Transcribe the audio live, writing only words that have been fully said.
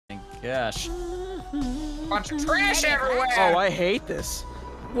gosh. Bunch of trash everywhere. Oh, I hate this.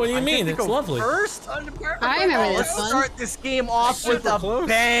 What do you mean? It's lovely. First? I remember this one. Let's start this game off with a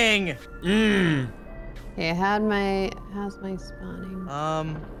bang. Okay, how's my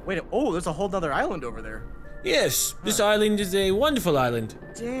spawning? Wait. Oh, there's a whole other island over there. Yes, this island is a wonderful island.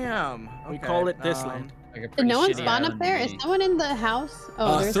 Damn. Okay. We call it this land. Like Did no one spawn up there? Is someone in the house?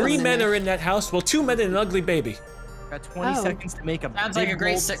 Oh, there's 3 someone men in are in that house. Well, 2 men and an ugly baby. Got 20 seconds to make a Sounds like a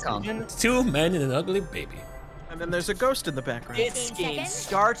great bold sitcom. decision. 2 men and an ugly baby. And then there's a ghost in the background. This game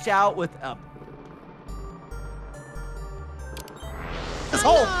starts out with a... This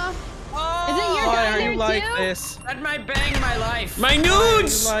hole! Is it your guy Why are there you like too? this? That might bang my life. My Why are you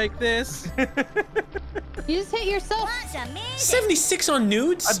nudes! like this? You just hit yourself. 76 on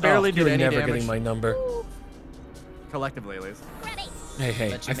nudes? I barely did you're any never damage. getting my number. Collectively, at least.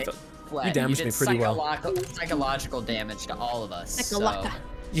 Hey, But you damaged me pretty well. Psychological damage to all of us. So, Psycholaka.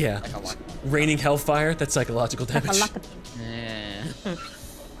 Yeah. psycholaka. Raining hellfire, that's psychological damage. Psycholaka. Yeah.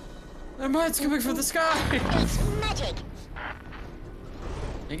 Their mind's coming from the sky. It's magic.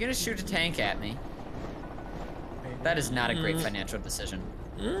 You're gonna shoot a tank at me. That is not a great financial decision.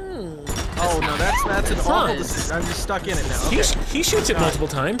 Oh no, that's an awful decision. I'm just stuck in it now. Okay. He shoots it multiple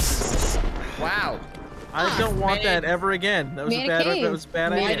times. Wow. I don't want that ever again. That was a bad. That was a bad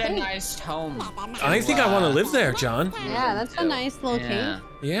Made What idea. a nice home. I think I want to live there, John. Yeah, that's a nice little Yeah.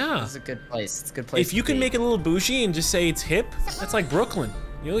 cave. Yeah. It's a good place. It's a good place. If you can make it a little bougie and just say it's hip, that's like Brooklyn.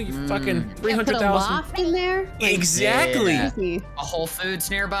 You know, you fucking Put a 300,000. loft in there. Exactly. Yeah. Easy. A Whole Foods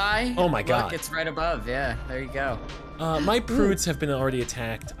nearby. Oh my God. Look, it's right above. Yeah, there you go. My prudes have been already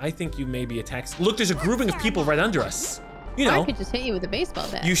attacked. I think you may be attacked. Look, there's a grouping of people right under us. You I know, could just hit you with a baseball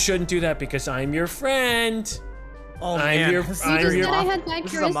bat. you shouldn't do that because I'm your friend. Oh I'm man, your- this, You I'm just your- said I had bad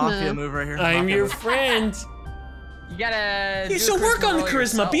this is a mafia charisma. move right here. I'm Mafia your move. friend. You gotta. You do should work on the all charisma.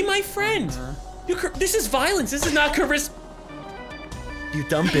 yourself. Be my friend. This is violence. This is not charisma. You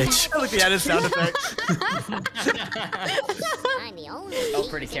dumb bitch. Look at his sound effect. I'm the only Oh,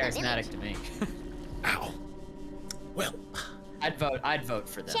 pretty charismatic to me. Ow. Well, I'd vote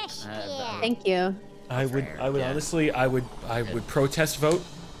for them. Thank you. I would Yeah. honestly, I would protest vote.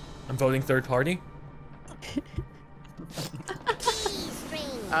 I'm voting third party.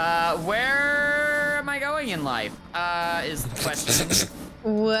 Where am I going in life? Is the question.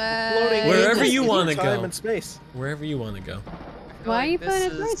 What? Wherever you want to Time go. and space. Wherever you want to go. Why are you putting it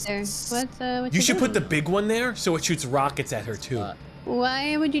This right there? is- What You should put the doing? big one there so it shoots rockets at her too.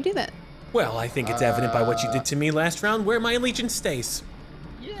 Why would you do that? Well, I think it's evident by what you did to me last round where my allegiance stays.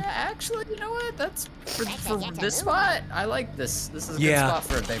 Yeah, actually, you know what? That's for this spot. I like this. This is a good Yeah. spot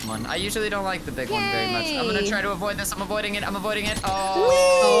for a big one. I usually don't like the big one very much. I'm gonna try to avoid this. I'm avoiding it. I'm avoiding it.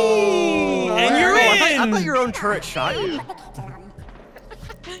 Oh. And you're I thought in! your own turret shot you.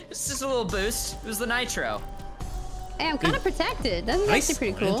 It's just a little boost. It was the nitro. Hey, I'm kind of protected. That's Nice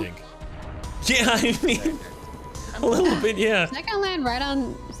actually pretty cool. landing. Yeah, I mean, a little bit, yeah. Is that gonna land right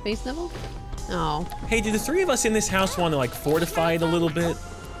on space level? Oh. Hey, do the 3 of us in this house want to like fortify it a little bit?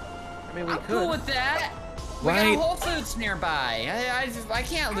 I mean, we I'm could. cool with that. We got Right. a Whole Foods nearby. I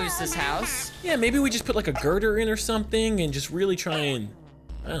can't lose this house. Yeah, maybe we just put like a girder in or something and just really try and,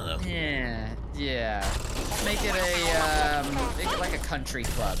 I don't know. Yeah. Make it like a country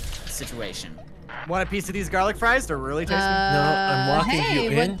club situation. Want a piece of these garlic fries? They're really tasty. I'm walking hey,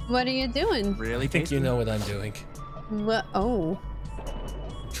 you in. What are you doing? really I think tasty. you know what I'm doing. What? Oh.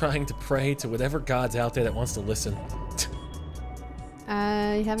 Trying to pray to whatever God's out there that wants to listen.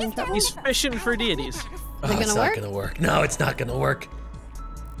 You having trouble? He's fishing for deities. Oh, it it's gonna not work? gonna work. No, it's not gonna work.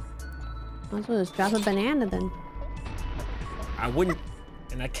 Might as well just drop a banana then. I wouldn't,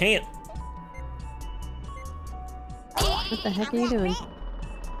 and I can't. What the heck are you doing?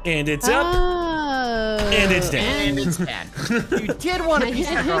 And it's up, Oh. and it's down. And it's bad. You did want a piece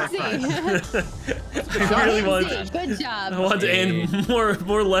of garlic fries. I really wanted. Good job. I wanted to end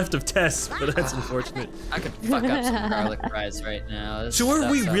more left of Tess, but that's unfortunate. I could fuck up some garlic fries right now. This So are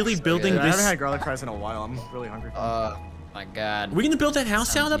stuff we sounds really so building good. I haven't this? had garlic fries in a while. I'm really hungry. Oh my god. Are we gonna build that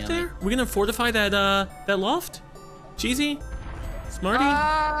house Sounds out up yummy. there? We're gonna fortify that that loft? Cheesy? Smarty?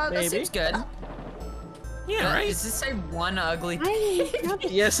 That Maybe. seems good. Yeah, right? Does this say one ugly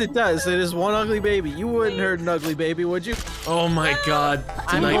Yes, it does. It is one ugly baby. You wouldn't hurt an ugly baby, would you? Oh my god.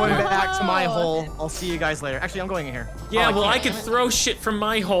 I'm Tonight. going back to my hole. I'll see you guys later. Actually, I'm going in here. Yeah, Oh, well, I can't. could throw shit from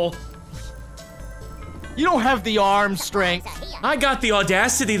my hole. You don't have the arm strength. I got the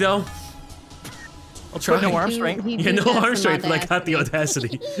audacity, though. I'll try. But no arm strength. He Yeah, did no have arm some strength, but I got the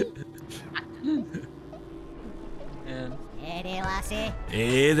audacity.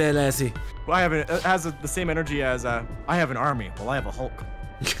 Hey there, lassie. Well, I have the same energy as I have an army. Well, I have a Hulk.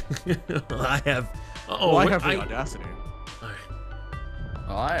 I have. Oh, I have the audacity.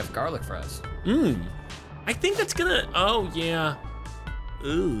 Oh, I have garlic fries. I think that's gonna. Oh yeah.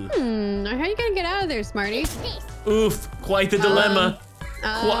 Ooh. How are you gonna get out of there, Smarty? Oof. Quite the dilemma.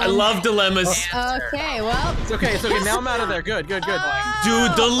 I love dilemmas. Okay, well. It's okay. It's okay. Now I'm out of there. Good. Dude,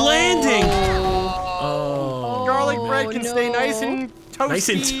 the landing. Oh. Garlic bread can stay nice and toasty. Nice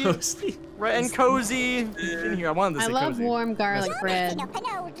and toasty. And cozy. In here, I wanted to say I love cozy. warm garlic bread.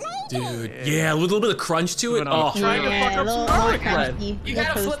 Dude, yeah, a little bit of crunch to it. Oh, Trying to fuck up some garlic bread. You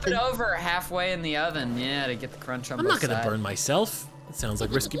gotta flip it over halfway in the oven, yeah, to get the crunch on I'm both not gonna sides. burn myself. That sounds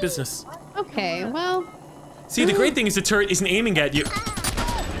like risky business. Okay, well. See, the great thing is the turret isn't aiming at you.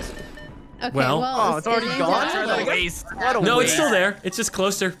 Okay, Well- Oh, it's already gone? aimed What at- a waste. What a No, waste. it's still there. It's just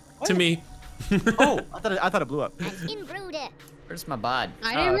closer to me. Oh, I thought it blew up. Where's my bod?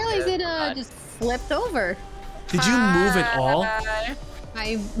 I didn't realize it just flipped over. Did you move at all?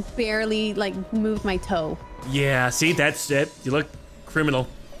 I barely like moved my toe. Yeah, see, that's it. You look criminal.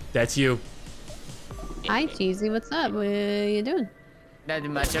 That's you. Hi, Cheesy. What's up? What are you doing?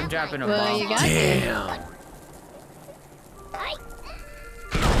 Nothing much, I'm dropping a What bomb. you got? Damn.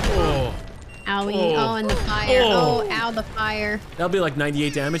 Oh, Owie. Oh, and the fire. Oh, ow, the fire. that'll be like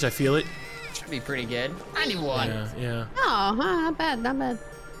 98 damage. I feel it. Should be pretty good. 91. Yeah. Oh, not bad, not bad.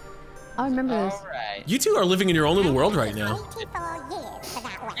 I'll remember this. Alright. You two are living in your own little world right now.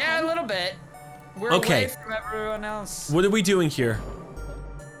 Yeah, a little bit. We're Okay. away from everyone else. What are we doing here?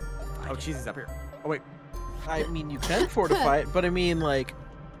 Oh, cheesy's up here. Oh, wait. I mean, you can fortify it, but I mean, like,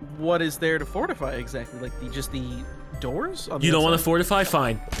 what is there to fortify exactly? Like, just the doors? On the You don't want to outside? fortify?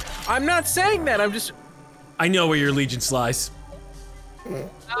 Fine. I'm not saying that. I'm just. I know where your allegiance lies.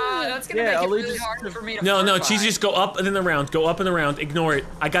 That's gonna Yeah, make it I'll really just- hard for me to No, fortify. cheesy, just go up and then around. Go up and around. Ignore it.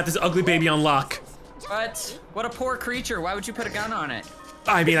 I got this ugly baby on lock. What? What a poor creature. Why would you put a gun on it?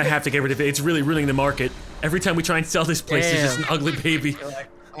 I mean, I have to get rid of it. It's really ruining the market. Every time we try and sell this place, there's just an ugly baby. You're like,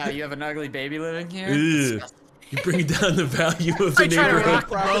 wow, you have an ugly baby living here? Ugh. You bring down the value of the I try to neighborhood. rock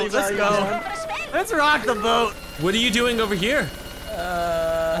the boat. Let's go. Let's rock the boat. What are you doing over here?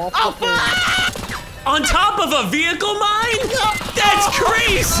 On top of a vehicle mine? That's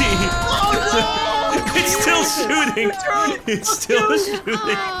crazy! It's still shooting. It's still shooting.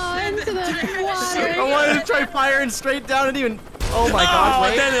 Oh, into the water. I wanted to try firing straight down and even. Oh my God! Oh, Wait.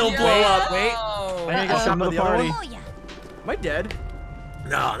 and then it'll blow up. Wait. Oh, I need to get shot by the other one. Am I dead?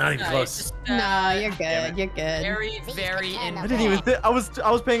 No, not even no, close. just, No, you're good. You're good. Very, very in. I didn't even. I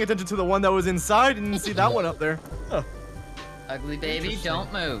was paying attention to the one that was inside and didn't see that one up there. Ugly baby,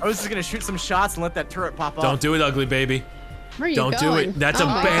 don't move. I was just gonna shoot some shots and let that turret pop up. Don't do it, ugly baby. Where are you Don't do going? it. That's a Oh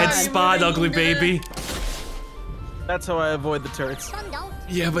my bad God. spot, ugly baby. That's how I avoid the turrets.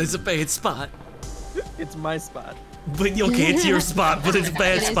 Yeah, but it's a bad spot. It's my spot. But okay, it's your spot, but it's a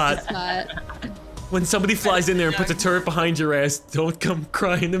bad It is the spot. spot. When somebody flies in there and puts a turret behind your ass, don't come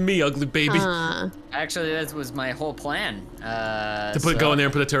crying to me, ugly baby. Actually, that was my whole plan. To go in there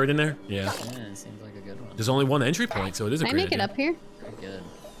and put a turret in there? Yeah. Yeah, it seems like a good one. There's only one entry point, so it is a Can I great make it idea. up here? Very good.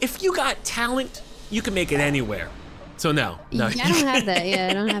 If you got talent, you can make it anywhere. So no. Yeah, I don't have that. Yeah,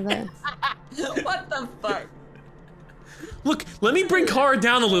 I don't have that. What the fuck? Look, let me bring Kara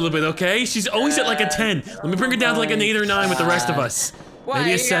down a little bit, okay? She's always at like a 10. Let me bring her down to like an 8 or 9 with the rest of us.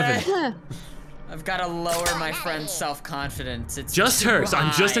 Maybe a 7. I've got to lower my friend's self-confidence. It's Just too hers.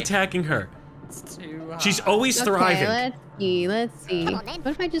 I'm just high. attacking her. It's too high. She's always Okay, thriving. let's see. Let's see. Come on, then.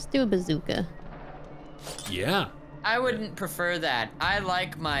 What if I just do a bazooka? Yeah. I wouldn't prefer that. I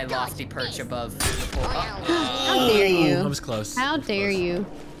like my lofty perch above the pool. How dare I you? was close. How dare you?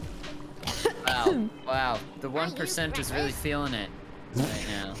 Wow. Wow. The 1% is really feeling it right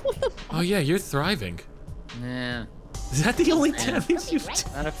now. Oh yeah, you're thriving. Nah. Is that the only damage you've done?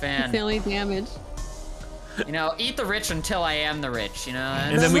 Not a It's the fan. only damage. You know, eat the rich until I am the rich, you know?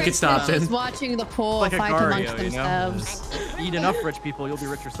 And then we could stop Just then. watching the pool Like a fight Gario, amongst you know? themselves. Eat enough rich people, you'll be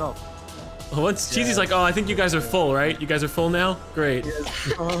rich yourself. Once Cheesy's like, oh, I think you guys are full, right? You guys are full now? Great.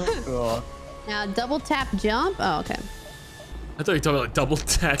 Cool. Now double tap jump. Oh, okay. I thought you were talking about double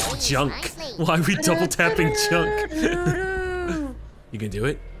tap junk. Why are we double tapping junk? You can do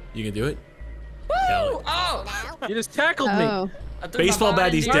it? You can do it? Woo! Oh! You just tackled me. Oh. I threw my Baseball body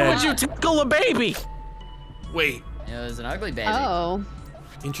baddie's deep. dead. Why would you tackle a baby? Wait. It was an ugly baby. Oh.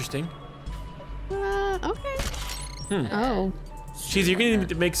 Interesting. Okay. Oh. Cheesy, you're gonna need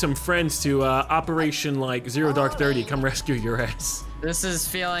to make some friends to Operation like Zero Dark 30 come rescue your ass. This is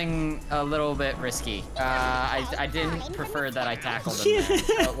feeling a little bit risky. I didn't prefer that I tackled him. So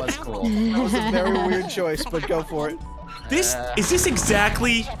it was cool. That was a very weird choice, but go for it. This is this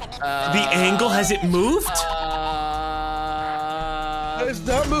exactly the angle? Has it moved? It's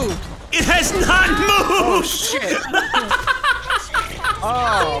not moved. It has not moved! Shit.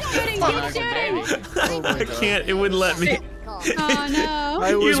 Oh, I can't, it wouldn't let me. Oh no.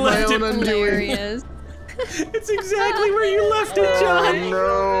 I was You my left own it undoing. Hilarious. It's exactly where you left it, John.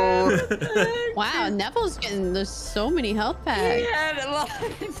 No. Wow, Neville's getting there's so many health packs.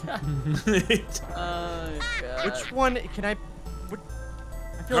 which one can I?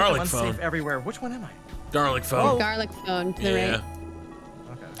 I feel Garlic like I'm unsafe phone. everywhere. Which one am I? Garlic phone. Garlic phone to the Yeah.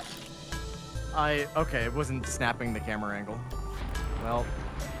 right. Okay, it wasn't snapping the camera angle. Well,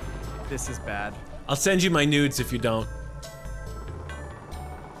 this is bad. I'll send you my nudes if you don't.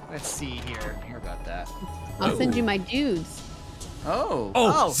 Let's see here. Hear about that. I'll send you my dudes. Oh.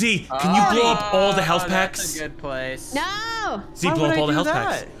 Oh, Oh. Z, can you blow up all the health That's packs? a good place. No! Z, Why blow would up I all the do health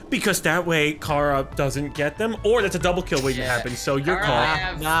packs. that? Because that way Kara doesn't get them, or that's a double kill waiting to Yeah. happen. So your Kara, call. I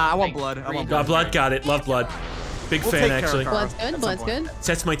have, Nah, I want like, blood. I want Got blood, got it. Love blood. Big We'll fan, take care of actually. Kara. Blood's at good, some blood's point. good.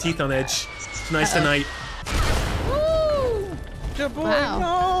 Sets my teeth on edge. It's nice tonight. Jaboy, Wow.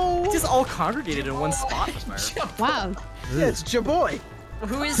 no. Just all congregated in one spot. Wow. Yeah, it's Jaboy.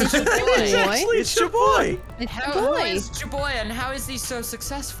 Who is this boy? Boy. It's Jaboy. It's Who boy. is Jaboy and how is he so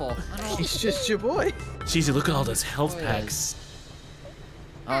successful? I don't. He's just Jaboy. Jeez, look at all those health Boy. packs.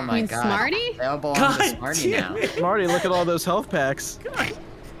 Oh my mean god. Smarty? They all belong God to Smarty damn now. it. Marty, look at all those health packs.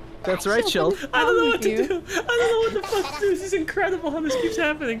 That's right, Chilled. I don't know what with to you? do. I don't know what the fuck to do. This is incredible how this keeps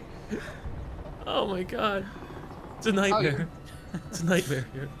happening. Oh my god. It's a nightmare. It's a nightmare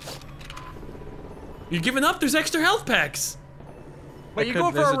here. You're giving up? There's extra health packs. Wait, you could-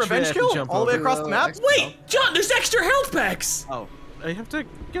 going for there's a a tree I revenge can kill jump all the way over. across the map? Wait, John, there's extra health packs. Oh, I have to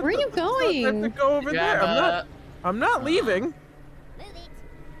get. Where are you I have to going? go over there. I'm not leaving. Move it.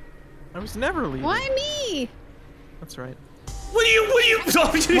 I was never leaving. Why me? That's right. What are you,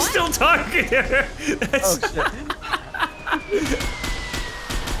 oh, you're still talking here. Oh That's, shit.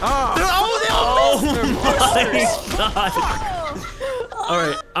 Oh. oh my god. All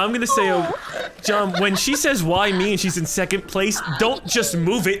right, I'm gonna say, John, when she says why me and she's in second place, don't just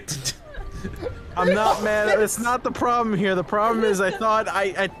move it. I'm not mad. It's not the problem here. The problem is I thought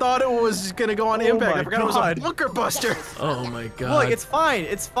it was gonna go on impact. I my forgot it was God. a bunker buster. Oh my god. look, it's fine.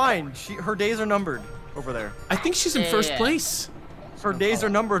 It's fine. Her days are numbered over there. I think she's in first Yeah. place. Her days are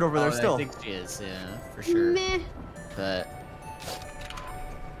numbered over there Oh, still. I think she is, yeah, for sure. Meh. But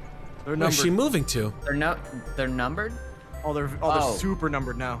They're Where's she numbered. moving to? they're numbered? They're Oh. super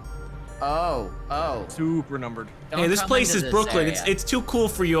numbered now. Oh. Super numbered. Hey, this Don't come place into is this Brooklyn. area. It's too cool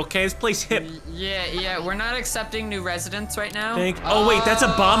for you, okay? This place hip. Yeah, we're not accepting new residents right now. Oh wait, that's a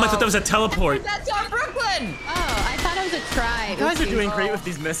bomb. I thought that was a teleport. That's on Brooklyn! Oh, I thought it was a try. You guys are Oopsie. doing great with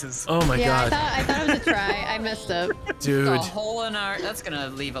these misses. Oh my Yeah, god, I thought it was a try. I messed up. dude. A hole in our. That's gonna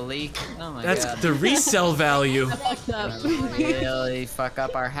leave a leak. Oh my That's god. the resell value. Fucked up. Really fuck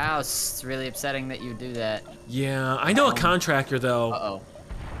up our house. It's really upsetting that you do that. Yeah, I know a contractor though, Uh-oh.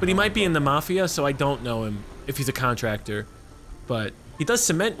 but he might be in the mafia, so I don't know him if he's a contractor. But he does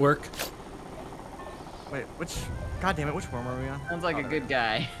cement work. Wait, God damn it, which room are we on? Sounds like a good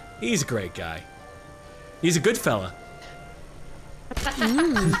guy. He's a great guy. He's a good fella.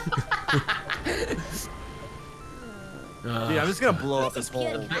 Dude, I'm just gonna blow up this hole.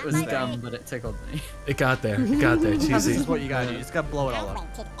 It was dumb, but it tickled me. It got there. It got there. This Cheesy. is what you gotta do. You just gotta blow it all I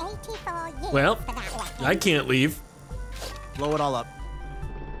up. waited 84 years Well, for that weapon. I can't leave. Blow it all up.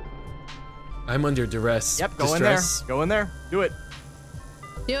 I'm under duress. Yep, go Distress. in there. Go in there. Do it.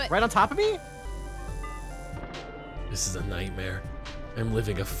 Do it. Right on top of me? This is a nightmare. I'm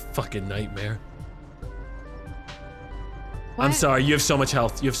living a fucking nightmare. I'm What? sorry, you have so much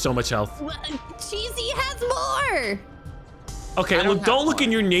health. You have so much health. What? Cheesy has more. Okay, I don't look, don't have look one.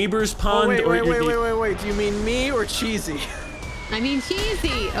 in your neighbor's Oh, pond wait, or wait, your wait. Do you mean me or Cheesy? I mean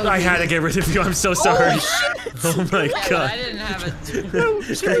cheesy. Oh, I had to get rid of you. I'm so sorry. Oh my Yeah, but I god. didn't have it.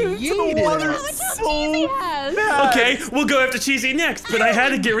 Cheesy has. Okay, we'll go after Cheesy next, but I had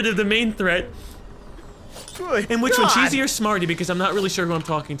to get rid of the main threat. Good And which one, God. Cheesy or Smarty? Because I'm not really sure who I'm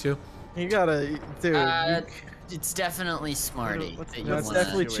talking to. You gotta, dude. It's definitely Smarty. What's that you That's wanna-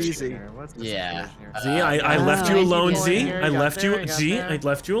 definitely situation cheesy. here? What's the Yeah. situation Z, here? I left you I see alone, the Z. point. I You left got you, there, you got Z. there. I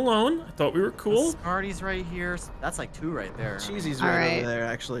left you alone. I thought we were cool. Smarty's right here. That's like 2 right there. Cheesy's All right right. over there,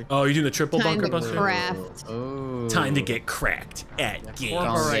 actually. Oh, you're doing the triple Time bunker to buster? craft. Oh. Time to get cracked at Corner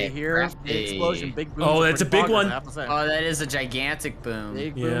games. right get here. crafty. Big explosion. Big booms. Oh, are that's a pretty big poggers, one. I have to say. Oh, that is a gigantic boom.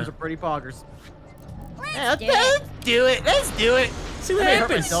 Big Yeah. booms are pretty poggers. Let's do it. Do it. Let's do it. See I what may hurt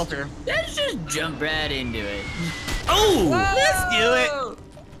happens. myself here. Let's just jump right into it. Oh! Let's do it.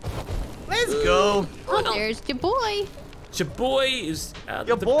 Let's go. Oh, there's your boy. Your boy is out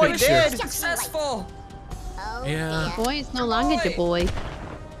Your of the boy picture. dead. Successful. Oh, Yeah. Boy is no longer your boy.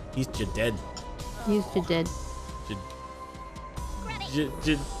 He's just dead. He's your dead.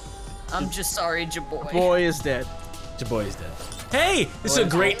 I'm just sorry, Jaboy. Boy is dead. Your boy is dead. Hey, this is a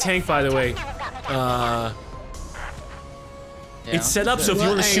great tank, by the way. Yeah. It's set up so if you What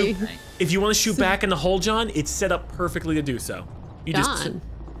want to are shoot, you- if you want to shoot back in the hole, John, it's set up perfectly to do so. You John.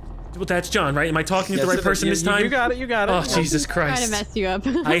 Well, that's John, right? Am I talking to the Yes, right person you, this time? You got it. You got it. Oh, Jesus Trying to Christ! mess you up.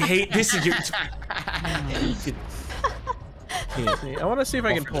 I hate this. Is your. See, I want to see if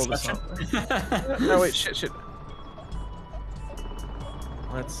I can pull this off. Oh wait, shit.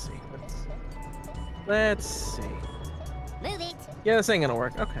 Let's see. Let's see. Move it. Yeah, this ain't gonna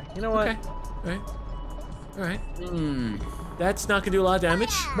work. Okay, you know what? Okay. All right. Hmm. That's not gonna do a lot of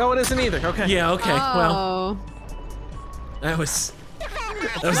damage. No, it isn't either. Okay. Yeah. Okay. Well, Oh. that was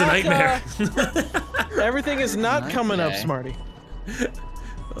a nightmare. Everything is not coming up, Okay. Smarty.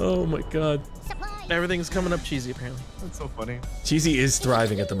 Oh my God. Supplies. Everything's coming up cheesy, apparently. That's so funny. Cheesy is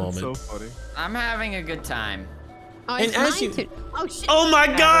thriving at the moment. So funny. I'm having a good time. Oh, And it's as mine you- too. Oh shit. Oh my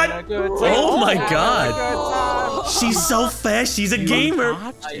God! Oh my God! God. She's so fast. She's a gamer.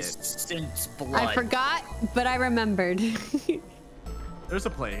 I sense blood. I forgot, but I remembered. There's a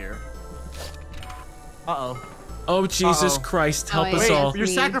play here. Uh-oh. Oh Jesus Uh-oh. Christ! Oh, Help wait, us yeah. all. You're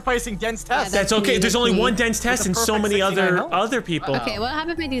Me. sacrificing dense tests. That's That's okay. me, There's that's only me. one dense test and so many 69 health. other people. Okay, what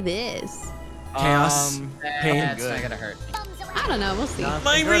happens if I do this? Chaos. Pain. That's not gonna hurt. I don't know. We'll see.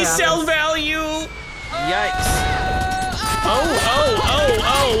 My resale value. Yikes. Oh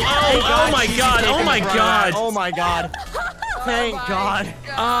my God! Oh my God! Oh my God. Thank God.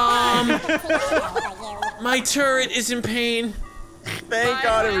 My turret is in pain. Thank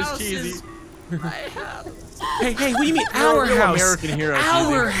God it was cheesy. Hey, what do you mean our real house? American hero,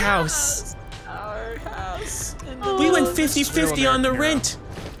 Our Cheesy. house. Our house. We went 50-50 on the American rent.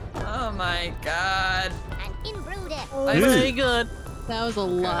 Oh my God. An inbreeder. Very good. That was a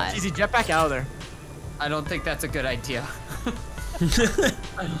lot. Cheesy, jet back out of there. I don't think that's a good idea.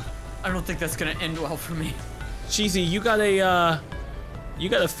 I don't think that's gonna end well for me. Cheesy, you gotta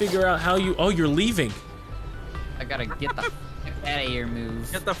figure out how you. Oh, you're leaving. I gotta get the fuck out of here,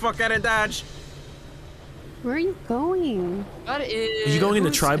 move. Get the fuck out of Dodge. Where are you going? What is? Are you going in the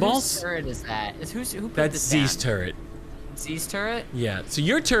whose tri-balls? turret is that? Who put That's this Z's down? turret. Z's turret? Yeah. So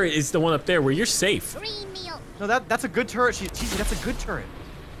your turret is the one up there where you're safe. Green meal. No, that's a good turret. Cheesy, that's a good turret.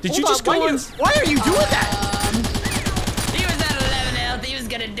 Did you Hold just on, go why on? Why are you doing that? He was at 11 health. He was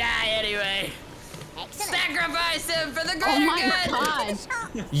gonna die anyway. Excellent. Sacrifice him for the Oh greater my good.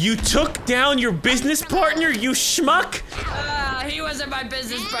 God. You took down your business partner, you schmuck. He wasn't my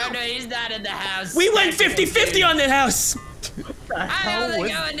business partner. He's not in the house. We went 50-50 on that house. I only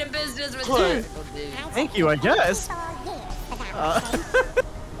go into business with tactical dudes. Thank you, I guess.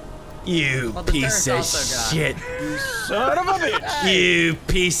 You Well, the piece turret's of also gone. shit. Son of a bitch. You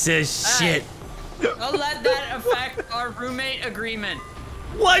piece of shit. I'll let that affect our roommate agreement.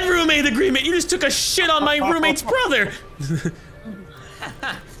 What roommate agreement? You just took a shit on my roommate's brother.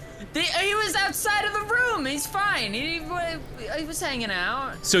 He was outside of the room. He's fine. He was hanging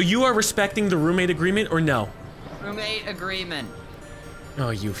out. So you are respecting the roommate agreement or no? Roommate agreement.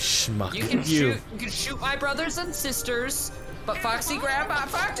 Oh, you schmuck. You can shoot my brothers and sisters, but Foxy Grandma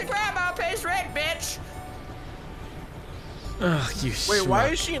pays rent, bitch. Oh, you schmuck. Wait, why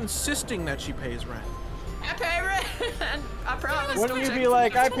is she insisting that she pays rent? I pay rent. I promise. Wouldn't you Check be the-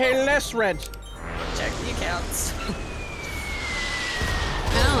 like, I pay less rent? Check the accounts.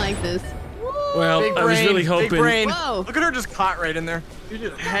 I don't like this. Well, Big I was brain, really hoping. Big brain. Whoa. Look at her just caught right in there. You're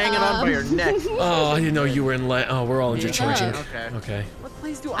just hanging on by your neck. Oh, I didn't know you were in Oh, we're all interchanging. Okay. Okay. What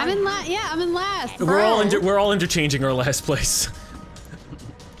place do I'm in last. Yeah, I'm in last. We're all Bro. we're all interchanging our last place.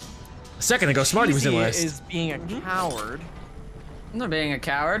 A second ago, Smarty was in Cheesy last. is being a coward. I'm not being a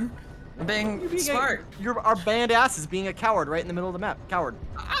coward. I'm being You're being smart. Our band ass is being a coward right in the middle of the map. Coward.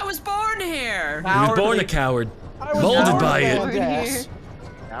 I was born here. He was born a coward, molded by it. Over here.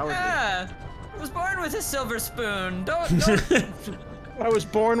 Coward. Yeah. I was born with a silver spoon. Don't I was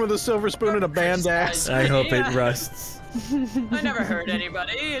born with a silver spoon and a band ass. I hope Yeah. it rusts. I never hurt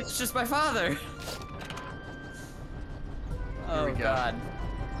anybody. It's just my father. Oh we go. God.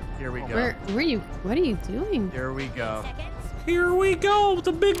 Here we go. Where are you? What are you doing? Here we go. Here we go with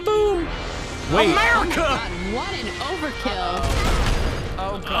the big boom. Wait. America! God, what an overkill.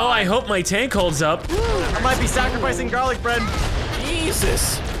 Oh God. Oh, I hope my tank holds up. I might be sacrificing garlic bread.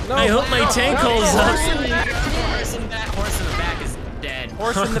 Jesus. No, I hope my tank holds Horse up. in the back. Horse in the back is dead.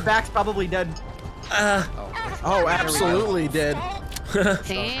 Horse in the back's probably dead. Oh, absolutely dead.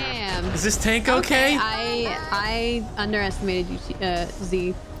 Damn. Is this tank okay? I underestimated you,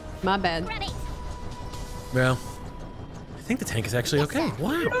 Z. My bad. Grab it. Well, I think the tank is actually okay.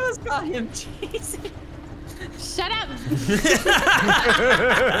 Wow. I almost got him cheesy. Shut up!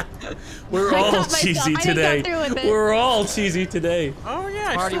 We're I all caught myself. cheesy I didn't today. go through with it. We're all cheesy today. Oh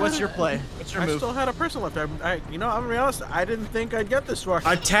yeah. Marty, what's your play? What's your I move? still had a person left. You know, I'm gonna be honest. I didn't think I'd get this far.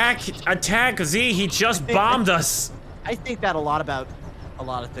 Attack Z, he just bombed us. I think that a lot about a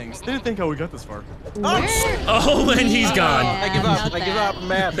lot of things. Didn't think how we got this far. Where? Oh, and he's gone. I give up. not I give that. up. I'm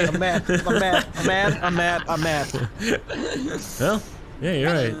mad. I'm mad. I'm mad. I'm mad. I'm mad. I'm mad. Well, yeah,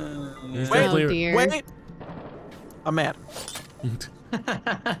 you're right. He's Wait, definitely- dear. wait. I'm mad.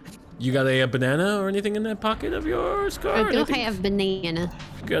 You got a banana or anything in that pocket of yours, Scar? I do Anything? have banana.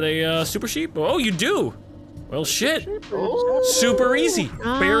 Got a super sheep? Oh, you do. Well, shit. Super easy.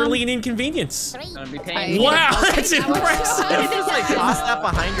 Barely an inconvenience. Gonna be I- paying. Wow, that's impressive. Just like toss that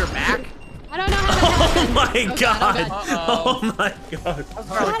behind your back. I don't know how that happened. Oh my god. Uh-oh. Oh my god. How's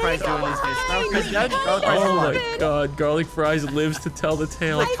garlic fries doing these days? Garlic fries dead? Garlic fries Oh alive. my god. Garlic fries lives to tell the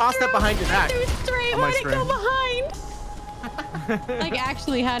tale. Like toss that behind your back. Through straight. On my Why'd it go screen. behind? Like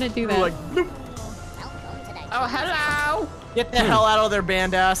actually, how to do that? Like, bloop. Welcome to the Oh, hello. Get the hell out of there,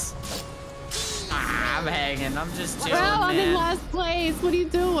 band ass. Ah, I'm hanging. I'm just chilling, Bro, I'm in man. last place. What are you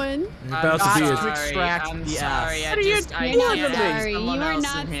doing? You're about to be not a... to extract I'm the sorry. ass. I What are you just, I You're not can't. sorry. Someone You are else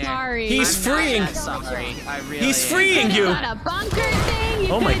not in here. sorry. He's I'm freeing. Not that sorry. I really He's am. freeing you. Got a bunker thing.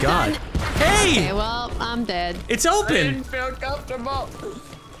 You Oh my could've god. done- Okay, Hey! well, I'm dead. It's I open. didn't feel comfortable.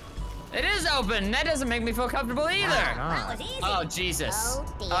 It is open. That doesn't make me feel comfortable either. That was easy. Oh, Jesus. Oh,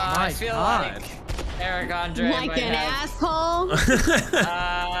 dear. I My feel God. like Eric Andre Like might an have,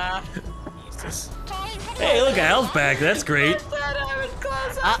 asshole. Hey, look, a health pack. That's great.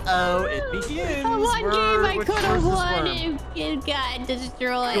 Uh-oh, it begins. The one We're- game I which could have versus won, worm? it got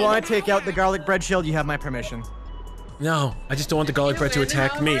destroyed. You want to take out the garlic bread shield? You have my permission. No, I just don't want the garlic bread to win,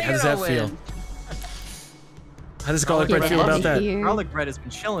 attack how me. am I How does that gonna feel? win? How does garlic bread Get feel out about of that? here. Garlic bread has been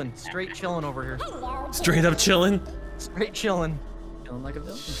chilling, straight chilling over here. Straight up chilling? Straight chilling. Feeling like a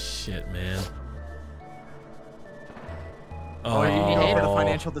villain. Shit, man. Oh, you need to go for the Oh,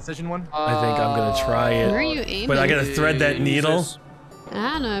 financial decision one? I think I'm gonna try Where are it. you aiming? But I gotta thread that needle. Jesus.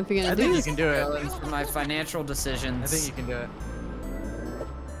 I don't know if you're I gonna think do you this. can do it. Villains for my financial decisions. I think you can do it.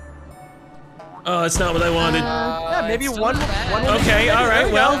 Oh, it's not what I wanted. Yeah, maybe it's still one- not bad. one- Okay, There alright,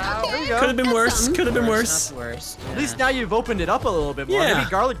 you well. go. There you go. Could have been worse. Could have been Worse, worse. not worse. At least now you've opened it up a little bit more. Yeah. Maybe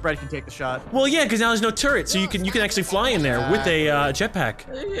garlic bread can take the shot. Well, yeah, because now there's no turret, so you can actually fly in there with a jetpack.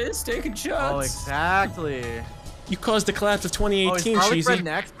 It's taking Oh, shots. exactly. You caused the collapse of Oh, is 2018, garlic bread Cheesy.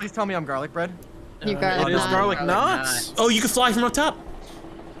 next? Please tell me I'm garlic bread. You garlic It is knot. garlic nuts. Oh, you can fly from up top.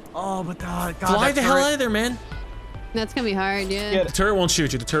 Oh, but God, Fly that the hell turret- out of there, man. That's gonna be hard, yeah. Get The turret won't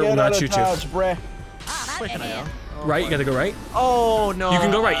shoot you. The turret will Get out not of shoot Dodge, bruh. Wait, can I go? Right, you gotta go right. Oh no. You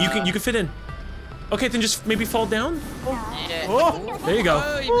can go right. You can fit in. Okay, then just maybe fall down. Yeah. Oh, There you go.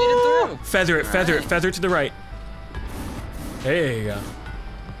 Oh, you made it through. Feather it, feather it, feather it to the right. There you go.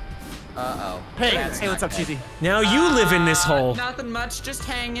 Uh-oh. hey, That's hey, what's not up, good. Cheesy? Now you live in this hole. Nothing much, just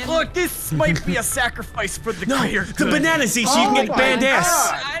hanging. Look, this might be a sacrifice for the No, greater the good. banana Z, so you can Oh get my band ass.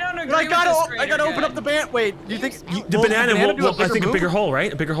 God. I don't agree But I with gotta, this I greater gotta open up good. the band. Wait, do you think The will banana will, do a I think, a move? bigger hole,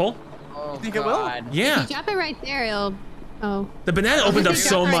 right? A bigger hole? Oh, Think it will? God. Yeah. Drop it right there, it'll... Oh. The banana opened up If you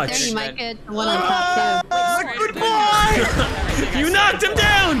so drop it right much. There, you might get the one on top, too. Good boy! You knocked him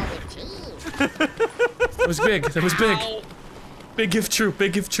down! Jeez. That was big. That was big. Big if true.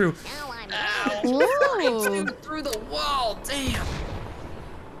 Big if true. Now I'm Whoa. Through the wall. Damn.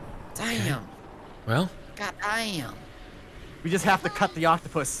 Damn. Well, God, I am. We just have to cut the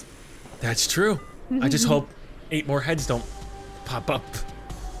octopus. that's true. I just hope 8 more heads don't pop up.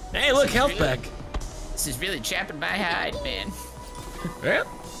 Hey, look, health back. This is really chapping my hide, man. Well,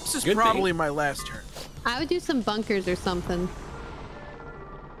 This is Good probably my last turn. I would do some bunkers or something.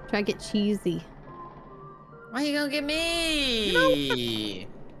 Try to get cheesy. Why you gonna get me?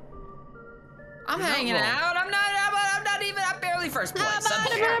 I'm hanging wrong. out. I'm not even. I'm barely first place.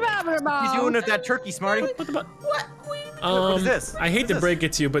 I'm He's doing it that turkey, Smarty. what the bu- What? What is this? I hate What to is break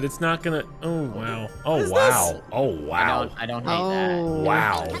it to you, but it's not gonna. Oh wow. Oh is wow. this? Oh wow. I don't hate Oh.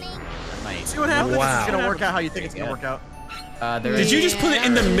 Wow. that. See what happens? Wow. This is gonna work out how you think it's gonna work out. There Did is- you just put it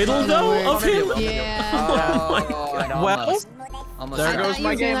in the middle though of him? Yeah. Oh, it Well, almost there I goes thought you my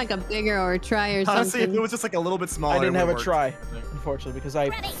were doing game. like a bigger or try or Honestly, if something. it was just like a little bit smaller, I didn't it have a would've try, unfortunately, because I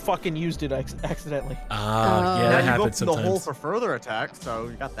fucking used it accidentally. Ah, yeah, Now that you've happens opened the hole sometimes. for further attack, so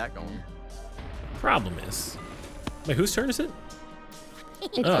you got that going. Problem is, wait, whose turn is it?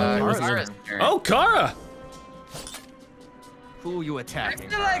 It's Oh, Kara's Kara's turn. turn. Oh, Kara. Who you I attacking?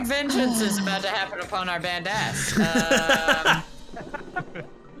 feel like vengeance is about to happen upon our band ass.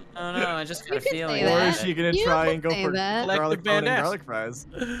 I don't know. I just got a could say feeling. Or that. is she gonna You try could and go say for that. garlic Collective phone and badass. garlic fries?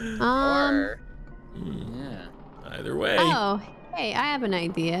 Or, yeah. Either way. Oh, hey, I have an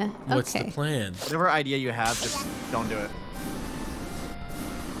idea. What's Okay. the plan? Whatever idea you have, just don't do it.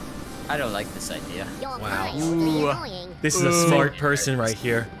 I don't like this idea. You're Wow. mildly Ooh. annoying. This is a Ooh. smart person right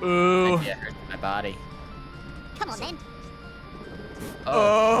here. Ooh. Idea hurts my body. Come on then.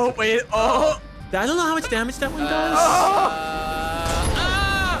 Oh, wait. Oh. I don't know how much damage that one does.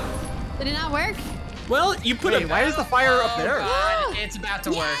 Did it not work? Well, you put Wait, a. why is the fire up there? God, it's about to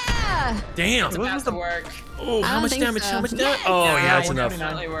work. Yeah. Damn. It's about to work. Oh, I how don't much think damage? so. How much damage? Oh, yeah, that's it enough.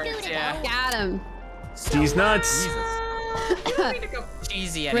 definitely works, yeah. Got him. He's nuts. You don't need to go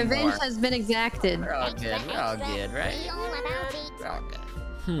cheesy anymore. Revenge has been exacted. We're all good. We're all good, right? Be all about it. We're all good.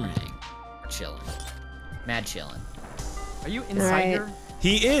 Hmm. We're chilling. Mad chilling. Are you inside Right. here?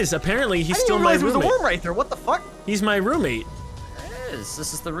 He is. Apparently, he's I didn't still even my realize there was a roommate. worm right there. What the fuck? He's my roommate. It is.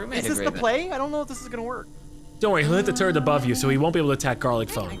 This is the roommate Is this the agreement. play? I don't know if this is gonna work. Don't worry, he'll hit the turret above you, so he won't be able to attack garlic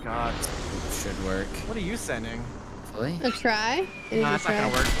Oh phone. my god. Should work. What are you sending? Hopefully. A try? It is Nah, a it's not try.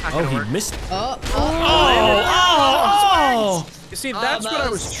 gonna work. Not Oh, gonna he work. missed. Oh, Oh! You see, that's what I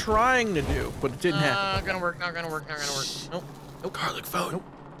was Almost. trying to do, but it didn't happen. Not gonna work. Not gonna work. Not gonna work. Oh, garlic phone.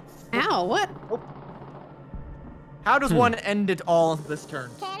 Ow, what? How does one end it all this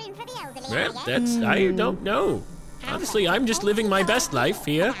turn? Caring for the elderly. Well, are ya? that's. I don't know. Honestly, I'm just living my best life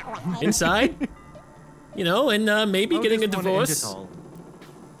here, inside. You know, and maybe How getting a does one end it divorce. all?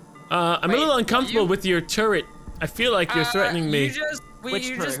 I'm a Wait, little uncomfortable you- with your turret. I feel like you're threatening me. You just, Which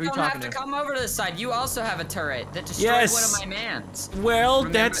you turret? just Who you don't have talking to to? come over to this side. You also have a turret that destroyed Yes. one of my mans. Well,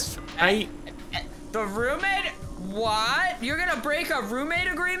 Remember- that's. The roommate? What? You're gonna break a roommate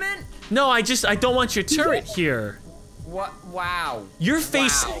agreement? No, I don't want your turret here. What? Wow. Your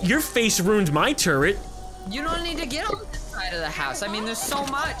face Wow. ruined my turret. You don't need to get on this side of the house. I mean, there's so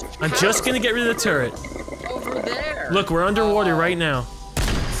much. I'm just gonna get rid of the turret. Over there. Look, we're underwater right now.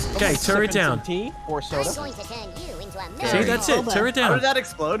 Okay, turret Sipping some down. tea or I'm soda. going to turn you into a See, murderer. that's it. Turret How down. did that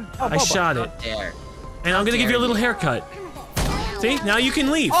explode? I shot it. There. And I'm gonna give you a little haircut. See, now you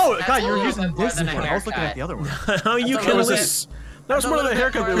can leave. Oh That's god, you a were little using bit more this than one. a I was looking at haircut. the other one. How you That's a can little leave. bit- That was That's a more than a little bit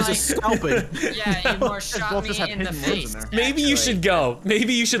haircut, more it was a like- scalping. Yeah, you more both shot just me have in the hidden words in face. there. Maybe you should go.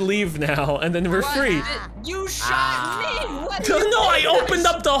 Maybe you should leave now, and then we're What? free. You shot me. What? No, I opened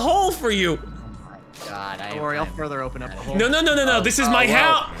up the hole for you. God, I. Don't worry, I'll further open up the hole. No. This is my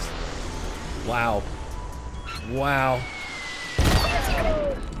wow. house. Wow. Wow.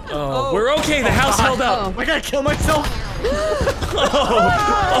 Oh, we're okay. The house held up. I gotta kill myself.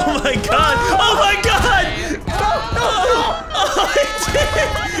 Oh my god. Oh my god. Oh,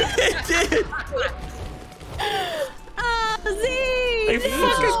 it did. Oh, Z! I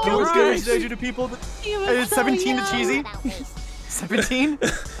fucking killed What guys. did I do to people? He was It's so 17 to young. cheesy. About this. 17?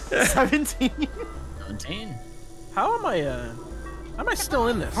 17? 17. How am I still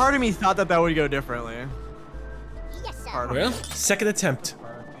in this? Part of me thought that that would go differently. Yes, sir. Part of Well, second attempt.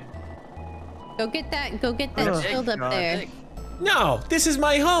 Go get that Oh, shield up God. there. No, this is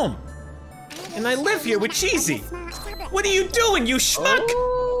my home. And I live here with Cheesy. What are you doing, you schmuck?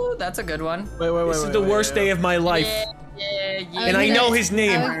 Ooh, that's a good one. Wait. This is the worst day of my life. Yeah. And I know his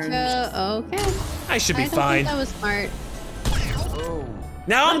name. Okay. I should be I don't fine. think that was smart. Oh.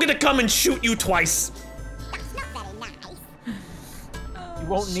 Now I'm gonna come and shoot you twice. That's not very nice. You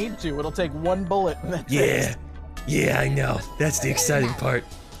won't need to. It'll take one bullet. And that's it. Yeah, I know. That's the exciting part.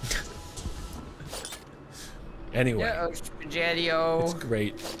 Anyway, Yeah, it's spaghetti-o.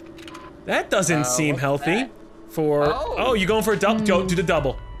 great. That doesn't seem what's healthy. that? For Oh. you going for a double? Go do the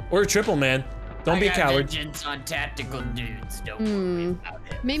double or a triple, man. Don't be a coward. Vengeance on tactical dudes. Don't worry about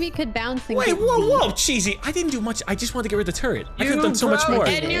it. Maybe it could bounce and Wait, get whoa, Z. Cheesy! I didn't do much. I just wanted to get rid of the turret. I could have done so much broke more.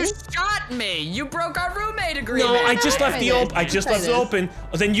 And you shot me. You broke our roommate agreement. No, I just left the Try open. I this. just Try left it this. open.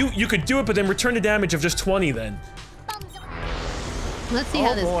 Then you could do it, but then return the damage of just 20. Then. Bombs away. Let's see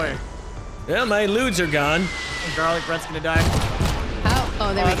how Oh this boy. Yeah, my lewds are gone. Garlic bread's gonna die.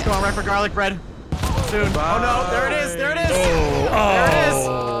 Oh, there we It's go. going right for garlic bread. Soon. Oh no, there it is. There it is. Oh. There it is.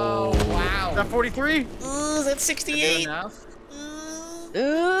 Oh, wow. Is that 43? Ooh, that's 68. Enough.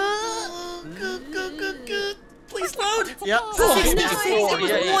 Good. Please load. Yep.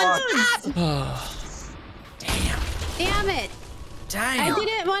 Damn it! I Damn.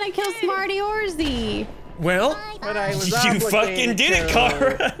 didn't want to kill Smarty or Z. Well, But I was you obligated fucking did it, to.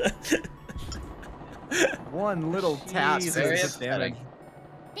 Cara. One little tap. Jesus. Very saves the damage.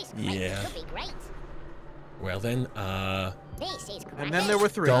 This Yeah. place could be great. Well then, This is great. And then there were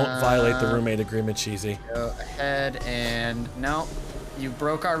 3. don't violate the roommate agreement, Cheesy. Go ahead and no, you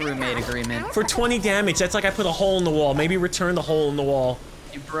broke our roommate agreement. For 20 damage, that's like I put a hole in the wall. Maybe return the hole in the wall.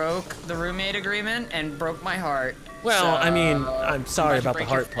 You broke the roommate agreement and broke my heart. Well, So, I mean, I'm sorry about to about the break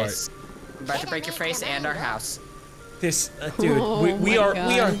your heart part. face. I'm about to break your face and our house. This, dude, Oh we my are,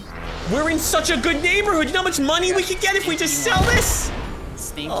 we're in such a good neighborhood. You know how much money we could get if we just sell this?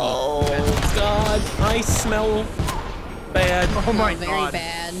 Stinky. Oh God, I smell bad. Oh my very god.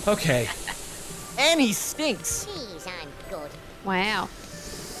 bad. Okay. And he stinks. Jeez, I'm good. Wow.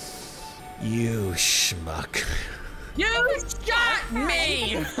 You schmuck. You shot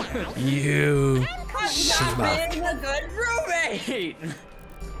me! You I'm schmuck. not being a good roommate!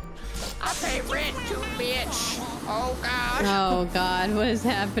 I pay rent too, bitch. Oh god. Oh God, what is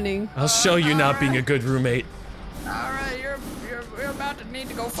happening? I'll show you not being a good roommate. Alright, you're about to need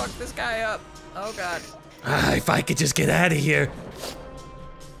to go fuck this guy up. Oh god. Ah, if I could just get out of here.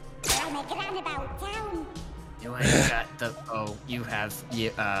 I'll make a roundabout town. You ain't got the you have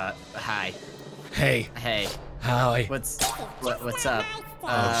hi. Hey, Hey. hi. What's up?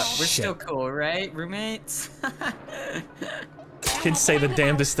 Oh, We're shit. still cool, right? Roommates? Kids say the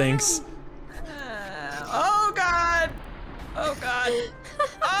damnedest things. Oh god! Oh god!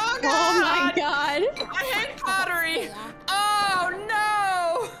 Oh god! Oh my God. I hate pottery! Oh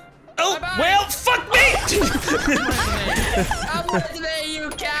no! Oh, Bye-bye. well, fuck me! Come with me, you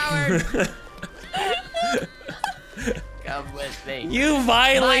coward! Come with me. You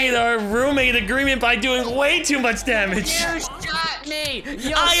violated our roommate agreement by doing way too much damage. You shot me!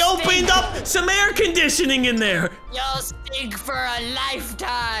 You'll I opened stink. up some air conditioning in there. You'll stink for a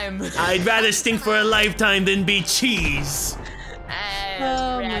lifetime! I'd rather stink for a lifetime than be cheese. I'd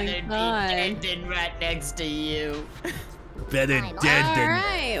Oh my rather be God. dead than right next to you. Better dead All than.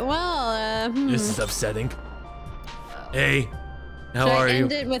 right. Well, This is upsetting. Hey, how should are I you?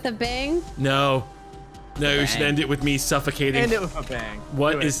 end it with a bang? No. No, you should Bang. end it with me suffocating. And it with a bang.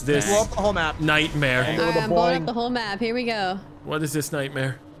 What Do it. is this? Blow up the whole map. Nightmare. All right, I'm blowing up the whole map. Here we go. What is this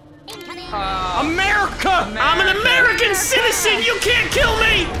nightmare? Incoming. America! I'm an American citizen! You can't kill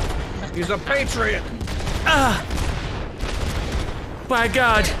me! He's a patriot. Ah! By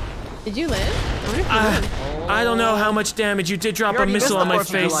God. Did you live? I wonder if you lived. I don't know how much damage you did drop You a already missile missed on the my 4th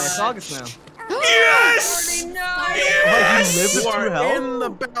of July. face. It's August now. Yes! No! Yes! You lived You it through are hell? in the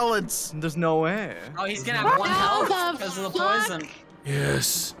balance. There's no way. Oh, he's gonna have one How health the because of the fuck? poison.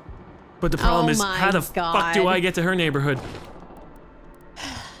 Yes. But the problem Oh is, my how the fuck do God. I get to her neighborhood?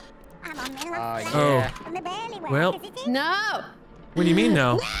 I'm on middle Oh, of yeah. and the barely works. Well. Is it? No. What do you mean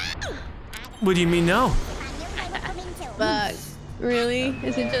no? What do you mean no? I knew they were coming too. Fuck. Really?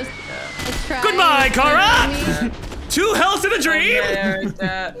 Is it just a try? Goodbye, Kara! Me? 2 health in a dream!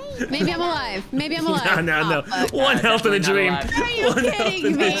 Maybe I'm alive. Maybe I'm alive. No, no, Oh, fuck. no. 1 health in a definitely dream. not alive. Are you 1 health kidding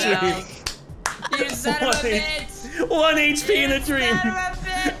in me? a dream. You son of a One bitch! 1 HP in a dream. Son of a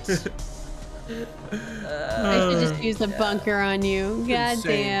bitch! I should just use a bunker on you. God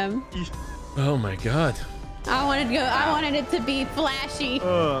insane. damn. Oh my God. I wanted it to be flashy.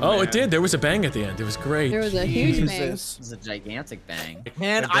 Oh, it did. There was a bang at the end. It was great. There was a huge bang. Jesus. This is a gigantic bang.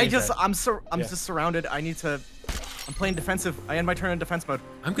 Man, I think I'm just surrounded. I'm playing defensive. I end my turn in defense mode.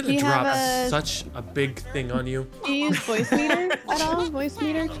 I'm gonna Do you drop have a- such a big thing on you. Do you use voice meter at all? Voice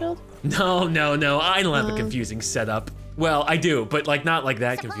meter, Chilled? No, no, no. I don't have a confusing setup. Well, I do, but like not like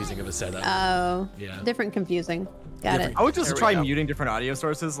that confusing of a setup. Oh. Yeah. Different confusing. Got it. I would just There we try go. muting different audio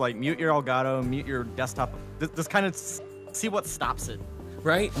sources, like mute your Elgato, mute your desktop. Just kind of see what stops it.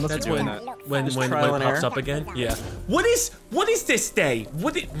 Right? Unless That's you're when doing when Just when, trial when it and pops error. up again. Yeah. What is this day?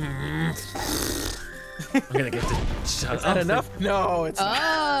 What it? I'm gonna get to shut Is that up. enough? No, it's not.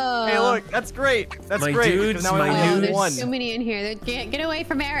 Oh. Hey, look, that's great. That's My great. dudes, because now my I Oh, only have dudes. one. there's too many in here. Get away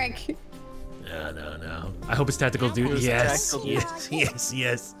from Eric. No, no, no. I hope it's tactical dude. was Yes, tactical yes, yes,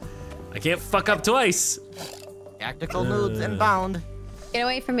 yes. I can't fuck up twice. Tactical nudes inbound. Get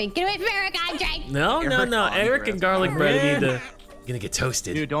away from me. Get away from Eric, Andre. No, no, Eric no. on Eric bread. and garlic bread need to gonna get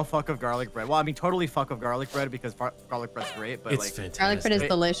toasted. Dude, don't fuck with garlic bread. Well, I mean, totally fuck with garlic bread because garlic bread's great, but it's like fantastic. Garlic bread is Wait,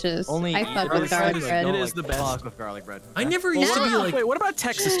 delicious. only I eat fuck with garlic like, bread. don't, It is the best. Fuck with garlic bread. I never Well, used what to be about, like. wait, what about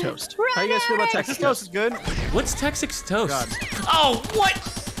Texas toast? How you guys feel about Texas Texas toast? toast is good. What's Texas toast? God. Oh, what?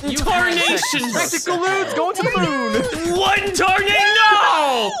 Tarnations! Tactical nudes going to the moon. One tarnation!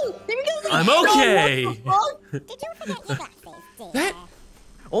 No! There we go. I'm okay. Did you forget your glasses, dear? That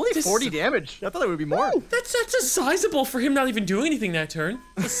Only This- 40 damage. I thought it would be more. that's a sizable for him not even doing anything that turn.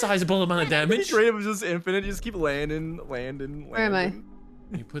 A sizable amount of damage. His rate was just infinite. You just keep landing. Where am I?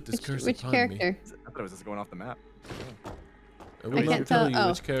 You put this curse Which upon character? I thought it was just going off the map. me. I can't tell. You Oh,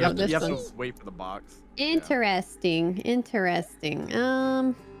 which You character. have, to, this you have to one's- wait for the box. Interesting.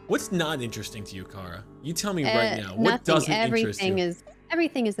 Interesting. What's not interesting to you, Kara? You tell me right now. What Nothing. doesn't interest you? Everything is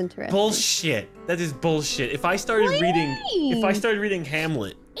Everything is interesting. Bullshit. That is bullshit. If I started reading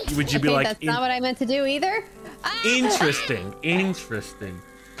Hamlet, would you be like? That's not what I meant to do either. Interesting. Interesting.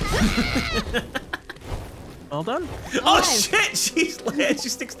 Well done. Oh shit! She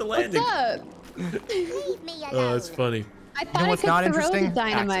sticks the landing. What's up? Leave me alone. Oh, that's funny. I You know thought I what's could not throw interesting? the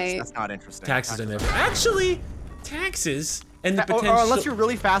dynamite. Taxes. That's not interesting. Taxes are never. Actually, taxes and the potential. Or unless you're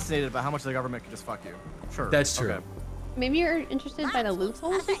really fascinated about how much the government can just fuck you. Sure. That's true. Okay. Maybe you're interested by the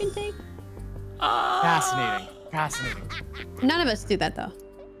loopholes you can take? Fascinating. Fascinating. None of us do that though.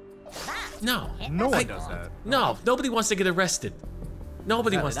 No. No one does that. No. Nobody wants to get arrested.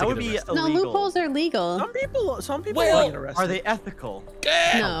 Nobody wants to that get would be arrested. No, illegal. loopholes are legal. Some people Well, get arrested. Are they ethical?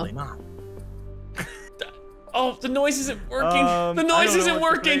 No. Probably not. Oh, the noise isn't working. The noise I don't know isn't what the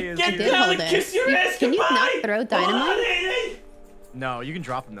working. play is Get either. did down hold and it. kiss your ass Can you goodbye. not throw dynamite? Hold on, Amy. No, you can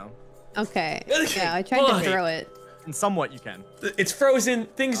drop them though. Okay. Okay, Yeah, I tried hold to on. throw it. And somewhat you can. It's frozen.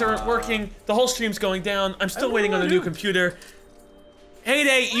 Things aren't working. The whole stream's going down. I'm still waiting on a new computer. Hey,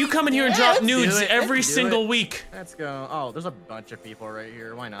 Day, you come in here and drop let's do nudes it. every Let's do single it. week. Let's go. Oh, there's a bunch of people right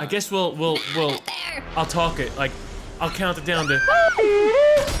here. Why not? I guess we'll I'll talk it. Like, I'll count it down to.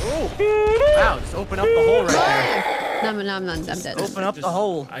 Wow, just open up the hole right there. No, I'm dead. Open up the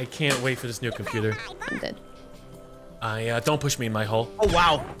hole. I can't wait for this new computer. I'm dead. Don't push me in my hole. Oh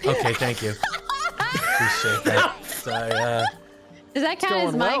wow. Okay, thank you. Appreciate that. Does that count as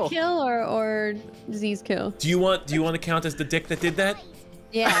going my well. kill or Z's kill? Do you want to count as the dick that did that?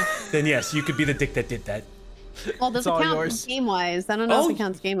 Yeah. Then yes, you could be the dick that did that. Well, does It's it all count yours. game-wise? I don't know Oh. if it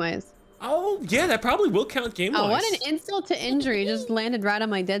counts game-wise. Oh yeah, that probably will count game wise. Oh, what an insult to injury. Just landed right on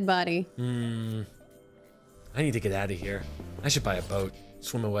my dead body. I need to get out of here. I should buy a boat.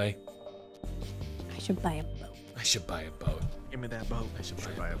 Swim away. I should buy a boat. I should buy a boat. Give me that boat. I should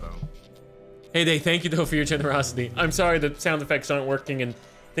buy Buy a boat. Hey, Day, thank you though for your generosity. I'm sorry the sound effects aren't working and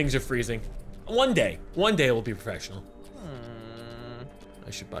things are freezing. One day it will be professional. I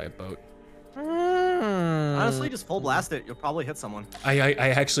should buy a boat. Honestly, just full blast it. You'll probably hit someone. I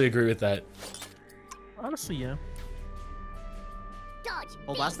actually agree with that. Honestly, yeah. Dodge.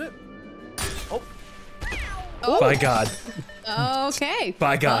 Full blast it. Oh. By God. Okay.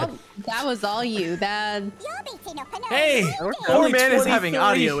 By God. Well, that was all you. That. You're beating up an Hey! Poor Only man is having 23.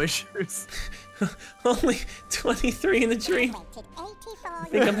 audio issues. Only 23 in the dream. I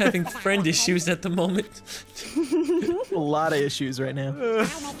think I'm having friend issues at the moment. A lot of issues right now.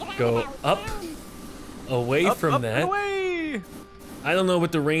 Go up, away from up that. and away. I don't know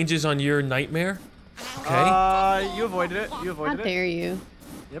what the range is on your nightmare. Okay. You avoided it. You How avoided it. dare you?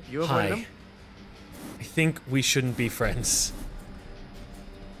 Yep, you avoided Hi. him. I think we shouldn't be friends.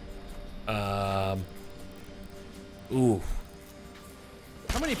 Ooh.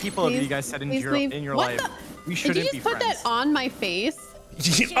 How many people have you guys said in your What life? the- We Did shouldn't you just be put friends. that on my face?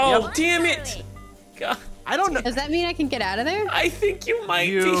 Oh, damn it! God, I don't know. Does that mean I can get out of there? I think you might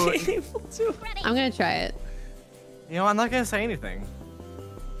You- be able to. I'm gonna try it. You know, I'm not gonna say anything.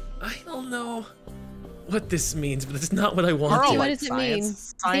 I don't know what this means, but it's not what I want. Carl, to. what likes does it mean?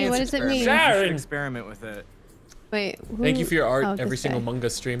 science. See, what does it mean? experiments. You should Sharon. experiment with it. Wait. Thank you for your art oh, every this single guy. Munga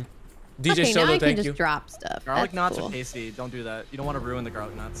stream. DJ Okay, now Solo, I can thank just you. drop stuff. Garlic That's knots cool. are tasty. Don't do that. You don't want to ruin the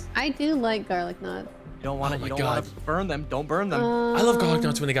garlic knots. I do like garlic knots. You don't want to. Oh my you don't want to God. burn them. Don't burn them. I love garlic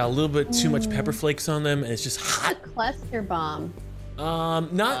knots when they got a little bit too much pepper flakes on them, and it's just hot. A cluster bomb.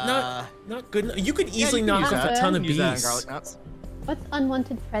 Not good. You could easily you can knock use off that. a ton of Use that on bees. garlic knots. What's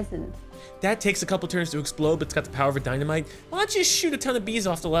unwanted present? That takes a couple turns to explode, but it's got the power of a dynamite. Why don't you just shoot a ton of bees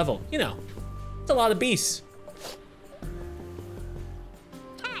off the level? You know, it's a lot of bees.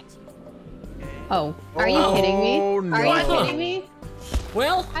 Oh, are you kidding me? Are you no. kidding me?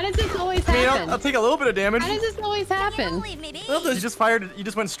 Well, How does this always I mean, happen? I'll take a little bit of damage. How does this always happen? You just fired. You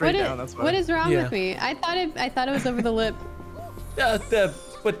just went straight down. That's why. What is wrong Yeah. with me? I thought it was over the lip.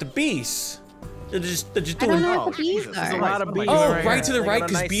 but the bees, they're just I doing. don't know Oh, what the bees Jesus, are. there's a lot of bees. Oh, right right here. to the They right, got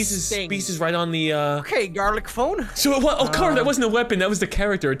a because nice bees sting. is right on the. Okay, garlic phone. So it was. Oh, Carter, that wasn't a weapon. That was the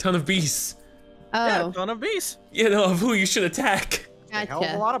character. A ton of bees. Yeah, Oh, ton of bees. You know of who you should attack. A hell of a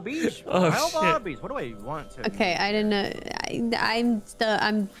gotcha. lot of bees. Oh, a hell of a lot shit. of bees. What do I want to? Okay, I didn't know.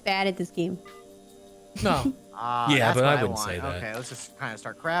 I'm bad at this game. No, Ah, Yeah, that's but what I wouldn't want. say that. Okay, let's just kind of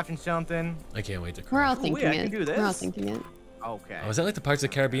start crafting something. I can't wait to. We're all craft. thinking yeah, I it. can do We're all this. thinking it. Okay. Oh, is that like the Pirates of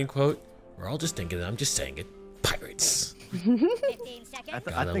the Caribbean quote? We're all just thinking it. I'm just saying it. Pirates. 15 seconds.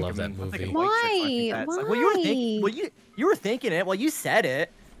 God, I love that movie. thinking White Chicks, I think that's like, well, you were thinking. Well, you were thinking it. Well, you said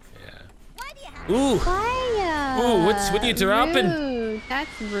it. Yeah. Ooh. Fire. Ooh, what are you dropping? Rude.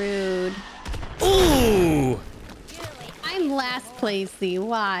 That's rude. Ooh. I'm I'm last place, see?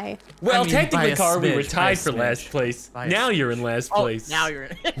 Why? Well, I mean, by technically, a Car, we were smidge, tied by a for last smidge. place. By a Now you're in last place. Now you're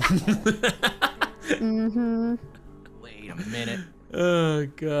in. Mm-hmm. Wait a minute. Oh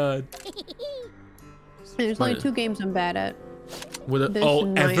god. There's only 2 games I'm bad at. With a, This oh,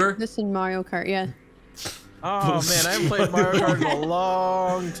 and ever? This and Mario Kart, yeah. Oh man, I haven't played Mario Kart in a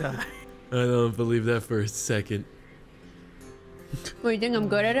long time. I don't believe that for a second. What, you think I'm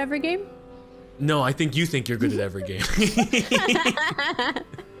good at every game? No, I think you think you're good at every game.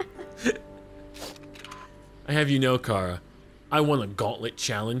 I have you know, Kara, I won a gauntlet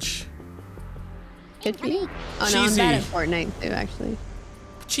challenge. Good for you. Oh no, I'm Cheesy. bad at Fortnite too, actually.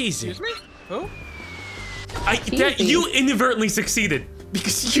 Cheesy. Excuse me? Who? You inadvertently succeeded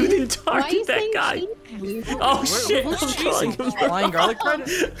because you didn't Why are you target that saying guy. cheesy? Oh shit! I'm calling him Flying garlic bread?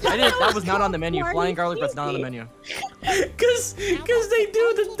 That was not on the menu. Flying garlic bread's not on the menu. Cause they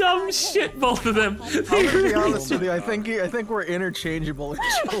do the dumb shit, both of them. I'm gonna be honest with you. I think we're interchangeable.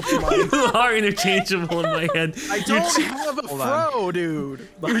 You are interchangeable in my head. I don't have a fro, dude.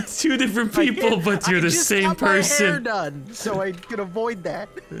 You're 2 different people, but you're the same person. I just got my hair done, so I can avoid that.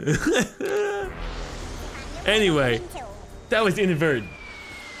 Anyway, that was inadvertent.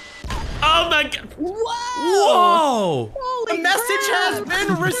 Oh my god! Whoa! Whoa! Holy The message crap. has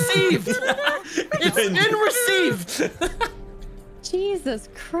been received. It's been received. Jesus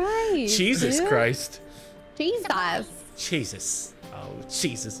Christ. Jesus dude. Christ! Jesus. Jesus! Oh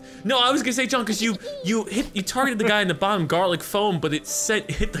Jesus! No, I was gonna say, John, because you targeted the guy in the bottom, garlic foam, but it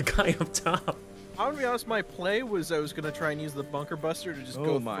hit the guy up top. I'm gonna be honest. My play was I was gonna try and use the bunker buster to just Oh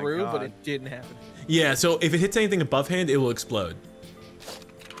go my through, but God. it didn't happen. Yeah. So if it hits anything above hand, it will explode.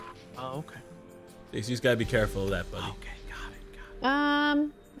 Oh, okay. So you just gotta be careful of that, buddy. Okay, got it.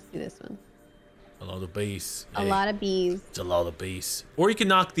 Let's do this one. A lot of bees. A lot of bees. It's a lot of bees. Or you can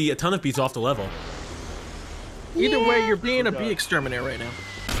knock a ton of bees off the level. Either way, Yeah. you're being a bee exterminator right now.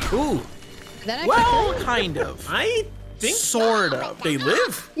 Ooh. Is that actually Well, good? kind of. I think Sort of. they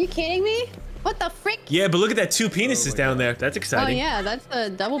live. You kidding me? What the frick? Yeah, but look at that 2 penises down there. That's Oh exciting. yeah, that's a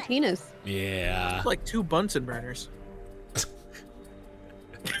double penis. Yeah. Like 2 Bunsen burners.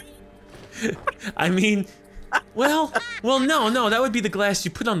 I mean, well, no, that would be the glass you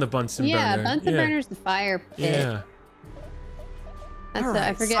put on the Bunsen Yeah, burner. Bunsen burner's the fire pit. Yeah. That's All I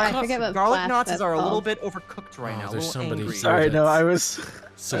right, forget what garlic flash knots that's are a little called. bit overcooked right Oh, now. A there's little somebody angry. so- Sorry, no, I was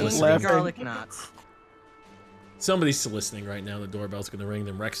Soliciting. laughing. Garlic knots. Somebody's soliciting right now. The doorbell's gonna ring.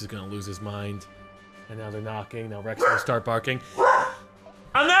 Then Rex is gonna lose his mind. And now they're knocking. Now Rex is gonna start barking.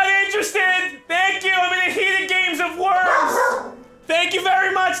 I'm not interested! Thank you! I'm in a heated games of worms! Thank you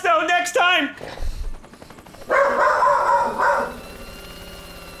very much, though! Next time!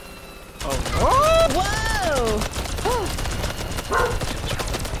 Whoa!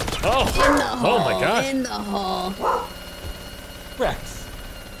 Oh! Oh my god! In the hole. Rex,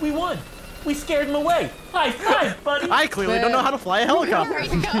 we won! We scared him away! High five, buddy! I clearly don't know how to fly a helicopter. Where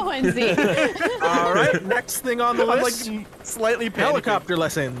you going, Z? All right, next thing on the I'm list, like slightly panicking. helicopter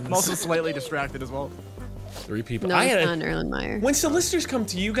lessons. I'm also slightly distracted as well. 3 people. No, I it's had not Erlenmeyer. when solicitors come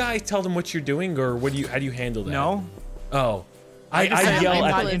to you guys, tell them what you're doing, or how do you handle that? No, Oh. I just say I yell I'm at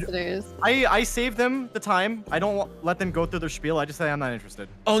not them. Solicitors. I save them the time. I don't let them go through their spiel. I just say I'm not interested.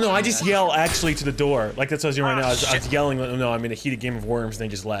 Oh no, I just yell actually to the door. Like that's what I was doing right now. I was yelling, letting them know I'm in a heated game of worms, and they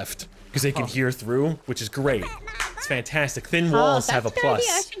just left. Because they can hear through, which is great. It's fantastic. Thin walls have a that's a good idea.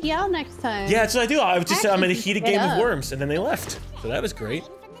 I plus. should yell next time. Yeah, that's what I do. I would just say I'm in a Actually, heated get game of up. worms, and then they left. So that was great.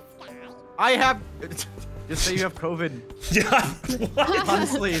 I have. Just say you have COVID. Yeah.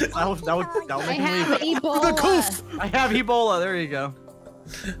 Honestly, that'll I make him have leave. Ebola. I have Ebola. There you go.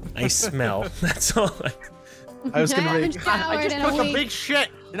 I smell. That's all. I was gonna haven't make showered I just in took a week. big shit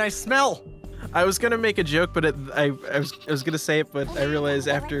and I smell. I was gonna make a joke, but I was gonna say it, but I realized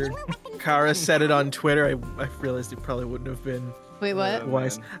after Kara said it on Twitter, I realized it probably wouldn't have been Wait, what?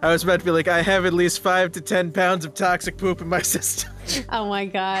 wise. I was about to be like, I have at least 5 to 10 pounds of toxic poop in my system. Oh my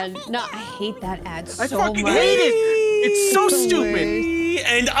god. No, I hate that ad so I fucking much. hate it. It's so It's the stupid.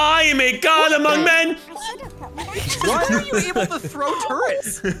 And I am a god among men. Why are you able to throw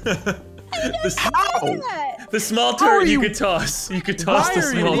turrets? The small turret you could toss. You could toss Why the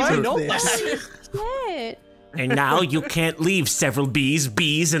are you small like turret. this? Shit. And now you can't leave several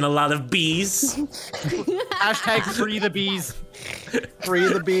bees and a lot of bees. Hashtag free the bees. Free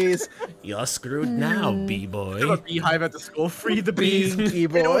the bees. You're screwed now, bee Have a boy. beehive at the school. Free the bees.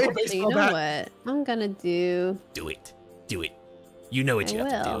 E-boy. So you know what? I'm gonna do. Do it. Do it. You know what I you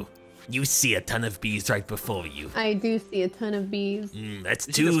have to will. do. You see a ton of bees right before you. I do see a ton of bees. That's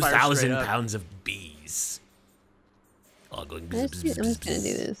You should just fire 2,000 straight up. pounds of bees. All going I'm just gonna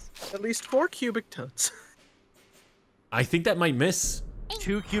do this. At least 4 cubic totes. I think that might miss.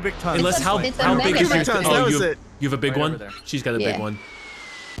 2 cubic tons. Unless a- how it's a big mega is your? mercury. Oh, That was you it. have a big Right one. over there. She's got a Yeah. big one.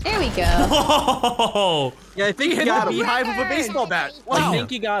 There we go. Oh, Yeah, I think He you hit got the him. beehive with a baseball bat. I Wow.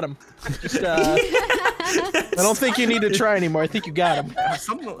 think you got him. Just, I don't think you need to try anymore. I think you got him.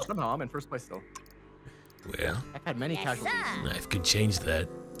 Somehow I'm in first place still. well, I've had many casualties. I can change that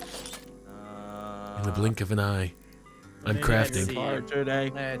in the blink of an eye. I'm crafting. see. Hard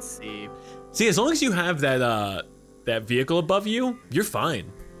today. Let's see. See, as long as you have that that vehicle above you, you're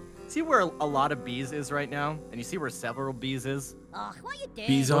fine. See where a lot of bees is right now? And you see where several bees is? Oh, what you doing?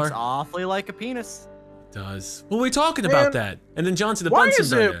 Bees Looks are. awfully like a penis. Does. Well, we're talking about Man, that, and then Johnson the why Bunson's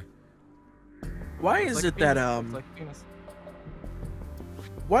is right it- there. Why Looks is like it a that penis. Looks like a penis.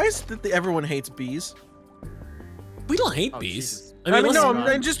 Why is it that everyone hates bees? We don't hate Oh, bees. Jesus. I mean, listen- no,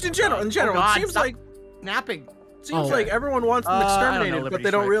 I'm just in general. In general, God, it seems stop. like Napping. seems Oh. like everyone wants them I don't know, exterminated, but Liberty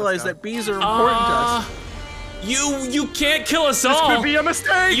they don't Strike, realize let's go. that bees are important to us. You can't kill us This all. could be a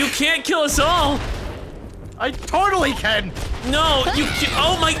mistake. You can't kill us all. I totally can. No, you can't.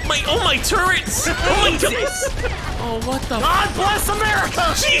 Oh my turrets. Oh my god. Oh, what the? God bless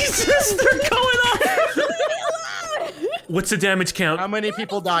America. Jesus, they're going off. What's the damage count? How many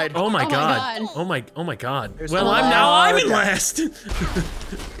people died? Oh my Oh my god. God. Oh my god. There's Well, a I'm lot in of last.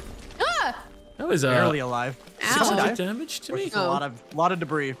 Ah! That was Barely alive. Ow. 600 damage to me. A lot of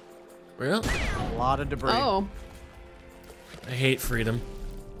debris. Well, A lot of debris. Oh. I hate freedom.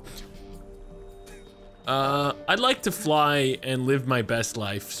 I'd like to fly and live my best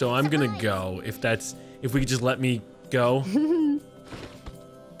life, so I'm gonna go. If we could just let me go,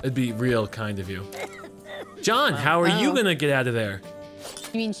 it'd be real kind of you. John, how are you Oh. gonna get out of there?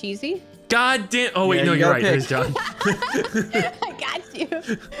 You mean cheesy? God damn! Oh wait, Yeah, no, you you're gotta right. pick. There's John. I got you.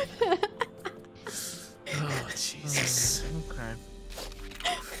 Oh Jesus! Okay.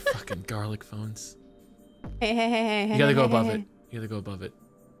 Fucking garlic phones. Hey. You gotta go above it. You gotta go above it.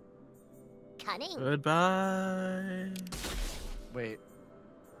 Cunning. Goodbye. Wait.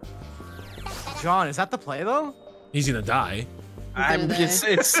 John, is that the play though? He's gonna die. It's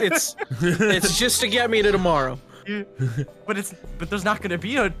just to get me to tomorrow. But there's not gonna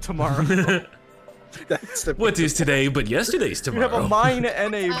be a tomorrow. That's the. What is today but yesterday's You have a tomorrow? mine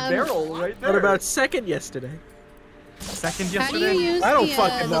and a barrel right there. What about second yesterday? second How do you yesterday? use I don't the,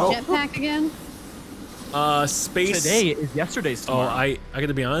 fucking the know. jetpack again? Space. Today is yesterday's Oh, tomorrow. I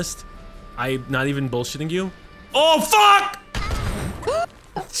gotta be honest. I'm not even bullshitting you. Oh fuck!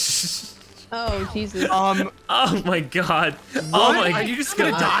 Oh, Jesus. Oh my god. Oh What? my. Are you just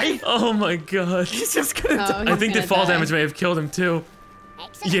gonna die? Oh my god. He's just gonna Oh, die. I think the gonna fall die. damage may have killed him too.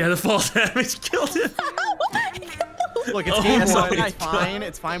 Excellent. Yeah, the fall damage killed him. Look, it's Oh game my one. God. It's fine.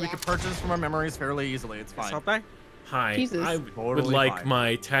 It's fine. We can purchase from our memories fairly easily. It's fine. Something? Hi. Jesus. I would Totally like fine.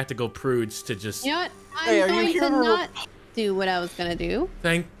 my tactical prudes to just. You know what? I'm Hey, are you going here to to- not do what I was gonna do.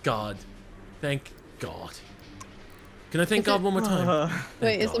 Thank God. Thank God. Can I thank Is it- God one more time?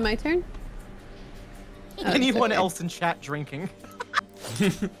 Wait, is God. it my turn? Oh, it's Anyone okay. else in chat drinking? I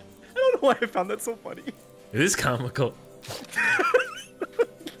don't know why I found that so funny. It is comical.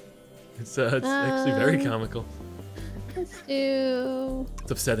 It's actually very comical. Let's do.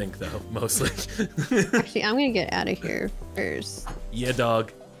 It's upsetting though, mostly. Actually, I'm gonna get out of here first. Yeah,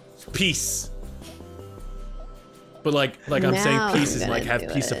 dog. Peace. But like I'm Now saying I'm peace is gonna like have do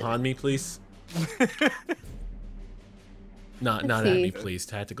peace it. upon me, please. Not Let's at see. me, please.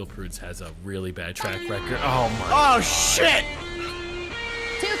 Tactical Prudes has a really bad track record. Oh my. Oh shit!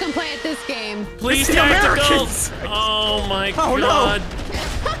 Two can play at this game. Please, the tactical. Americans! Oh my Oh, no. god.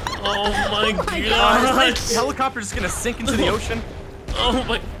 Oh my my god. Is the helicopter just gonna sink into the ocean? Oh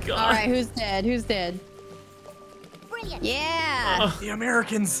my god. All right, who's dead? Who's dead? Brilliant. Yeah. The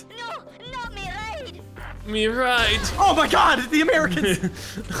Americans! No, not me ride. Me right. Oh my god, the Americans!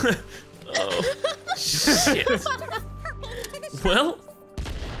 Oh shit. Well,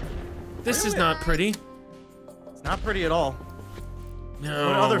 this is not pretty. It's not pretty at all. No.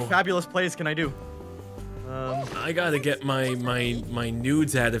 What other fabulous plays can I do? I gotta get my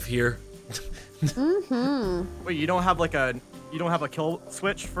nudes out of here. Wait, you don't have like a kill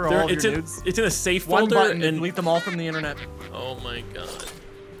switch for all of It's your in nudes? it's in a safe One folder button to and delete them all from the internet. oh my god.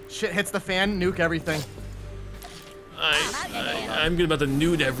 Shit hits the fan, nuke everything. I'm about to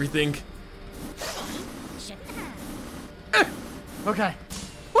nude everything. Okay.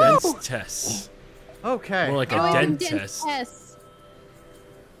 Dense Tess. Okay. More like a Oh, dent dense test. test.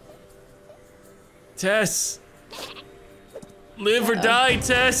 Tess. Live or die,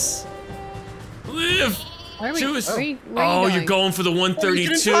 Tess. Live. Where are we? Choose. Where are you Oh, going? you're going for the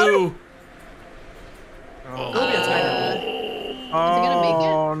 132. Is it gonna make it?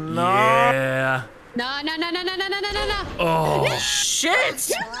 Oh no. Yeah. No, no, no, no, no, no, no, no, no. Oh,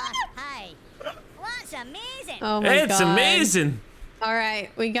 Shit! Hey, that's amazing. Oh my god. it's amazing. All right,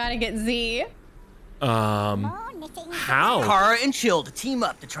 we gotta get Z. More knitting. How? Kara and Chilled team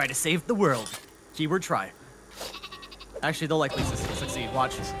up to try to save the world. Keyword try. Actually, they'll likely succeed.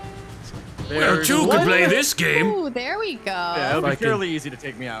 Watch. Well, two could play this game. Ooh, there we go. Yeah, it'll be Fucking- fairly easy to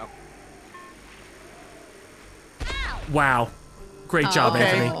take me out. Wow. Great job,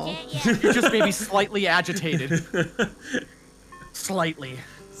 okay. Anthony. You just made me slightly agitated. Slightly.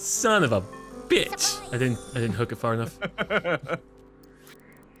 Son of a bitch. I didn't hook it far enough.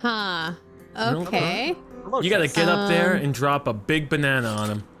 Huh. Okay. You gotta get up there and drop a big banana on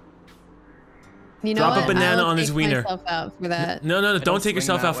him. You know Drop a what? banana I'll on his take wiener. myself out for that. No, don't don't take swing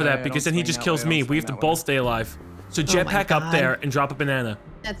yourself that out for way, that I because don't then he swing just that kills way, I me. don't We have swing to that both way. stay alive. So my jetpack up God. there and drop a banana.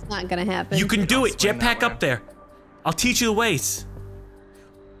 That's not gonna happen. You can do it. swing that Jetpack way. up there. I'll teach you the ways.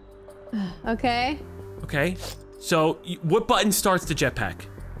 Okay. Okay. So what button starts the jetpack?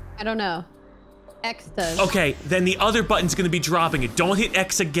 I don't know. X does. Okay, then the other button's gonna be dropping it. Don't hit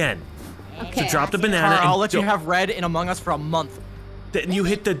X again. Okay. So drop the banana. Kara, and I'll let you don't- have red in Among Us for a month. Then you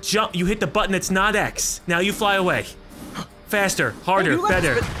hit the jump. You hit the button that's not X. Now you fly away. Faster, harder, you left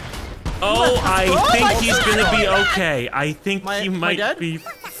better. it. Oh, I Oh think my he's God. gonna be okay. I think he Am I might dead? be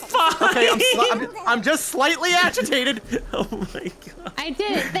fine. Okay, I'm just slightly agitated. Oh my god. I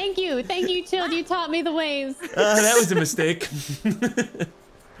did it. Thank you. Thank you, Chilled. You taught me the ways. That was a mistake.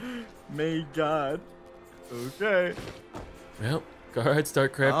 May God. Okay. Well, go ahead,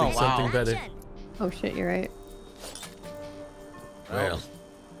 start crafting Oh, wow. something better. Oh shit, you're right. Well,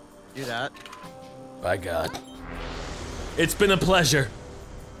 Do that. by God. It's been a pleasure.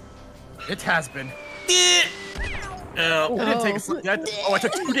 It has been. Ow. I didn't take a I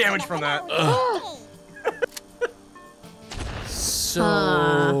took 2 damage from that.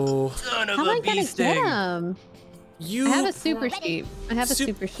 So Son of How am a I bee gonna sting. get him? you I have a super sheep. I have a Sup-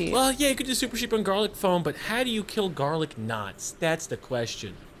 super sheep. Well, yeah, you could do super sheep on garlic foam, but how do you kill garlic knots? That's the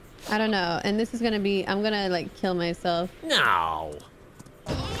question. I don't know. And this is gonna be. I'm gonna like kill myself. No.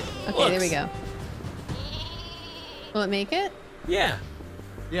 Okay, there we go. Will it make it? Yeah,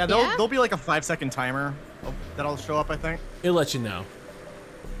 Yeah, there'll be like a 5-second timer that'll show up, I think. it'll let you know.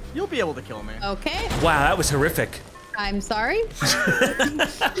 You'll be able to kill me. Okay. Wow, that was horrific. I'm sorry.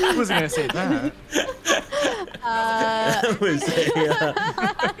 I wasn't gonna say that.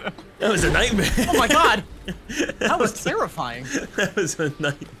 That was a nightmare. Oh my God! That was terrifying. That was a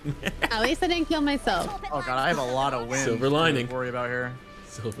nightmare. At least I didn't kill myself. Oh God, I have a lot of wind. Silver lining. to worry about here.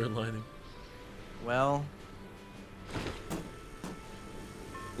 Silver lining. Well,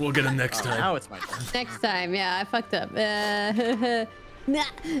 We'll get him next time. now it's my turn. Next time, yeah, I fucked up. Nah.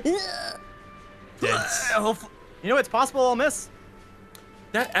 Dense. You know, it's possible I'll miss.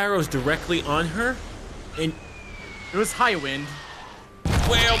 That arrow's directly on her, and It was high wind.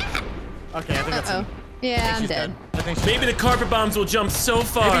 well, Okay, I think that's. Uh-oh. Yeah, I'm she's dead. I think she's maybe the carpet bombs will jump so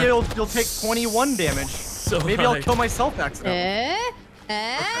far. Maybe you'll take 21 damage. So Maybe high. I'll kill myself accidentally.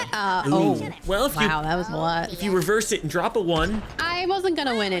 Oh. Well, if you Wow, that was a lot. if you reverse it and drop a 1, I wasn't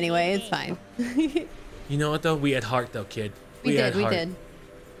gonna win anyway. It's fine. you know what though? We had heart though, kid. We had did. We heart. did.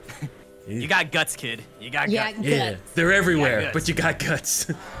 You got guts, kid. You got Yeah. guts. Yeah, Guts. they're everywhere, Yeah, but you got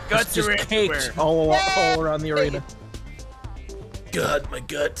guts. Guts Just are caked everywhere. all around the arena. God, my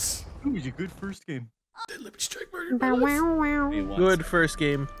guts. Ooh, your good first game. Let me strike murder. Good first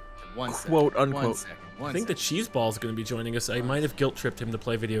game. One second. Quote, One unquote. second. I think the cheese ball's gonna be joining us. I might have guilt tripped him to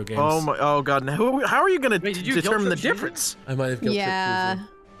play video games. Oh my! Oh God! Now, how are you gonna Wait, did you determine the guilt trip difference? I might have guilt Yeah.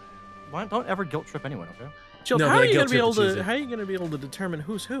 tripped. Why, don't ever guilt trip anyone, okay? Jill, No, how but are I you gonna guilt be able tripped to? Cheesy. How are you gonna be able to determine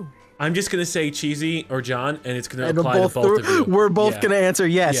who's who? I'm just gonna say Cheesy or John, and it's gonna And apply to both of you. we're both Yeah. gonna answer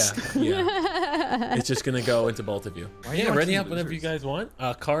yes. Yeah, yeah. It's just gonna go into both of you. are you Yeah, on ready Team up whenever you Losers? guys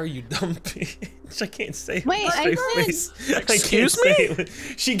want. Car, you dumb bitch. I can't say it. Wait, with I a straight did. face. I can't Excuse say me? it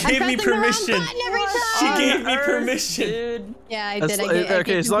with- She gave me pressing the wrong permission. button every She time. gave me permission. Yeah, I That's did. li-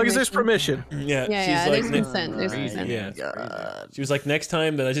 okay, as long as there's permission. Yeah, Yeah, she's yeah, like, there's consent. There's consent. yeah. She was like, next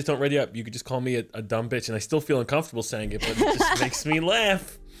time that I just don't ready up, you could just call me a dumb bitch, and I still feel uncomfortable saying it, but it just makes me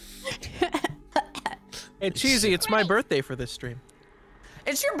laugh. Hey, Cheesy, it's my birthday for this stream.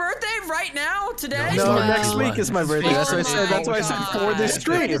 It's your birthday right now, today? No, No. next week is my birthday. That's why I said. That's why I said for this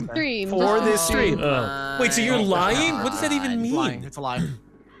stream. Stream. For this stream. Oh. Wait, so you're lying? What does that even It's lying. mean? It's a lie.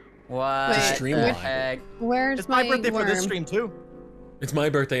 What? Wait, stream the line. heck? Where's It's my birthday worm? for this stream too. It's my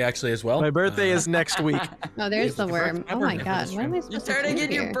birthday actually as well. My birthday is next week. Oh, there's the worm. Oh my god, what am I You're supposed to turning do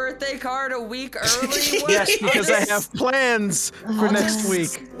in your here? birthday card a week early? What Yes, because I is- have plans for next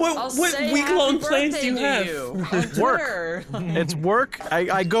week. I'll What say week-long happy plans do you birthday have? to you on Work. Twitter. It's work.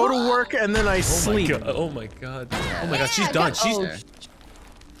 I go to work and then I sleep. Oh my god. Oh my god, she's done. She's.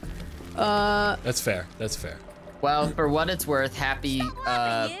 That's fair. That's fair. Well, for what it's worth, happy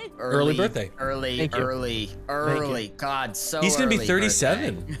Early birthday. Thank you. Early. God, so He's gonna be early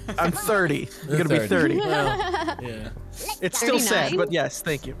 37. birthday. I'm 30. I'm gonna be 30. Well, yeah. It's still sad, 39? but yes,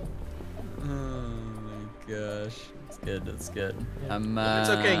 thank you. Oh my gosh, it's good. It's good. I'm. It's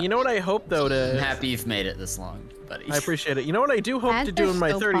okay. You know what I hope though I'm to. happy you've made it this long, buddy. I appreciate it. You know what I do hope As to do in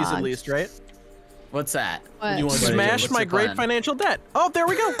my they're 30s still at least, right? What's that? What? You want to Smash What's my your great plan? financial debt. Oh, there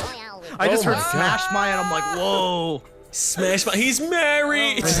we go. I just Oh heard my God. smash my and I'm like, whoa. Smash my. He's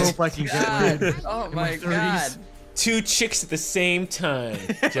married. I hope I can get laid. Oh my god. 2 chicks at the same time.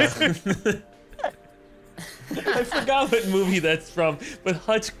 John. I forgot what movie that's from, but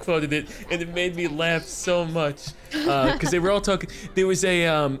Hutch quoted it, and it made me laugh so much. Because they were all talking. There was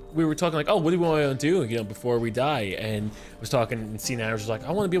a we were talking like, oh, what do we want to do, before we die? And I was talking, and Cena was like,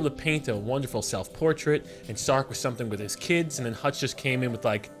 I want to be able to paint a wonderful self-portrait. And Stark was something with his kids, and then Hutch just came in with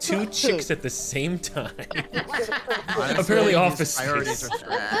like 2 chicks at the same time. Apparently, Office Priorities Space.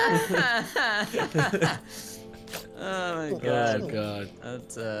 are Oh my Oh god. god.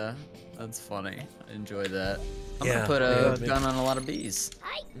 That's funny. I enjoy that. I'm Yeah. gonna put Yeah, a gun on a lot of bees.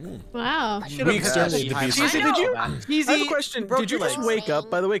 Wow. We exterminated the bees. Cheesy, did you? Cheesy, I have a question. broke Did you your just legs. wake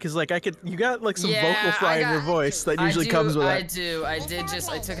up, by the way? Because like you got like some Yeah, vocal fry I in your got- voice that usually comes with I that. do. I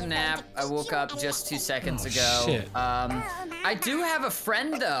took a nap. I woke up just 2 seconds ago. shit. I do have a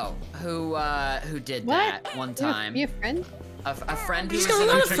friend though who did What? that one You have- time. You have friends? A friend who He's was got a in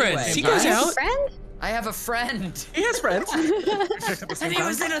lot of three-way. friends. He goes You have a out. friend? I have a friend. He has friends. And he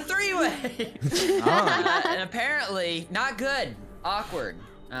was in a 3-way. And apparently, not good. Awkward.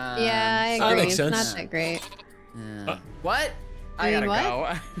 Yeah, I that agree. makes It's sense. not that great. What? I mean, gotta what?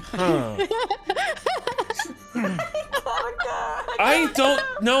 go. Huh. I don't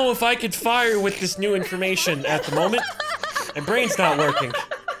know if I could fire with this new information at the moment. My brain's not working.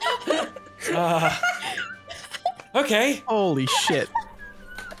 Okay. Holy shit.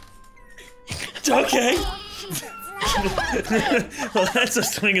 Okay. Well, that's a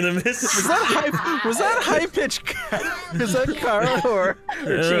swing and a miss. Was that high pitched? Was that Kara or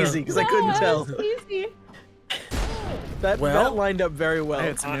Cheesy? Because I couldn't tell. Easy. That lined up very well. I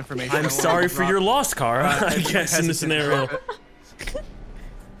had some information. I'm sorry for your loss, Kara. I guess in the scenario.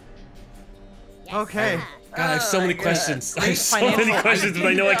 Okay. God, I have so many questions. I have so many financial questions, but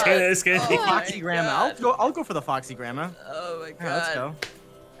I know I can't ask any. Foxy Grandma. I'll go for the Foxy Grandma. Oh my god. Yeah, let's go.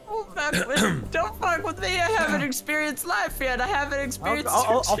 Don't fuck with me. I haven't experienced life yet. I haven't experienced.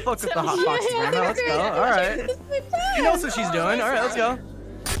 I'll fuck with the hot Foxy Grandma. Let's go. All right. She knows what she's doing. All right, let's go.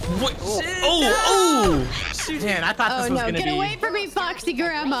 What? Oh! Man, I thought Oh this was no, gonna get be. away from me, Foxy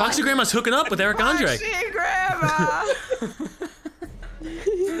Grandma. Foxy Grandma's hooking up with Eric Andre. Grandma.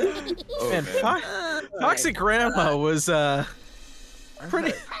 Man, Foxy Grandma was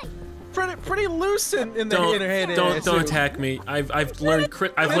pretty loose in her heyday. Don't attack me. I've learned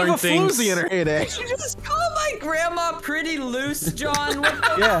things. Floozy in her heyday. Did you just call my grandma pretty loose, John? What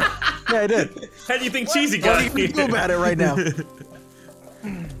the Yeah, I did. How do you think Cheesy Don't got even here? feel about it right now.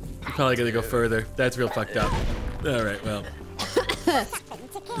 Probably gonna go further. That's real fucked up. All right, well.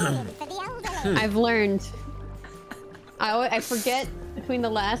 I've learned. I forget between the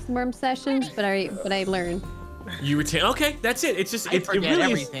last worm sessions, but I learn. You retain. Okay, that's it. It's just I it forget really is.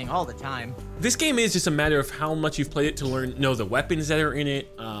 everything all the time. This game is just a matter of how much you've played it to know the weapons that are in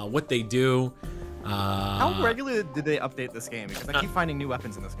it, what they do. How regularly did they update this game? Because I keep finding new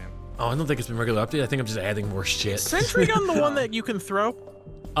weapons in this game. Oh, I don't think it's been regular update. I think I'm just adding more shit. Sentry gun, the one that you can throw.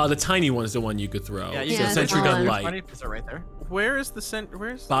 The tiny one is the one you could throw. Yeah, you so can Sentry throw Gun it. Light. Is it right there? Where is the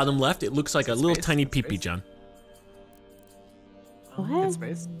Where's? Bottom left, it looks like a little Space? tiny peepee, Space? John. What?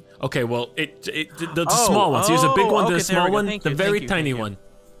 Space. Okay, well, the small one. So here's a big one, okay, the there small we go. one, Thank the you, very thank you, tiny thank you. one.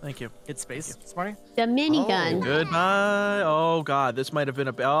 Thank you. It's space, Smarty. The minigun. Goodbye. Oh God, this might have been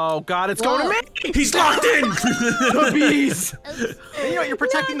a. Oh God, it's going to me. He's locked in! The bees. You know, you're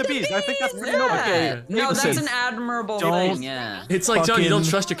protecting the bees. I think that's pretty noble. Okay, No, that's listen, an admirable don't- thing. Yeah. It's like, John, you don't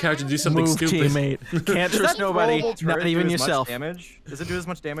Fucking trust your character to do something Move, stupid. teammate. Can't Does trust that nobody, throwable turret not even do as much yourself. damage? Does it do as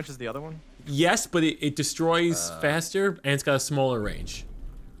much damage as the other one? Yes, but it destroys faster, and it's got a smaller range.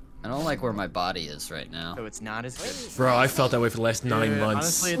 I don't like where my body is right now. So it's not as good. Bro, I felt that way for the last 9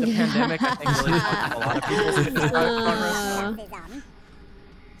 months. Honestly, the pandemic, I think, really fucked with a lot of people's progress.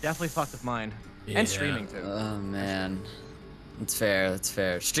 Definitely fucked with mine. Yeah. And streaming, too. Oh man. It's fair. That's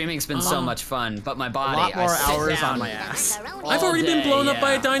fair. Streaming's been so much fun, but my body. A lot more I sit hours down on my ass. I've already been blown up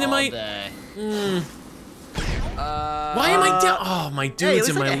by a dynamite. Why am I down? Oh, my dudes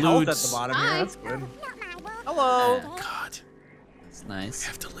and my loot loots. at the bottom here. Hi. That's good. Hello. God, It's nice. I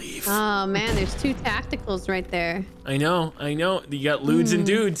have to leave. Oh man, there's 2 tacticals right there. I know. You got lewds and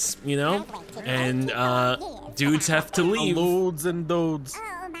dudes, you know? And, dudes have to leave. Loads and dudes.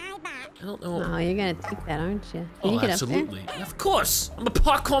 I don't know. Oh, you're gonna take that, aren't you? Can Oh, you get absolutely. Of course. I'm a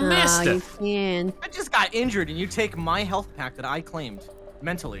parkour up master. there? Oh, you can. I just got injured and you take my health pack that I claimed.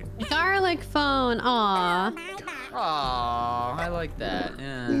 Mentally. Garlic phone. Aw. Aw, I like that.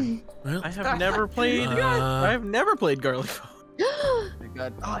 Yeah. Well, I have never played. I have never played Garlic Phone. Oh,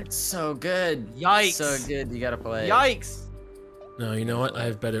 it's so good. Yikes. So good. You gotta play. it. Yikes. no, you know what? I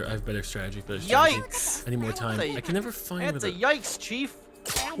have better strategy. Yikes. I need more time. That's a- I can never find That's where a the... yikes, Chief.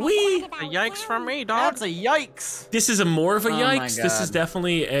 Wee! A yikes from me, dog. That's a yikes. This is a more of a Oh my yikes. This is God.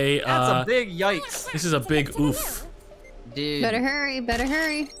 definitely a, That's a big yikes. this is a big oof. Dude. Better hurry. Better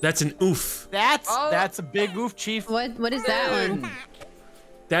hurry. That's an oof. That's a big oof, Chief. What is that one?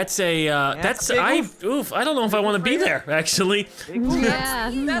 That's a, That's a big oof. I don't know if I want to be there, actually. Yeah.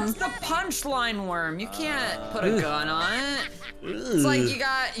 That's the punchline worm. You can't put a gun on it. It's like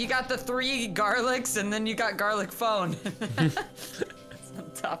you got the 3 garlics and then you got garlic phone. On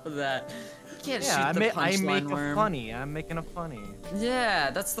top of that, you can't Yeah, shoot the I punchline make worm. a funny. I'm making a funny.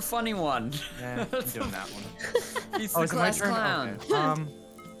 Yeah, that's the funny one. Yeah, I'm doing that one. He's Oh, the is it my class turn? clown. Okay.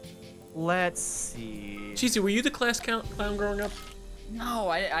 Let's see. Cheesy, were you the class clown growing up? No,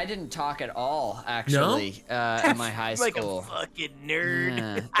 I didn't talk at all, actually, in my high Like a school. fucking nerd.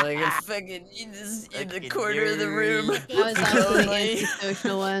 Yeah, like a fucking in the Fucking corner of the room. That was also the Lonely.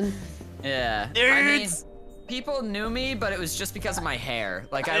 antisocial one. Yeah. I mean, Nerds. people knew me, but it was just because of my hair.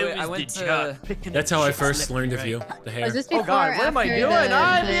 Like I went to. That's how I first learned of you, the hair. Was this Oh before God, or what am I after doing? the-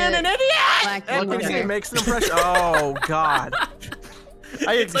 I'm the being an idiot. black Look and at white? it makes an impression. Oh God.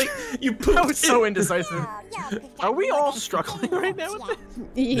 It's like you I pooped. was so indecisive. Are we all struggling right now with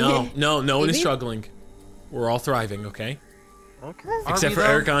this? No one is Maybe? struggling. We're all thriving, okay? Okay. Except for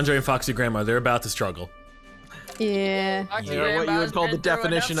Eric, Andre, and Foxy Grandma. They're about to struggle. Yeah. You're what you would call the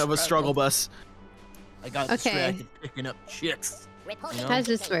definition of a struggle bus. I got Okay. distracted picking up chicks. How does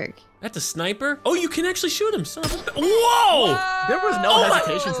this work? That's a sniper? Oh, you can actually shoot him. Son of a... Whoa! There was no Oh my-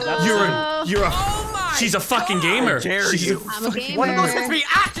 hesitation to that. You're a Oh my she's a fucking gamer. dare She's you. I'm a gamer. One of those hits me.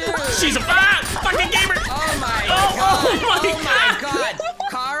 Ah! She's a fucking gamer. Oh my Oh god! my Oh my god!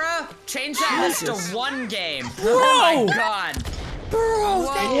 Kara, change that list to 1 game. Bro. Oh my god! Bro,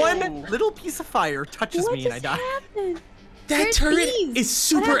 one little piece of fire touches me and I die. That There's turret bees. is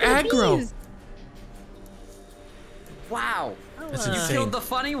super What happened to aggro. bees? Wow! That's You insane. killed the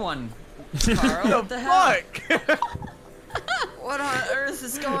funny one. Kara, what the hell? Fuck! What on earth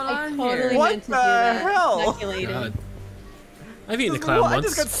is going I on totally here? What meant to the do that. hell? Calculated. God. I've eaten a clown I once.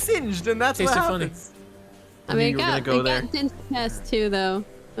 just got singed and that's Tasted what funny. happens. I mean, you were gonna it go there. got intense test too, though.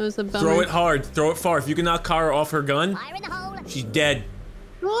 It was a bummer. Throw it hard. Throw it far. If you can knock Kara off her gun, Fire in the hole. she's dead.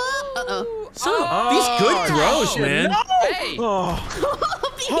 Uh-oh. Son of these good throws, man. Hey! Oh.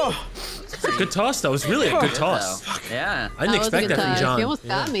 Good toss, though. It was really a good toss. Yeah. I didn't That was a expect good that from touch. John. He almost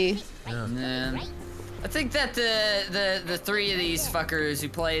got me. Man. I think that the 3 of these fuckers who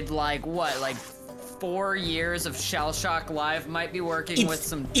played like 4 years of Shell Shock Live might be working with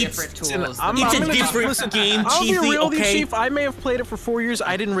some different tools. I'm It's a gonna- different listen, game, I'll be Chiefy, real with you, okay? Chief. I may have played it for 4 years.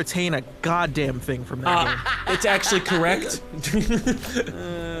 I didn't retain a goddamn thing from that game. It's actually correct.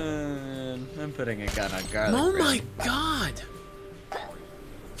 I'm putting a gun on garlic. Oh my god.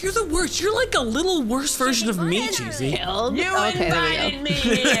 You're the worst. You're like a little worse version of me, Cheesy. You Okay, there we invited me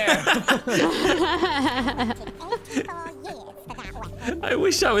here! I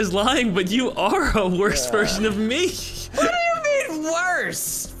wish I was lying, but you are a worse version of me. What do you mean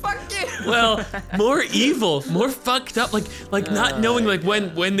worse? Fuck you! Well, more evil, more fucked up, like not knowing like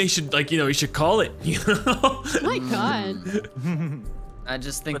when they should you should call it, you know? Oh my god. I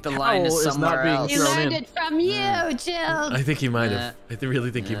just think But the line towel is is not somewhere being else. You thrown learned in. it from you, Jill. I think he might have. I really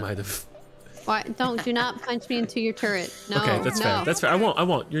think he might have. Why, do not punch me into your turret. No, Okay, that's no. fair. That's fair. I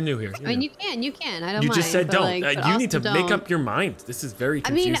won't. You're new here. I mean, you can. I don't You mind. just said but, don't. like, but You need to also make don't. up your mind. This is very I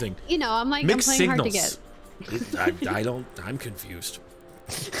mean, confusing. you know, I'm like, Mixed I'm playing hard to signals. get. I'm confused.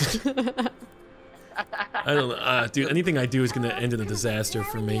 I don't know, dude. Anything I do is gonna end in a disaster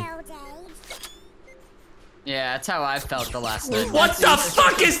for me. Yeah, that's how I felt the last night. What the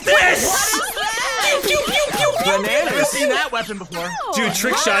fuck is this? Pew, pew, pew, pew, pew. Never seen that weapon before. Dude,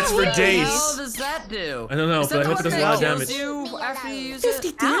 trick shots for What the hell days. does that do? I don't know, Is but I that hope the it does a one lot of that damage. kills you after you use 50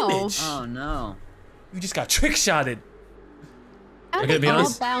 it? damage. Oh no. You just got trick shotted. How I did gotta be they all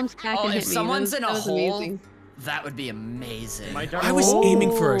honest. bounce back Oh, and if hit me? someone's in a That was hole, amazing. that would be amazing. I was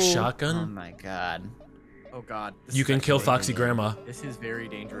aiming for a shotgun. Oh my god. Oh god. This You is can actually kill dangerous. Foxy Grandma. This is very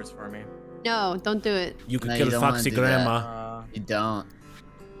dangerous for me. No, don't do it. You can No, kill you don't wanna Foxy do that. Grandma. You don't.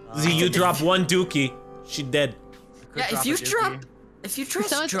 Z, you drop one dookie, she dead. Yeah, if you drop just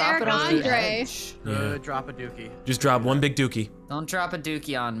So it's drop Eric it on the Andre. edge. Could drop a dookie. Just drop one big dookie. Don't drop a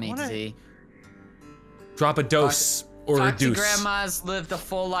dookie on me, Wanna- Z. Drop a dose or a Foxy deuce. Grandma's lived a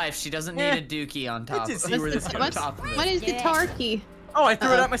full life. She doesn't need a dookie on top. did of see it. where this On What's, top of it. what is guitar key? Oh, I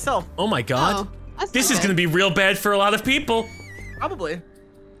threw it at myself. Oh my god. Oh, that's This not is good. gonna be real bad for a lot of people. Probably.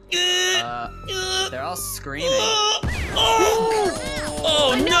 They're all screaming.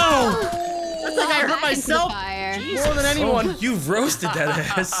 Oh no! It's like I hurt Back into the myself fire. more than anyone. Oh, you roasted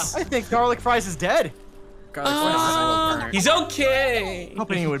that ass. I think garlic fries is dead. Garlic fries is a little burnt. He's okay.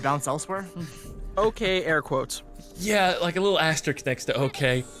 Hoping it would bounce elsewhere. Okay, air quotes. Yeah, like a little asterisk next to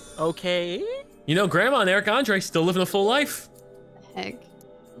okay. Okay. You know, Grandma and Eric Andre still living a full life. Heck.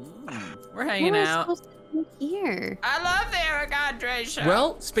 We're hanging What am I out. supposed to do here? I love the Eric Andre show.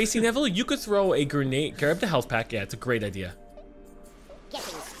 Well, Spacey Neville, you could throw a grenade. Grab the health pack. Yeah, it's a great idea.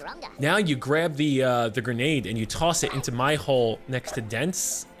 Getting stronger. Now you grab the grenade and you toss it into my hole next to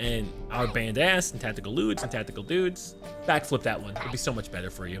Dents and our band ass and tactical lewds and tactical dudes. Backflip that one. It'd be so much better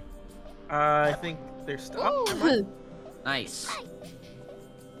for you. I think there's stuff. Oh, never mind. Nice.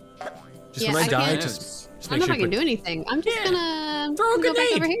 Just Yeah, when I I die, can't- just I make don't know sure if I you can put. do anything. I'm just gonna Throw a go back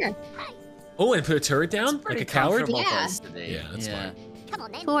over grenade. here. Oh, and put a turret down like Pretty a coward. comfortable Yeah. place to be. Yeah, that's fine. Come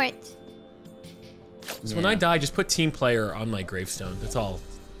on then. For it. So when I die, just put team player on my gravestone. That's all,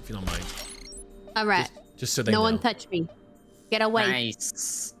 if you don't mind. All right. Just so they No know. one touch me. Get away.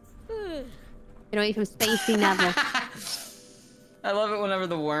 Nice. Get away from Spacey Neville. I love it whenever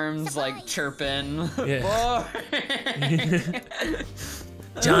the worms like chirp in. Yeah. Boring.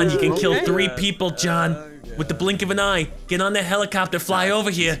 John, you can kill Okay. 3 people, John, with the blink of an eye. Get on the helicopter, fly over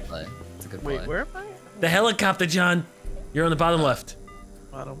here. It's a good play. Wait, where am I? The helicopter, John. You're on the bottom left.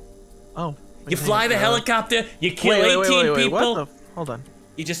 Bottom. Oh. You fly the helicopter, you kill Wait, 18 wait, people. What the? Hold on.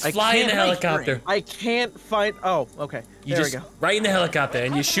 You just I fly in the can't- helicopter. I can't find. Oh, okay. You there just we go. right in the helicopter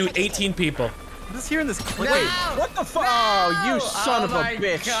and you shoot 18 people. I'm just hearing this click. Wait, what the fuck? Oh, you son of a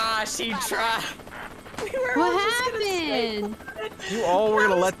bitch! Gosh, he tried. What happened? You all were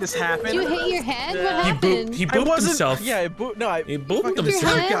gonna let this happen? Did you hit your head? What He happened? he I booped wasn't. himself. Yeah, it booped. No, I. He booped fucking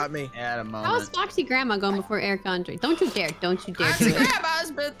himself. Eric got me. At a How was moment. Foxy Grandma going before Eric Andre? Don't you dare. Don't you dare do it.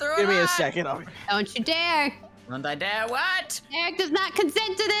 Grandma's been through Give me a lot. second. Don't you dare. Don't I dare what? Eric does not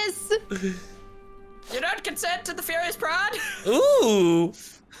consent to this. You don't consent to the furious prod? Ooh.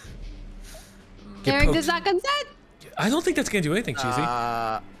 Get Eric poked. does not consent. I don't think that's gonna do anything, Cheesy.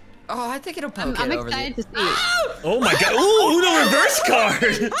 Oh, I think it'll poke I'm it over excited the. to see it. Oh my god. Ooh, Uno reverse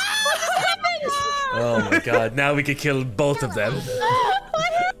card. Oh my god. Now we could kill both of them.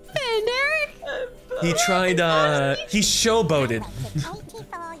 What happened, Eric? He tried, he showboated.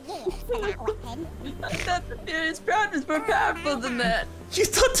 84 years for that weapon. I thought the furious prod was more powerful than that. You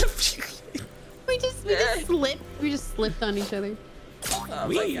thought the. We just slipped. We just slipped on each other. Oh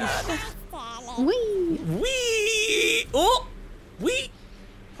my god. Wee. Wee! Oh! Wee!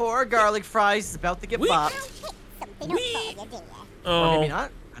 Poor garlic fries is about to get Wee. bopped. Something will fall, you dear. Or maybe Oh.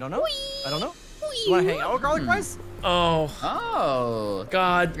 not. I don't know. I don't know. You wanna hang out with garlic fries? Oh. Oh.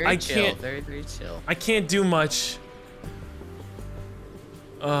 God, Very I chill. can't. Very, very chill. I can't do much.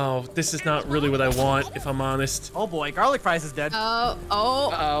 Oh, this is not really what I want, if I'm honest. Oh boy, garlic fries is dead. Oh.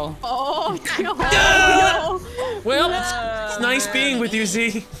 Uh-oh. Oh. No. Well, it's nice being with you,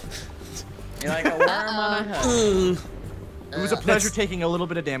 Z. You're like a worm on a hook. Ugh. It was a pleasure taking a little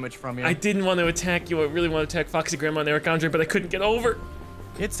bit of damage from you. I didn't want to attack you. I really want to attack Foxy Grandma and Eric Andre, but I couldn't get over.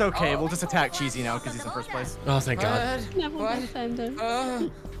 It's okay. We'll just attack Cheesy now because he's in first place. Oh, thank God. What? Never What? defend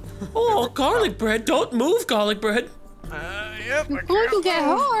him. Oh, garlic bread. Don't move, garlic bread. Yep. Oh, you get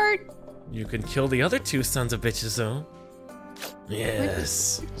hard. You can kill the other 2 sons of bitches, though.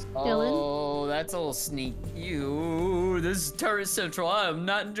 Yes. Oh, that's a little sneak. You. This is Turret Central. I am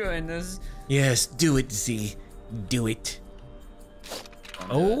not enjoying this. Yes, do it, Z. Do it.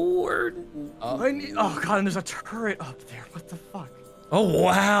 Oh, or... Oh god, and there's a turret up there. What the fuck? Oh,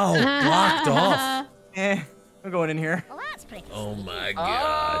 wow. Blocked off. I'm going in here. Well, that's pretty. Oh, my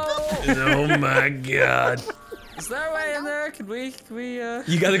God. Oh. Oh, my God. Is there a way in there? Can we,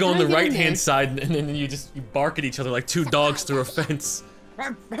 You gotta go on the How do I get in right-hand there? side, and then you bark at each other like 2 dogs through a fence.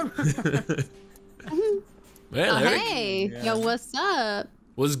 Well, Oh, Eric hey. Yo, what's up?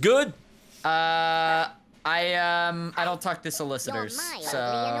 was good. I don't talk to solicitors,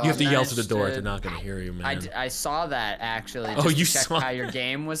 so You have to yell to the managed door. They're not gonna hear you, man. I saw that actually. Oh, Just you to check saw how your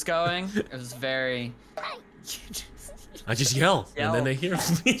game was going. It was very. I just yell, and Yell. then they hear me.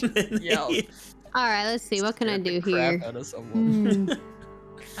 and then they- Yell. All right, let's see. What can I do Crap here? out of someone.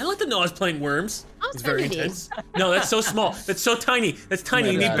 I let them know I was playing Worms. Oh, It's very so it is. intense. No, that's so small. That's so tiny. That's tiny.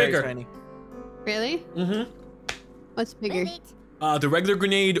 my You need God. bigger. Tiny. Really? Mm-hmm. What's bigger? The regular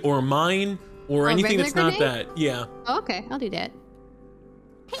grenade or mine or Oh, anything that's regular not grenade? that. Yeah. Oh, okay, I'll do that.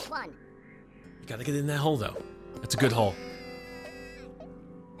 Pick one. You gotta get in that hole though. That's a good hole.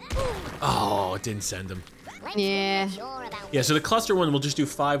 Oh, it didn't send him. Let's Yeah. be sure about Yeah, so the cluster one, we'll just do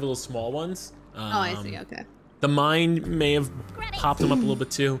 5 little small ones. Oh, I see. Okay. The mine may have popped them up a little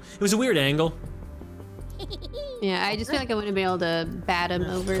bit too. It was a weird angle. Yeah, I just feel like I wouldn't be able to bat him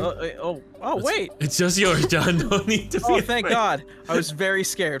over. Oh, wait. It's just yours, John. No need to be Oh, thank afraid. God. I was very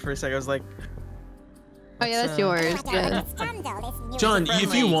scared for a second. I was like, Oh yeah, that's yours. I don't Yeah. understand all this music. John, if you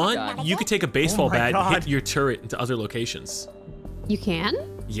Friendly. want, you could take a baseball my bat, God. hit your turret into other locations. You can?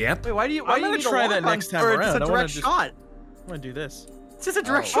 Yep. Wait, why do you? I'm Why do you gonna need try a that lock-on next time for around. It's I a wanna direct just- shot. I'm gonna do this. It's just a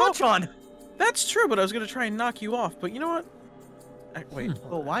direct Oh. shot, John. That's true, but I was gonna try and knock you off. But you know what? Wait.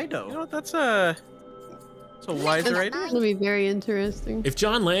 Well, why You know though? what? That's a wiser idea. That'll be very interesting. If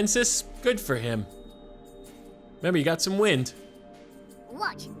John lands this, good for him. Remember, you got some wind.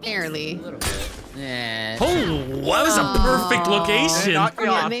 Watch this. Barely. A little bit. Yeah. Oh, that was a perfect location. Knock me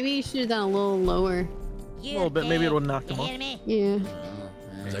Oh, yeah, off. maybe you should have done a little lower. A little bit. Maybe it would knock them off. Yeah.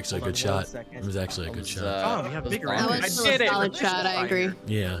 It was actually a Hold good on one shot. second. It was actually a good Was, shot. Oh, we have bigger That enemies. was I still did a it. solid shot, I agree.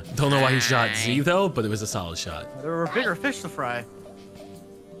 Yeah. Don't know why he shot Z though, but it was a solid shot. There were bigger fish to fry.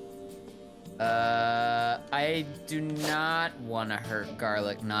 I do not want to hurt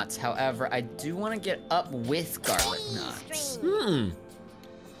garlic nuts. However, I do want to get up with garlic nuts.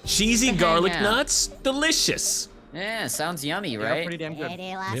 Cheesy Hang garlic out. nuts, delicious. Yeah, sounds yummy, They're right? pretty damn good.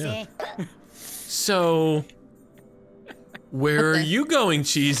 Ready, lassie? So, where are you going,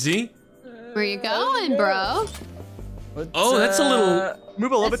 Cheesy? Where you going, bro? Oh, that's a little.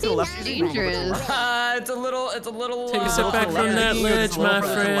 Move a little That bit to the left. seems Susan. Move a little bit to the dangerous. left. It's a little. Take a step to back the from left. that It's a ledge, little my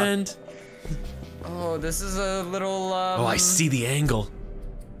further to the left. friend. Oh, this is a little. Oh, I see the angle.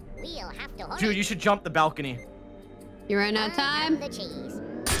 We'll have to hurry. Dude, you should jump the balcony. You running out of time? The cheese.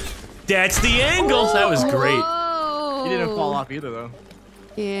 That's the angle. That was great. Whoa. You didn't fall off either, though.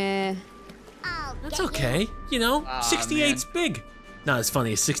 Yeah. I'll That's get okay. You know, Aw, 68's big. Not as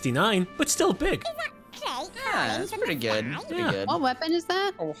funny as 69, but still big. Okay, Yeah, that's pretty good. Pretty Yeah. good. What weapon is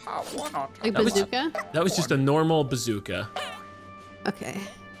that? Oh, how, why not? Like That was- bazooka? That was just a normal bazooka. Okay.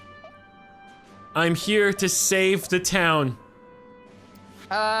 I'm here to save the town.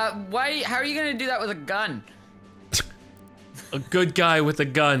 Why? How are you gonna do that with a gun? A good guy with a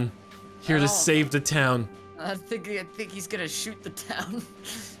gun. Here to Oh. save the town. I think he's gonna shoot the town.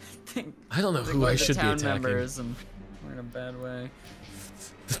 I don't know who one I of the should be town attacking. members, and we're in a bad way.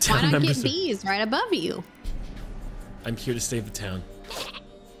 The Why town not members. get bees right above you? I'm here to save the town.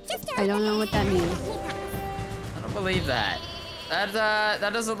 I don't know what that means. I don't believe that.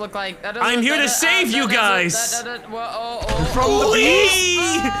 That doesn't look like. That doesn't, I'm here to save you guys. Well, From the bees!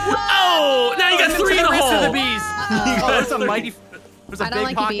 Oh, now you got 3 in a Rest of the hole. bees. Uh-oh. Oh, there's a mighty. There's a I don't big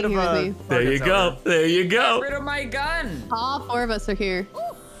like you pocket being of here with me. There you buckets go. out There you Get go. rid of my gun. All 4 of us are here.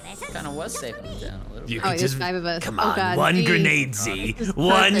 Kind of was saving me down a little You bit. Oh, could there's just 5 of us. come Oh, on. God. One Geez. grenade, Z. This is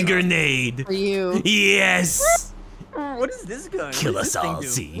One perfect. grenade. For you. Yes. there. What is this gun? Kill What us does this thing all, do?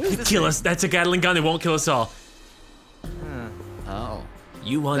 Z. What is this Kill thing? us. That's a Gatling gun. It won't kill us all. Oh,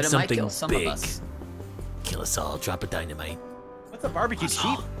 You want but it might something kill some big. of us. Kill us all. Drop a dynamite. What's a barbecue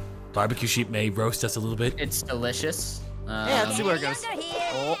sheep? Barbecue sheep may roast us a little bit. It's delicious. Yeah, let's see where it goes.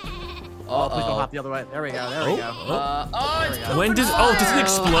 Oh, oh, please don't hop the other way. There we go. There we go. It's There we go. When does does it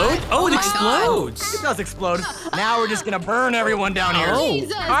explode? Oh, it my God. explodes. It does explode. Now we're just gonna burn everyone down here. Oh.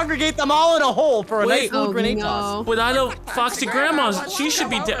 Jesus. Congregate them all in a hole for a Wait. nice little Oh, grenade toss. no. But I don't. Foxy Grandma's. She should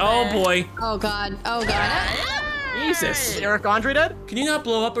be dead. Oh boy. Oh, God. Oh, God. Jesus. Is Eric Andre dead? Can you not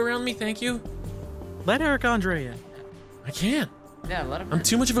blow up around me? Thank you. Let Eric Andre in. I can't. Yeah, let him. I'm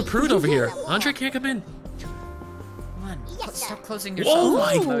too much of a prude over here. Andre can't come in. Come on, stop closing yourself. Oh off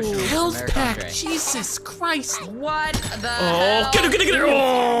my emotionally from health Eric pack. Andre. Jesus Christ. What the Oh, hell? get her, get her, get her.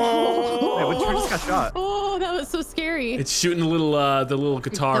 Oh. Wait, which one just got shot? Oh, that was so scary. It's shooting the little I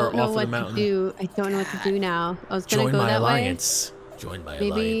guitar don't know off of what the mountain. to do. I don't know what to do now. I was gonna Join go my that alliance. Join my way.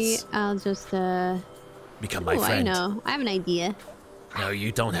 Maybe alliance. I'll just Become my oh, I friend. know. I have an idea. No,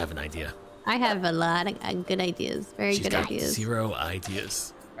 you don't have an idea. I have a lot of good ideas. Very She's good got ideas. 0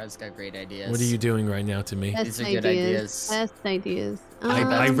 ideas. I've got great ideas. What are you doing right now to me? Best These are good ideas. ideas. Best ideas.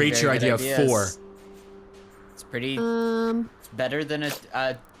 I rate your Very idea good ideas. 4. Pretty better than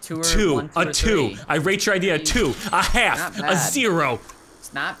a 2 or 2. 1 A 2. 3. I rate your idea a 2. A half. Not A bad. 0.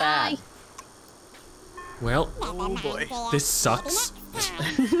 It's not bad. Well, Oh boy. this sucks.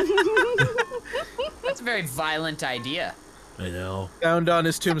 That's a very violent idea. I know. Found on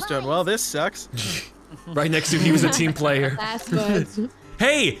his tombstone. Well, this sucks. Right next to him, he was a team player. Last words.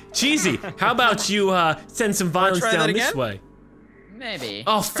 Hey, Cheesy, how about you send some violence try that down this again? way? Maybe.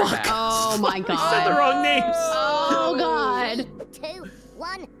 Oh, For fuck. now. Oh my Said the god. wrong names. Oh god. 2,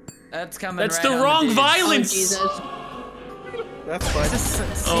 1. That's coming That's right the on wrong dude. Oh violence. Jesus. That's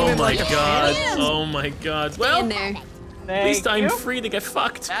fine. Oh my like a god. fan. Oh my god. In Well, there. at least I'm free to get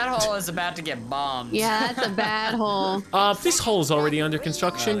fucked. That hole is about to get bombed. Yeah, that's a bad hole. This hole is already under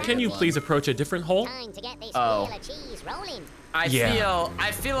construction. Can you please approach a different hole? Time to get this Oh. wheel of cheese rolling. I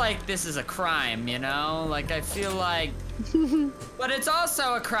Yeah. feel like this is a crime, you know? Like I feel like but it's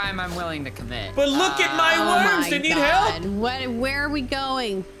also a crime I'm willing to commit. But look at my Oh worms. my They need god. help. Where are we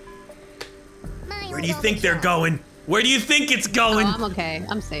going? Where do you think they're going? Where do you think it's going? Oh, I'm okay.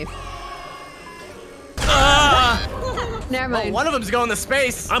 I'm safe. Ah! Never mind. One of them's going to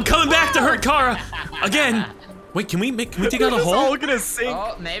space. I'm coming back to hurt Kara again. Wait, can we dig out a It's all hole? gonna sink.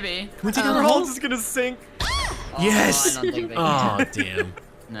 Oh, maybe. Can we dig out Our a hole? house is gonna sink. Yes. I don't think they Oh damn.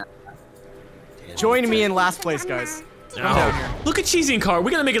 No. Join me in last place, guys. Come down here. Look at Cheesy and Car.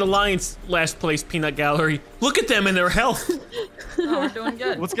 We're gonna make it Alliance last place peanut gallery. Look at them and their health. Oh, we're doing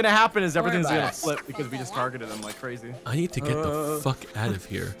good. What's gonna happen is everything's about gonna it. flip because we just targeted them like crazy. I need to get the fuck out of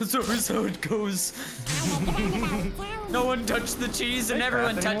here. That's always how it goes. No one touched the cheese and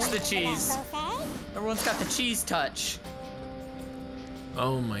everyone touched the cheese. Everyone's got the cheese touch.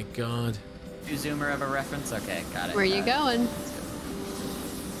 Oh my god. You zoomer of a reference? Okay, got it. Where you going?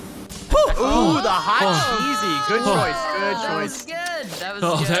 Ooh, the hot cheesy. Good choice. Good That was choice. good. That was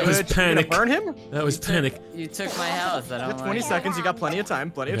Oh, good. that was Good. You gonna panic. burn him? That was panic. You took my health. I You don't got 20 like seconds. You got plenty of time.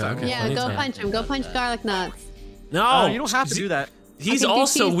 Plenty of Yeah, time. okay. Yeah, plenty of go time. punch him. Go punch garlic nuts. No, You don't have to do that. He's Okay, do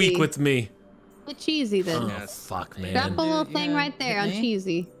also Cheesy. weak with me. Get cheesy then. Oh fuck, Drop man. a little thing right there on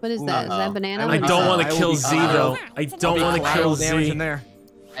cheesy. What is that? Is that banana? I don't want to I will kill be- Z though. I don't want to kill Collateral damage Z. in there.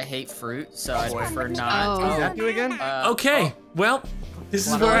 I hate fruit, so I prefer not. Oh. Does that do again? Okay, well, this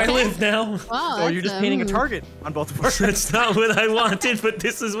is where I live now. Wow, Oh, you're just painting a target on both of us. That's not what I wanted, but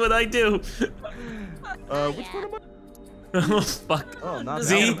this is what I do. Which one am I? Oh fuck. Oh, not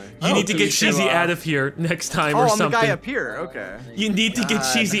Z, that you one. need to get Cheesy out of here next time or Oh, I'm the something. guy up here. Okay. You need to get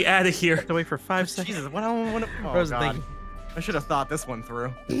Cheesy out of here. To wait for 5 seconds. Jesus, what? Oh, Rosa, God. thank you. I should have thought this one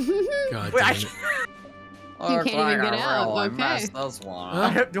through. God Wait, damn it. You can't even get out, okay.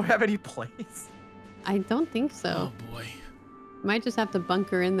 Do I have any plays? I don't think so. Oh boy. Might just have to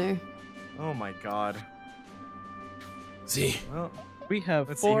bunker in there. Oh my God. Z, Well, We have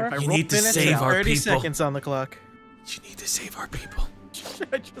let's see here. 4 If I You roll need to minutes, save our 30 people. seconds on the clock. you need to save our people. Should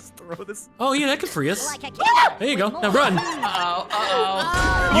I just throw this? Oh yeah, that could free us. Like a cat. There you go. Now run.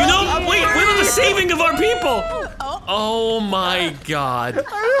 Uh-oh. You know, wait on the saving of our people. Oh my God.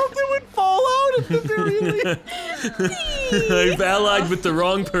 I hope they would fall out at the very least. I've allied with the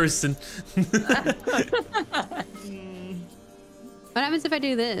wrong person. What happens if I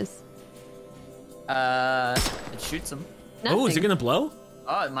do this? It shoots him. Oh, is it Nothing. gonna blow?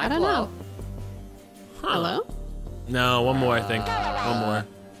 Oh, it might I don't blow. know. Huh. Hello? No, one more, I think. One more.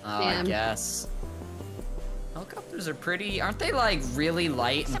 Oh, Damn. I guess. Helicopters are pretty. Aren't they like really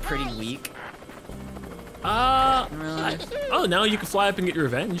light and pretty weak? Really? Oh, now you can fly up and get your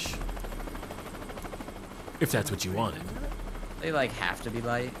revenge. If that's what you wanted. They like have to be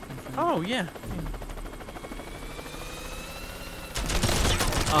light. Oh, yeah.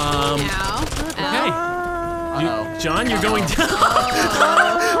 Ow. Hey, Uh-oh. John, you're going down.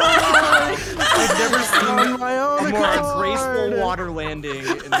 I've never seen my own a more graceful water landing in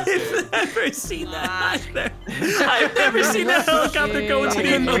this game. I've never seen that either. I've never seen that helicopter go into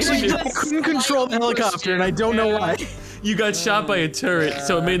the ocean. I couldn't control the helicopter, and I don't know why. You got shot by a turret,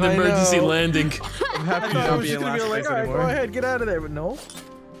 so it made an I emergency know. landing. I'm happy I to thought I not was be just in gonna be last like, place all right, go anymore. ahead, get out of there, but no.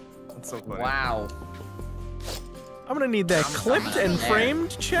 That's so funny. Wow. I'm gonna need that clipped and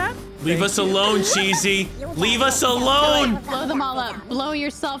framed, chat. Leave us alone, Cheesy. Leave us alone. Blow them all up. Blow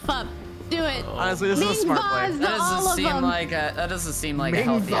yourself up. Do it. Honestly, this is a Bing smart play. buzz. That All doesn't of seem them. like a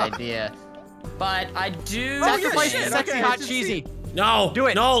healthy idea. But I do. Sacrifice the shit. sexy hot cheesy. No, Do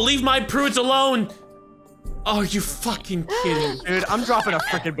it. No, leave my prudes alone. Oh, are you fucking kidding? Dude, I'm dropping a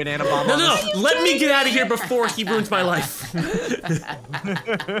freaking banana bomb No, on no, this. no. Let me get out of here before he ruins my life. With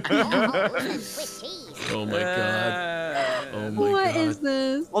cheese. Oh my god. Oh my What god. is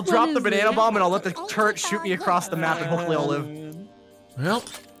this? I'll What drop the is banana this? bomb and I'll let the turret shoot me across the map and hopefully I'll live. Well,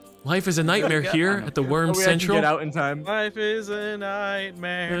 Life is a nightmare here at the Worm Hopefully Central. I can get out in time. Life is a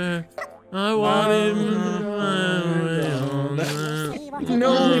nightmare. I wanted.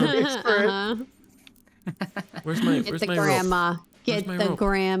 Where's my? Get Where's the my grandma. rope? Get my the rope?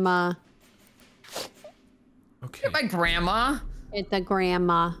 grandma. Okay. My grandma. Get the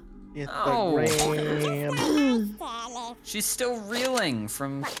grandma. Get the Oh. gram. She's still reeling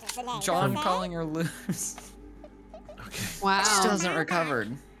from John calling her loose. Okay. Still Wow. hasn't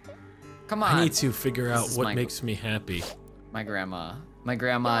recovered. Come on. I need to figure This out is what my- makes me happy. My grandma. My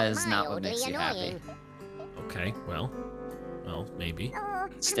grandma is not what makes you happy. Okay. Well, maybe.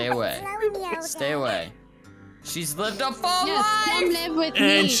 Stay away. Stay away. She's lived a full Yes, come life. live with me.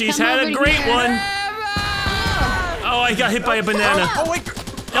 And she's Come had a over great here. one. Oh, I got hit by a banana.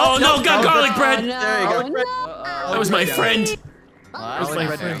 Oh no, got garlic Oh, bread. no. There you go. No. That was my friend. Well, That was my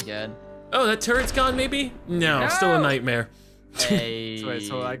very friend. good. Oh, that turret's gone, maybe? No, still a No. nightmare. Hey. Wait,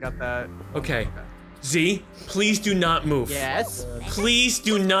 so I got that. Okay. Z, please do not move. Yes. Please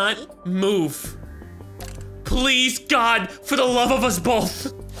do not move. Please, God, for the love of us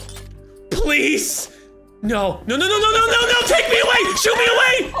both. Please. No, no, no, no, no, no, no, no, take me away! Shoot me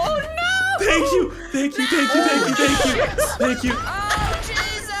away! Oh no! Thank you, thank you, thank you, thank you, thank you, thank you. Oh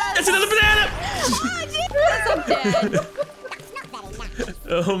Jesus! That's another banana! I'm dead.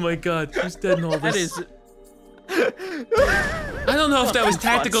 Oh my God, who's dead in all That this? is. I don't know if that was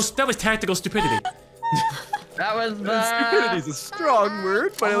tactical. That was tactical stupidity. That was Stupidity is a strong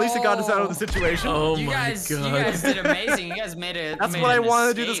word, but at least it got us out of the situation. Oh you my guys, God. You guys did amazing. You guys made it. That's made what I an wanted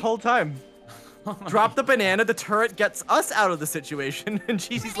to do this escape. whole time. Drop the banana, the turret gets us out of the situation, and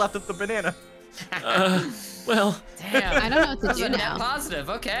Cheesy's left with the banana. Well, Damn. I don't know what to That was do a net now. positive.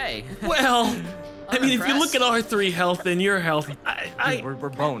 Okay. well. I mean, if you look impressed. at our 3 health and your health, We're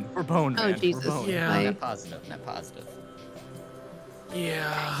boned. We're boned, Oh, man. Jesus. We're boned. Yeah. Net positive. Net positive.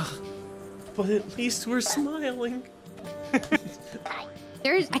 yeah. But at least we're smiling.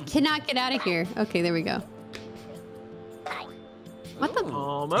 I cannot get out of here. Okay, there we go. What the?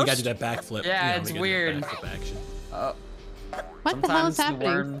 Almost. You gotta do that backflip. Yeah, You it's we gotta do weird. that backflip action. What the hell is Sometimes the happening?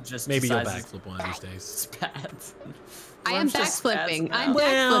 worm just Maybe you'll decides backflip one of these days. it's bad. I am Worm's just backflipping. spaz I'm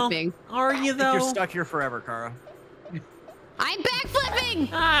now. backflipping. Are you I think though? you're stuck here forever, Kara. I'm backflipping.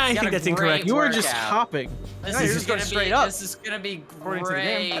 I You got think a that's great incorrect. You were workout. just hopping. This No, is you're just going gonna straight be, up. This is gonna be According to the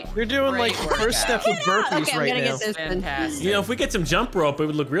game. great. You're doing like Great first step with workout. burpees Okay, I'm right gonna now. get this one. Fantastic. You know, if we get some jump rope, it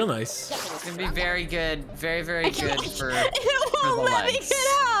would look real nice. It's gonna be very good. Very, very good for It the won't let me legs. get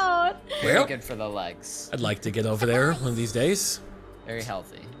out. Very Well. good for the legs. I'd like to get over there one of these days. Very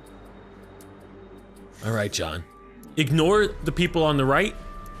healthy. All right, John. Ignore the people on the right.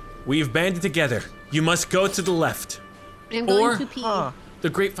 We have banded together. You must go to the left. I'm going Or- to pee. The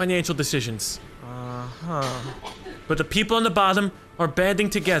great financial decisions. But the people on the bottom are banding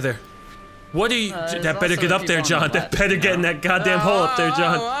together. What are you? There's That better also get up there, people on John. the That left, better you get in know. that goddamn hole up there,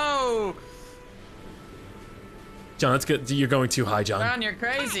 John. Whoa! John, that's good. You're going too high, John. John, you're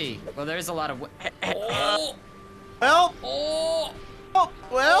crazy. Well, there's a lot of. Oh! Well, Oh!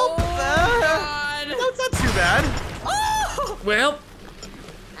 well, God! that's not too bad. Well,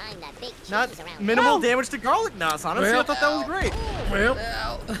 I'm the big cheese Not around minimal damage to garlic knots, honestly. Well. I thought that was great. well,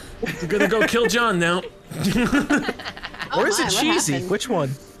 Ow. I'm gonna go kill John now. Or is my, it what cheesy? happened? Which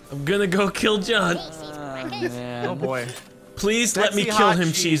one? I'm gonna go kill John. Man. Oh boy. Please let me Sexy kill hot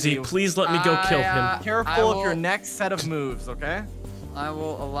him, cheesy. Cheesy. Please let me go kill him. Careful of your next set of moves, okay? I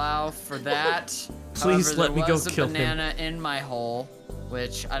will allow for that. Please However, let me there go was kill a him. banana in my hole,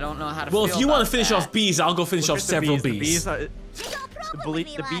 which I don't know how to Well, feel if you want about to finish that. off bees, I'll go finish Look off at the several bees. bees. The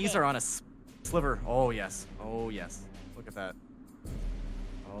bees are, the bees are on a sliver. Oh yes. Oh yes. Look at that.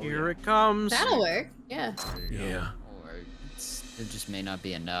 Oh, Here yeah. it comes. That'll work. Yeah. Yeah. Or it just may not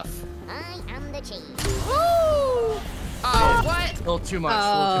be enough. I am the cheese. Oh, what? A little too much.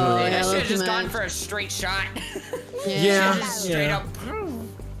 Oh, Dude, yeah, I a should little have just too gone much. for a straight shot. Yeah. Just straight Yeah. up.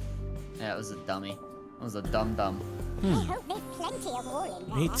 Yeah, it was a dummy. It was a dumb. I hope there's plenty of wool in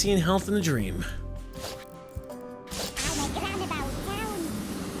there. 18 health in a dream. I'm a roundabout town.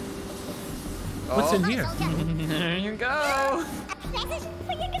 What's in Oh. here? There you go. A present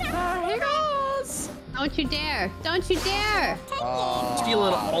for your grandma. There he goes. Don't you dare! Don't you dare! Oh,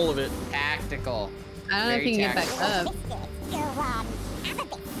 Stealing all of it. tactical. I don't know if Very you can get back tactical. up. Biscuit. Go on. Have a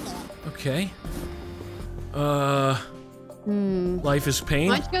biscuit. Okay. Hmm. Life is pain.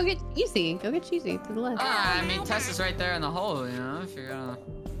 Why don't you go get cheesy? Go get cheesy to the left. I mean, Tess is right there in the hole, you know, if you're gonna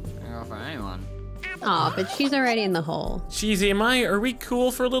go for anyone. Aw, but she's already in the hole. Cheesy, are we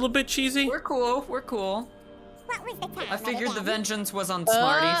cool for a little bit, Cheesy? We're cool. We're cool. What was the time? I figured the vengeance was on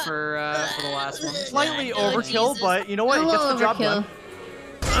Smarty for the last one. Slightly Yeah, overkill, Jesus. but you know what? A It gets little the job overkill. done.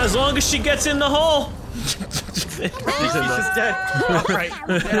 as long as she gets in the hole. She's just dead. Outright.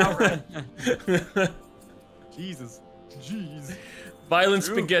 Dead outright. Jesus. Jeez. Violence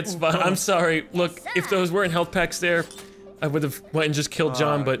begets violence. I'm sorry. Look, if those weren't health packs there, I would have went and just killed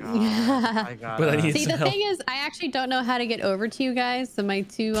John, but I need See, some the help. thing is, I actually don't know how to get over to you guys, so my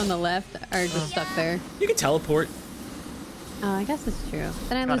 2 on the left are just stuck there. You can teleport. Oh, I guess it's true.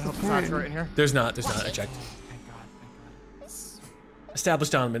 Then I lose a turn. There's not. I checked. Thank God.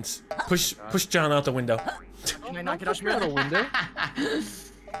 Established dominance. Push John out the window. Can I knock it out from the window?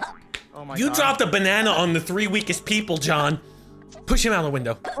 Oh my God. You dropped a banana on the 3 weakest people, John. Push him out the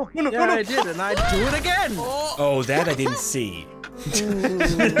window. Oh, no, Yeah, I did, and I'd do it again. Oh, that I didn't see.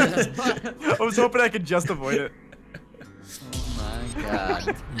 I was hoping I could just avoid it. Oh my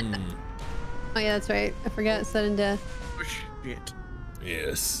God. Oh yeah, that's right. I forgot sudden death. Oh, shit.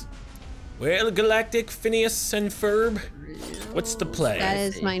 Yes. Well, Galactic, Phineas, and Ferb, what's the play? That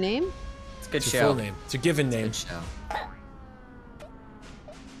is my name. It's a good It's show. your full name. It's a given name. Good show.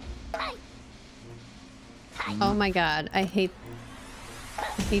 Oh my God, I hate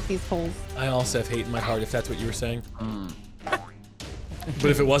these holes. I also have hate in my heart, if that's what you were saying.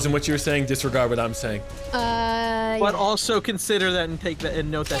 But if it wasn't what you were saying, disregard what I'm saying. But also consider that and take that and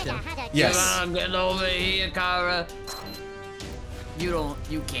note that down. Yes. Come on, get over here, Kara. You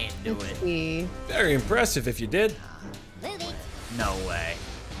can't do Let's it. see. Very impressive if you did. No way.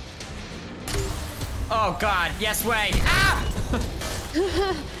 Oh God, yes way. Ah!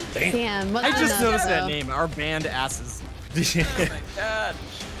 Damn. I just enough, noticed that though. name. Our band asses. God.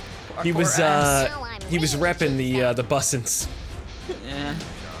 He was repping the bussins. Yeah.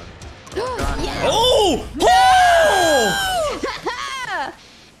 Oh! Oh!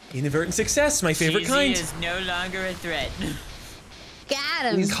 Inadvertent success, my favorite Cheesy kind. is no longer a threat.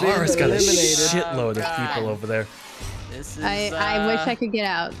 Got him. Kara's got a eliminated. shitload of God. people over there. This is. I wish I could get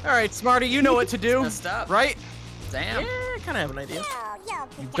out. All right, Smarty, you know what to do, Messed up. right? Damn. Yeah, I kind of have an idea.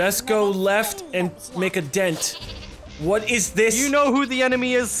 Best go left and make a dent. What is this? You know who the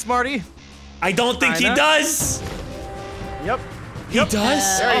enemy is, Smarty? I don't think he Kinda. does. Yep. He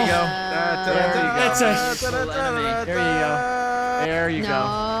does? There you go. That's a There you go. There you go.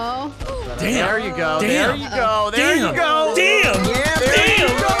 No. damn. There you go. Damn. There you go. There Damn. you go. Damn. Damn.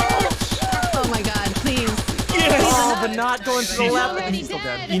 Oh my God, please. Yes. Oh, but not going to the He's left. already He's still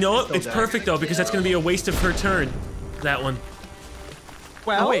dead. dead. You know what? Still It's dead. perfect though because that's gonna be a waste of her turn. That one.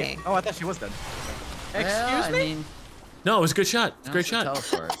 Well, Oh wait. Oh, I thought she was dead. excuse me? I mean, No, it was a good shot. It's a great it's a shot.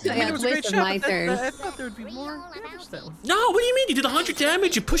 teleport. Yeah, I mean, it was a great waste of shot, my but turn. I thought there would be more damage that one. No, what do you mean? You did 100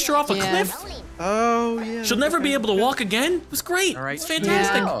 damage. You pushed her off a Yeah. cliff. Oh, yeah. She'll never be able to walk again. It was great. All right. It's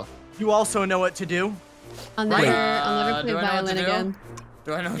fantastic. Oh. You also know what to do. I'll never play do I know what violin to do? again.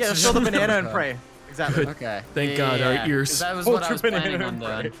 Do I know what Yeah, to throw do? the banana and pray. Exactly. Good. Okay. Thank God, our ears. 'Cause that was what I was Ultra planning banana on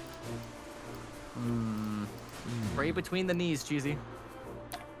and doing. Pray between the knees, Cheesy.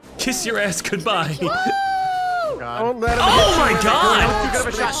 Kiss your ass goodbye. God. Don't let him Oh my Too God. good of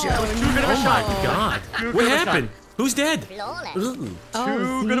a shot. That was too good of a shot. Oh my God. Too What good of a happened? Who's dead? Flawless. Ooh. Oh,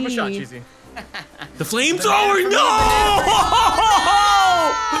 Too good of a shot, Z. Cheesy. The flamethrower. No!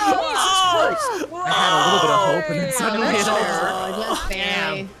 I had a little bit of hope, and then suddenly it's over. Oh, just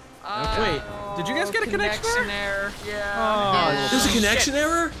barely. Wait, did you guys get a connection error? Yeah. Oh, There's a connection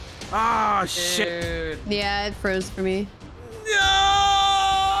error? Ah, shit. Dude. Yeah, it froze for me.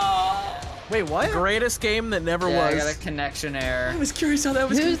 No! Wait, what? Greatest game that never Yeah, I got a was. connection error. I was curious how that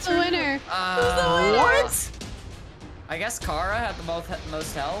was Who's the gonna turn winner? What? I guess Kara had the most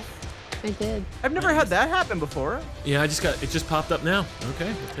health. I did. I've never had that happen before. out. Yeah, it just popped up now. Okay,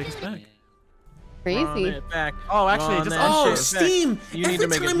 we'll take us back. Run Crazy. it back. Oh, actually, Run just that Oh, shit back. Steam! You need Every to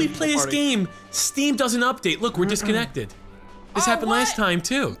make a time we people play this party. game, Steam does an update. Look, we're disconnected. This happened last time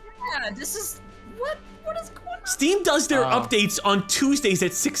too. Yeah, this is what is going on? Steam does their updates on Tuesdays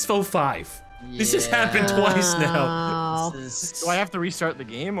at 6:05. This has happened twice now. Oh. This is Do I have to restart the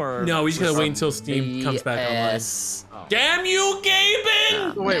game, or? No, we just gotta wait until Steam comes back online. BS. Damn you,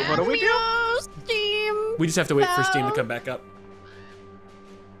 Gaben! Wait, what do we do? Steam. We just have to wait for Steam to come back up.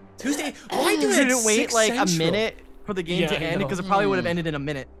 Tuesday? Why do You it didn't wait 6 like Central? a minute for the game Yeah, to I end know. because it probably would have ended in a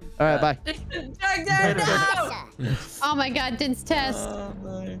minute. All right, bye. Oh my God, Din's test. Oh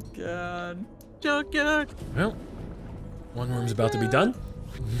my god. Junkyard. Well, one room's about to be done.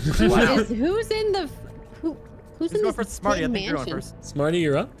 Who's in the who's Let's in go this for Smarty. I big think you're on mansion? first. Smarty,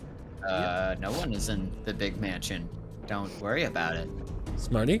 you're up. No one is in the big mansion. Don't worry about it.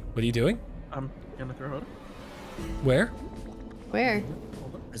 Smarty, what are you doing? I'm gonna throw it. Where? Where?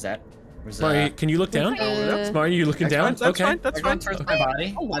 Is that Where's Smarty, that? can you look down? Smarty, you looking down? That's Okay. fine. That's We're going fine. towards my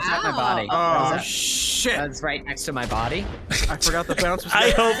body. Oh, That's not my wow. body. Oh Is that- shit! That's right next to my body. I forgot the bounce was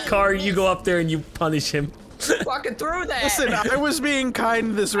I there. hope, Car, you go up there and you punish him. Walking through that. Listen, I was being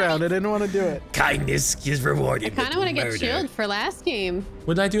kind this round. I didn't want to do it. Kindness is rewarded. I kind of want to get chilled for last game.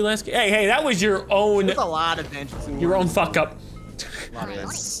 What did I do last game? Hey, that was your own, There's a lot of vengeance. in your own worms. fuck up.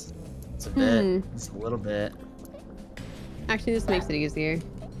 It's a bit. It's a little bit. Actually, this makes it easier.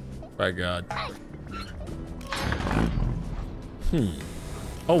 My God.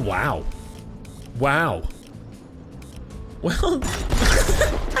 Oh, wow. Wow. Well,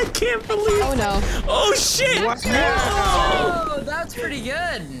 I can't believe. Oh no. Oh shit! Oh, that's pretty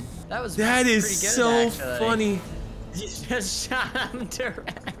good. That was That pretty is good, so actually. funny. You just shot him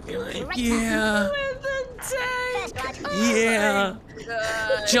directly. Yeah. With the tank. Yeah.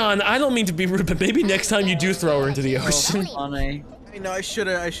 God. John, I don't mean to be rude, but maybe next time you do throw her into the So ocean. funny. No, I should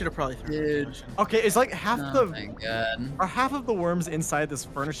have probably thrown it. Dude. Okay, is like half Oh the my god. are half of the worms inside this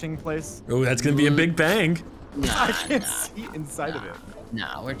furnishing place? Oh, that's gonna be a big bang. I can't see inside of it.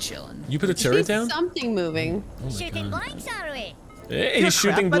 Nah, we're chilling. You put a turret There's down? something moving. Oh my Shooting God. blanks, are we? Hey, You're he's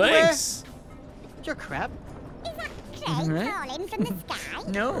shooting crap, by the way. blanks. You're crap. Is that crane Right. falling from the sky?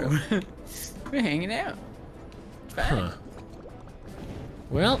 No. We're hanging out. Fine. Huh.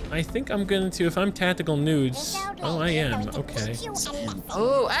 Well, I think I'm going to, if I'm tactical nudes. Oh, I am. Okay.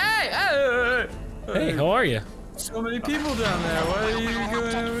 Oh, hey! Hey, how are you? So many people down there. What are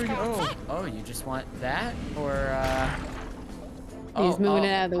you going? Oh, you just want that, or He's moving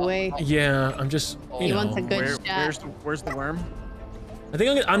it out of the way. Yeah, I'm just, you He know. wants a good shot. Where's the worm? I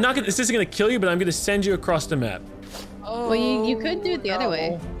think I'm not gonna, this isn't gonna kill you, but I'm gonna send you across the map. Oh, Well, you could do it the other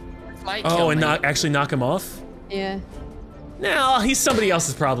way. Might Oh, kill and me. actually knock him off? Yeah. No, he's somebody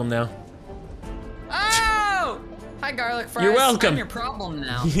else's problem now. Oh! Hi, garlic fries. You're welcome. I'm your problem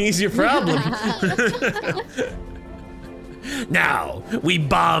now. He's your problem. Now, we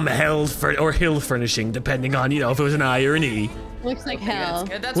bomb hill furnishing, depending on, if it was an I or an E. Looks like hell. That's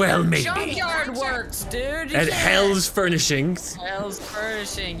good. That's Well, where maybe. Junkyard works, dude. You At can't- Hell's Furnishings. Hell's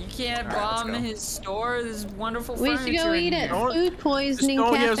Furnishing. You can't bomb his store. This wonderful We furniture. should go in eat at here. Food Poisoning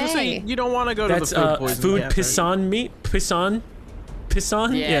Oh, yeah, I was gonna say, Cafe. you don't want to go That's to the food poisoning food cafe. pisson meat? Pisson?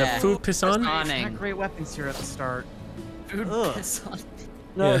 Pisson? Yeah, food pisson? Pissoning. Not great weapons here at the start. Food Ugh. pisson.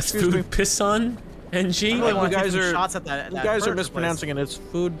 No, Yes, excuse me. food pisson? NG? Like, want you to guys take some are shots at that. you guys are mispronouncing it. It's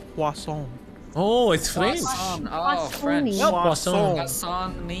food poisson. Oh, it's French. Oh, French. Well, Poisson.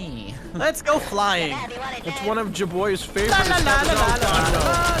 Poisson me. Let's go flying. It's one of Jaboy's favorites. There's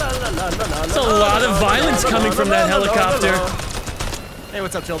a lot of violence coming from that helicopter. Hey,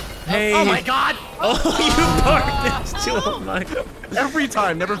 what's up, Chilled? Hey. Oh my God! Oh, you parked next to him. My God. Every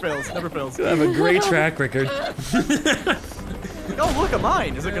time, never fails, never fails. You have a great track record. Oh, look at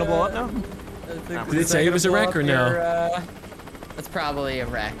mine. Is it gonna blow up now? Did it say it was a wreck or no? That's probably a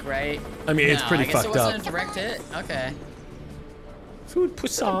wreck, right? I mean, it's No, pretty I guess fucked it up. wasn't a direct hit. Okay. Food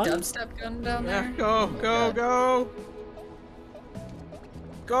poisson. Dubstep gun down Yeah, there. go, go, go.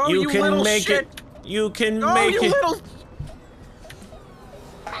 Go, You you can little make shit. it. You can Go, make you it. little.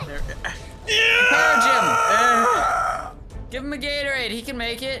 Power Jim. Give him a Gatorade. He can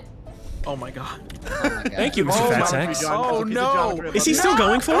make it. Oh my god. Oh my God. Thank you, Mr. Oh Fat my Sacks. God. Oh, no. Is he still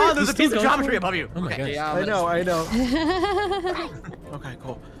going for it? Oh, there's He's a still piece of going for geometry it? above you. Oh my Okay, god. I know, I know. Okay,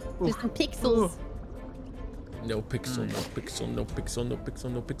 cool. Just some pixels. No pixel, no pixel, no pixel, no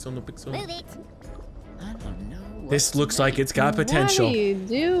pixel, no pixel, no pixel. Move it. I don't know. This looks like it's got What potential. are you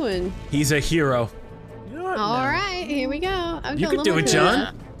doing? He's a hero. You know what? All No. right, here we go. I'm You going can do it, along with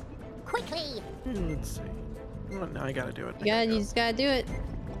John. Quickly. Let's see. Well, now I gotta do it. Yeah, you just gotta do it.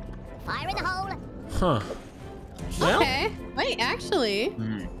 Fire in the hole. Huh. Well, Okay. Wait, actually.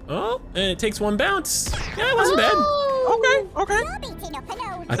 oh, and it takes one bounce. Yeah, it wasn't bad. Oh. Okay, okay. You're beating up a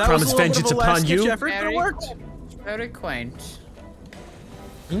nose. I That promise was a little bit vengeance of a upon last-ditch you. effort, but it Very- worked. Very quaint.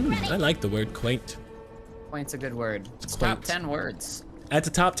 I like the word quaint. Quaint's a good word. It's Quaint. top 10 words. That's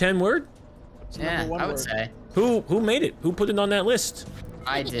a top 10 word? Yeah, number one I would word. say. Who made it? Who put it on that list?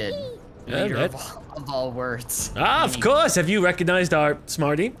 I did. Yeah, Leader that's- of all words. Ah, of course. Have you recognized our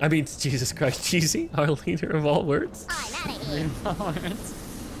Smarty? I mean, Jesus Christ, Cheesy, our leader of all words. I'm out of here.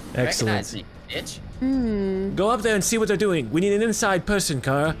 Recognize Excellent. me, bitch. Go up there and see what they're doing. We need an inside person,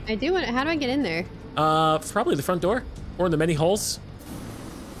 Kara. I do want. How do I get in there? Probably the front door or the many holes.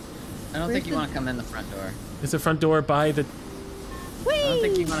 I don't Where's think you the- want to come in the front door. Is the front door by the? I don't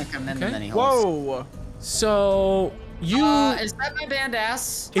think you want to come in the Okay. many holes. Whoa. So you, Is that my band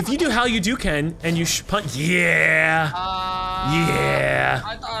ass? if you do how you do Ken, and you punch, yeah, yeah.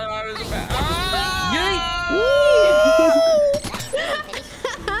 I thought I was a band.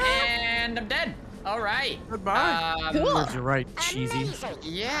 right. Goodbye. Cool. You're right, cheesy.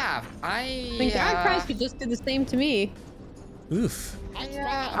 Yeah, I think Dark Price could just do the same to me. Oof.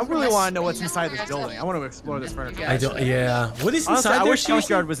 I really want to know what's inside this building. I want to explore this furniture. I don't. Yeah. What is Honestly, inside I there? wish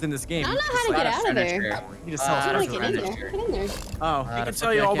Junkyard was in this game. I don't know how to get out of there. You need to sell How do I stuff. get in there? Get in there. Oh, I can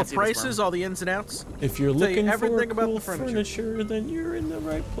tell you all the prices, all the ins and outs. If you're Tell you looking for everything about cool the furniture. then you're in the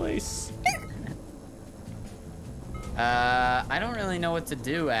right place. I don't really know what to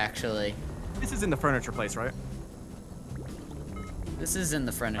do, actually. This is in the furniture place, right? This is in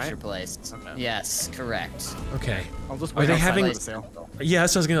the furniture Right? place. Okay. Yes, correct. Okay. I'll just Are wait they outside having? for the sale. Yeah,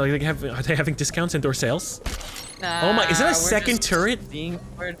 so I was gonna like, are they having discounts and/or sales? Oh my! Is that a We're second just- turret?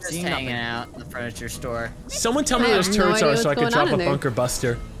 We're just Seeing hanging nothing. out in the furniture store. Someone tell me I where have those no turrets idea are so I what's could going drop on a in there. bunker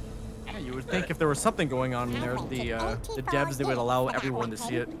buster. Yeah, you would think if there was something going on in there, the devs, they would allow everyone to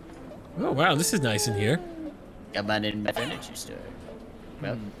see it. Oh wow, this is nice in here. Come on in my furniture store.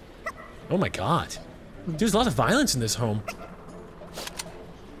 Well, Oh my god. There's a lot of violence in this home.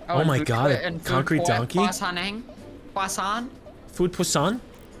 Oh my God, a concrete donkey? Croissant? Food poisson?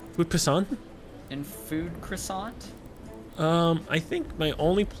 Food poisson? And food croissant? I think my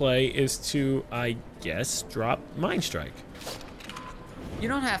only play is to, I guess, drop Mind Strike. You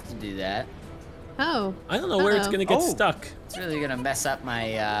don't have to do that. Oh. I don't know where it's Uh-oh. gonna get Oh. stuck. It's really gonna mess up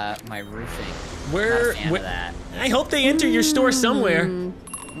my my roofing. Where, Not a fan of where that. I hope they enter your store somewhere.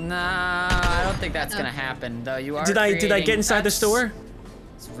 Nah, I don't think that's gonna happen. Though you are. Did I creating- get inside the that's- store?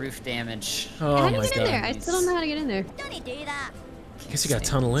 It's roof damage. Oh How do my you get in there? god. I still don't know how to get in there. Don't do that. Guess you gotta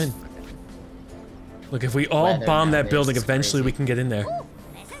tunnel in. Look, if we all Weather bomb that nowadays building, is eventually we crazy. can get in there.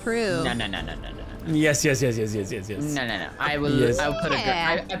 True. No. Yes. No. I will. Yes. I'll put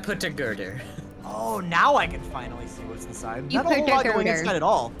Yeah. I put a girder. Oh, now I can finally see what's inside. You Not a whole put lot your going girder. inside at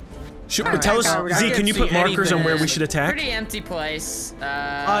all. Tell us, I Z, can can you put see markers on where we anything. should attack? Pretty empty place.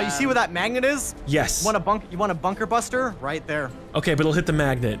 You see where that magnet is? Yes. You want a bunker buster? Right there. Okay, but it'll hit the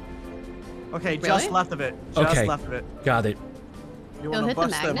magnet. Okay, Really? just left of it. Just Okay. left of it. Got it. You It'll wanna hit the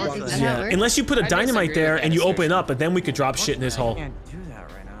bust that magnet? bunker. Is that how it Yeah, works? unless you put a I dynamite disagree there with and that you open assertion. up, and then we could drop shit in this I hole. can't do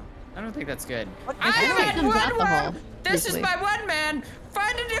that right now. I don't think that's good. What? I think it am comes out at the one hole, worm. This is usually. my one man.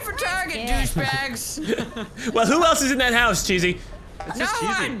 Find a different target, douchebags. Well, who else is in that house, Cheesy? It's No just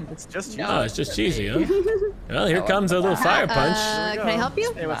cheesy. one! It's just cheesy. Oh, it's just Cheesy, huh? Well, here comes a little fire punch. Can I help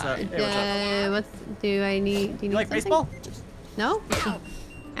you? Hey, what's up? Hey, what's up? Do I need? Do you need You like something? baseball? No.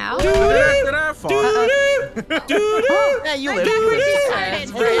 Ow. Did I fall? Yeah, you live. You live.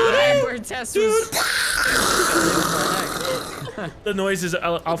 That's right. Where Tess was. The noises,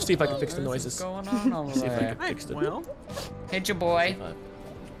 I'll see if I can fix the What is noises. going on over See if I there? can fix it. Well, Hit your boy.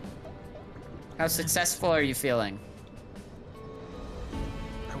 How successful are you feeling?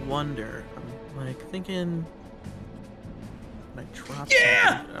 I wonder. I'm like thinking. I drop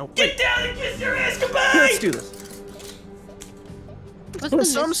Yeah! something. Oh, Get wait. down and kiss your ass Let's goodbye! do this. What's the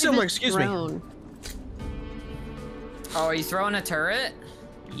Some similar, mischievous excuse me. drone? Oh, are you throwing a turret?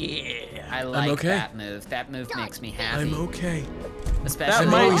 Yeah. I like okay. that move. That move makes me happy. I'm okay. Especially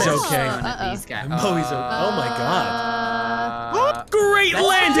might when be it's okay. one of Uh-oh. these guys. I'm always okay. Oh my god. Uh, Great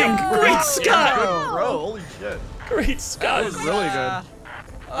landing! Great Scott! Oh, bro, holy shit. Great Scott! That was really good. that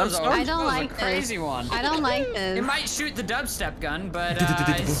was a- I don't that was like a crazy one. I don't like this. It might shoot the dubstep gun, but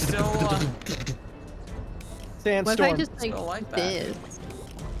I still What if I Sandstorm. just like, Still like that. this?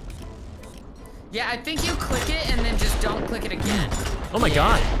 yeah, I think you click it and then just don't click it again. Oh my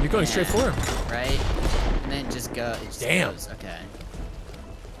god, you're going straight for him. Right? And then just go. It just Damn. goes. Okay.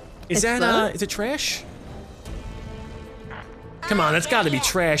 Is It's that, fun? is it trash? Come on, that's gotta be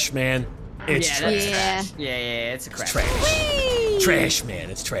trash, man. It's yeah, trash. that's Yeah. trash. Yeah, it's a crap. Trash. Trash, man,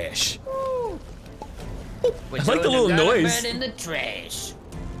 it's trash. We're I like the throwing little garbage noise. in the trash.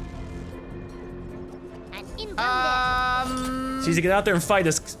 And inbound. Cheesy, get out there and fight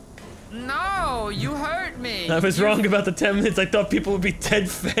us. No, you hurt me. I was wrong about the 10 minutes. I thought people would be dead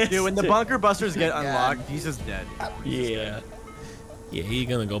fast. Dude, when the bunker busters get God. unlocked, he's just dead. Yeah. Yeah, he's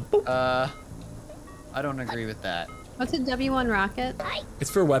gonna go boop. I don't agree with that. What's a W1 rocket? It's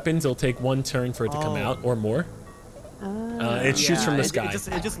for weapons. It'll take one turn for it to come Oh. out or more. It shoots from the sky.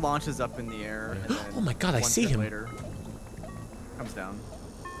 It just launches up in the air. And then Oh my God, I one see turn him. Later, comes down.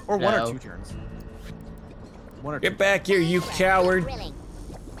 Or one No. or two turns. One or two. Get back here, you coward. Thrilling.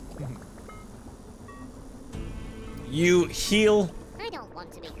 You heal. I don't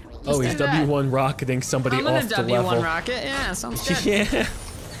want to be creepy. Oh, he's do that. W1 rocketing somebody I'm in off a the W1 level. rocket. Yeah, sounds good. Yeah.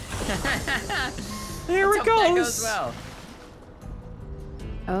 There Let's it hope that goes. goes well.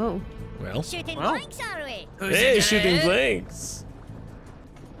 Oh. Well, Shooting Well. blanks, are we? Who's hey, it shooting gonna hit? blanks.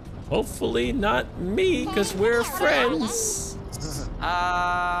 Hopefully not me, because we're friends.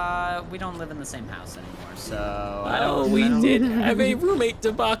 We don't live in the same house anymore, so Oh, we did have a roommate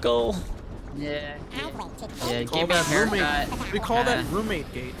debacle. Yeah. We Yeah, call give me a that roommate. haircut. We call that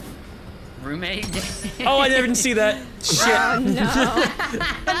roommate gate. Roommate. Oh, I didn't see that. Shit. Oh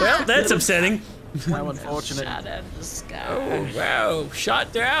no. Well, that's upsetting. How unfortunate. Shot at the sky. Oh, wow.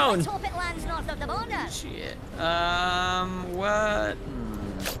 Shot down. Let's hope it lands north of the border. Shit. What?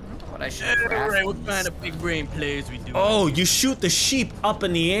 What I should craft? what kind of big brain plays we do? Oh, you shoot the sheep up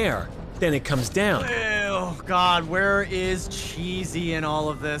in the air. Then it comes down. Oh God, where is Cheesy in all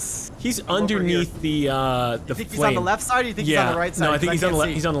of this? He's underneath the You flame. think he's on the left side or you think he's on the right side? No, I think 'Cause he's on the can't left.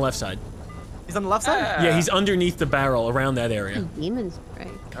 see. He's on the left side. He's on the left side? Yeah, he's underneath the barrel around that area. Demon strike.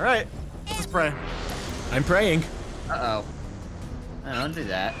 All right, let's just pray. I'm praying. Uh-oh. I don't do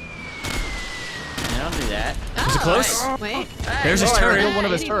that. I don't do that. Is it close? Wait. There's his Oh, I turret. killed one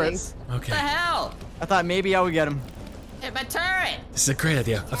of his Anything. turrets. What the Okay. hell? I thought maybe I would get him. Hit my turret! This is a great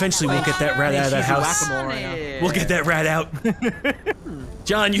idea. Eventually, we'll get that rat out of that Cheesy house. whack-a-mole right now. We'll get that rat out.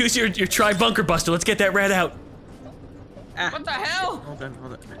 John, use your try bunker buster. Let's get that rat out. What the hell? Hold on.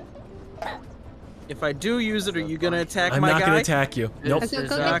 If I do use it, are you gonna attack I'm my not guy? gonna attack you. Nope. Let's go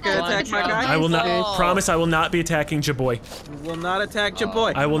not gonna attack my guy? I will not. Oh. Promise, I will not be attacking Jaboy. Will not attack your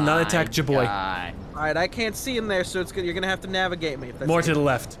boy. I will not My attack Jaboy. God. All right, I can't see in there, so it's good. You're gonna have to navigate me. If that's More to the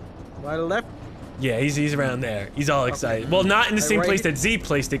left. Right to left. Yeah, he's around there. He's all excited. Well, not in the Like same right place here? that Z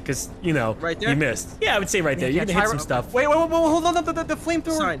placed it, because, you know, Right there? he missed. Yeah, I would say right there. You're gonna hit some stuff. Wait, hold on, the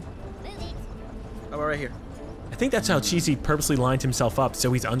flamethrower. Sign. How about right here? I think that's how Cheesy purposely lined himself up,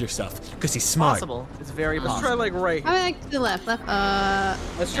 so he's under stuff, because he's smart. Possible. It's very Let's possible. try like right I here. like to the left.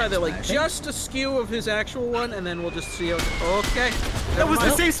 Let's try that like just a skew of his actual one, and then we'll just see how. Okay. That was the Never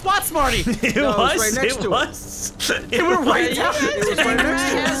mind. same spot, Smarty. It No, it was was. right next It to it. was. They were right Yeah, down. it was right next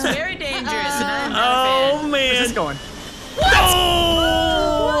to That's very dangerous, and I'm not a Oh fan. Where's this man. going?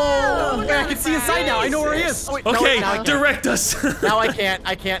 Oh! Okay, I can see inside now. I know where he is. Oh, wait, no, Okay, now I can't. direct us. Now I can't.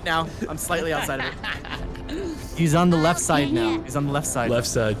 I can't now. I'm slightly outside of it. He's on the left side now. He's on the left side. Left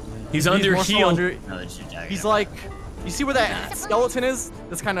side. He's He's under more so heel. under- No, that's your jacket. He's like, you see where that skeleton is?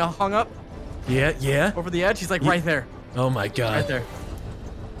 That's kind of hung up Yeah, yeah. over the edge. He's like right there. Oh my god. Right there.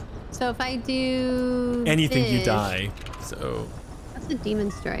 So if I do Anything you this- die. So, What's a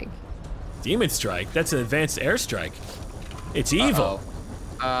demon strike? demon strike. That's an advanced airstrike. It's evil.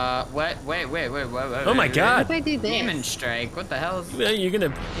 Wait. Oh my god. If I do this. Demon strike. What the hell? Is, You're gonna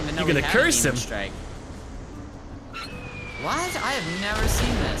even though you're we gonna have curse demon him. Strike. What? I have never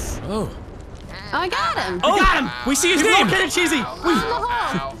seen this. Oh. Oh, I got him. Oh, got him. We see his name. Look at it, Cheesy.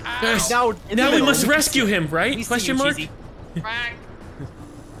 Yes. Now, Now we must rescue him, right? We see Question you, mark. Cheesy.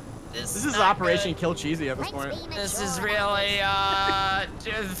 This This is not Operation good. Kill Cheesy at this point. This is really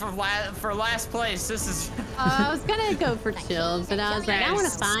for last place. This is. I was gonna go for Chills, but I was like, I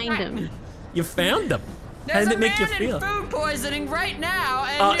want to find him. You found him. How There's did a it make you man feel? in food poisoning right now,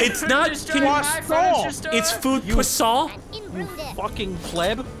 and you're It's not- destroying can you- my furniture store. It's food poisson. Fucking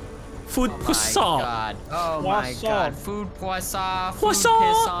pleb. Food Oh my poisson. god. Oh my Poisson. god. Food poisson. Food Poisson.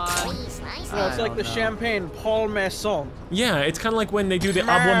 piss on. No, it's like the champagne Paul Masson. Yeah, it's kind of like when they do the Ah,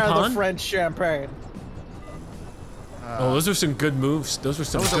 the Abuon French champagne. Oh, those were some good moves. Those were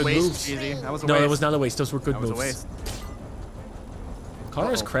some That was a good waste, moves. Cheesy. That was a No, waste. that was not a waste. Those were good That was a moves. waste.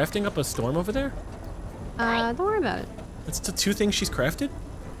 Kara's crafting up a storm over there? Don't worry about it. That's the two things she's crafted?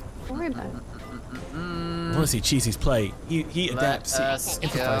 Don't worry about it. I want to see Cheesy's play. He adapts. Let He us go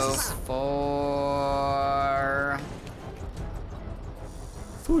improvises. for.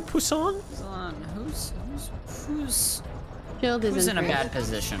 Food poisson? Who's Chilled is who's in a first. bad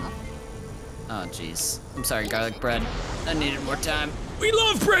position? Oh jeez. I'm sorry, garlic bread. I needed more time. We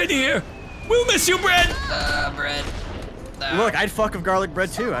love bread here. We'll miss you, bread. Bread. Look, I'd fuck with garlic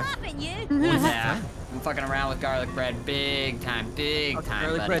bread too. Yeah. I'm fucking around with garlic bread big time, Garlic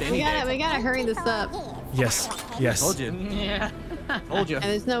buddy. bread any day. We gotta hurry this up. Yes. Yes. Told you. Yeah. Told you. And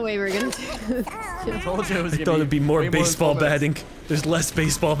there's no way we're gonna do this. Told you it was I gonna thought it'd be more way baseball than 12 batting. There's less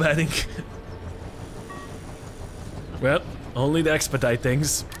baseball batting. Well, only to expedite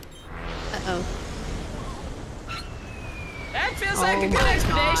things. Uh-oh. That feels like a good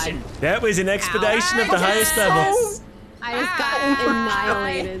expedition. That was an expedition of the highest level. I just got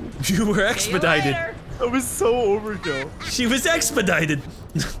annihilated. You were See you expedited. later. That was so overkill. She was expedited.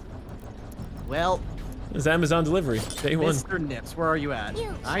 Well, It was Amazon delivery. Day one. Mr. Nips, where are you at?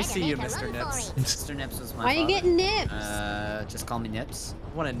 I see you, Mr. Nips. Mr. Nips was my Why are you father. getting nips? Just call me Nips.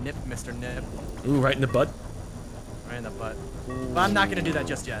 I want to nip Mr. Nip Ooh, right in the butt. right in the butt. But I'm not gonna do that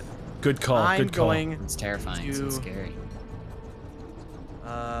just yet. Good call. I'm Good call. going. It's terrifying. It's so To- scary.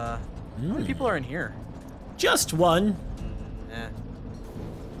 How many people are in here? Just one. Eh.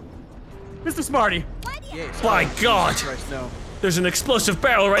 Mr. Smarty. My God! Christ, no. There's an explosive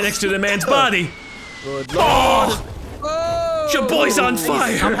barrel right next to the man's body. Good lord. Oh! Your boy's on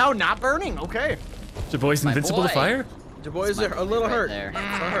fire. Somehow not burning. Okay. Your boy's invincible to boy. fire? Your boys are a little right hurt.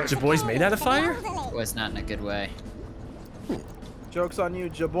 there. Your boy's made out of fire? Was not in a good way. Joke's on you,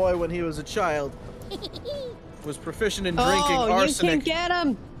 Jaboy, when he was a child, was proficient in drinking Oh, you arsenic. can get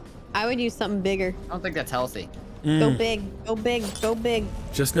him. I would use something bigger. I don't think that's healthy. Go big, go big, go big.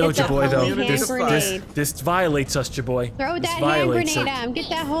 Just know, Get that Jaboy, though, holy hand grenade. this violets us, Jaboy. Throw This that hand violates grenade it. at him. Get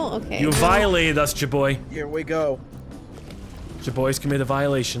that hole. Okay. You violated us, Jaboy. Here we go. Jaboy's committed a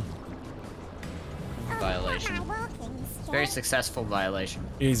violation. Violation. Very successful violation.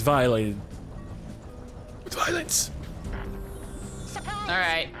 He's violated. With violence. All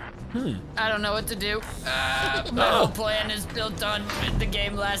right. I don't know what to do. My whole plan is built on the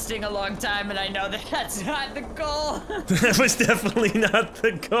game lasting a long time, and I know that that's not the goal. That was definitely not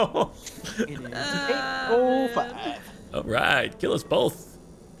the goal. Oh, 5. All right, kill us both.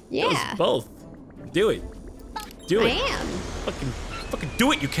 Kill Yeah. us both. Do it. Do I it. am. Fucking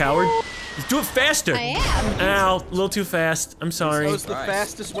do it, you coward. Just do it faster. I am. Ow, a little too fast. I'm sorry. That was the Christ.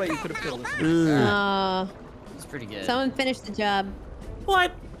 fastest way you could have killed us. It's pretty good. Someone finished the job.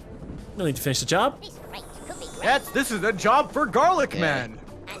 What? No need to finish the job. This is a job for Garlic Man.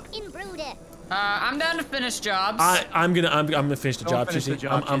 I'm down to finish jobs. I'm gonna finish the job, finish the Cheesy.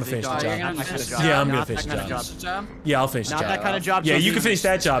 job, I'm gonna Cheesy. finish the Oh, job. you're gonna finish the job. Yeah, I'm gonna Not finish that the kind of job. Finish the job. Yeah, I'll finish the Not job. that kind of job. Yeah, you Cheesy. can finish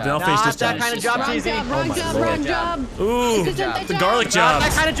that job, then I'll finish Not this that job. kind of job, Wrong Cheesy. job, wrong my job, lord. wrong job. Ooh, This isn't the job. garlic Not job.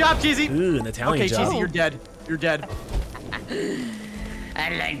 that kind of job, Cheesy. Ooh, an Italian Okay, job. Cheesy, you're dead. You're dead.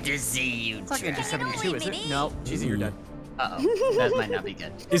 I'd like to see you It's not gonna do try. 72, is it? No, Cheesy, you're dead. Uh-oh. That might not be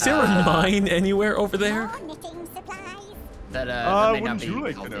good. Is there a mine anywhere over there? That may not wouldn't be you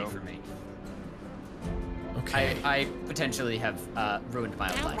like to healthy know? for me. Okay. I potentially have ruined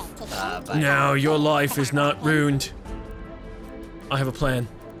my own life. By No, your life is not ruined. I have a plan.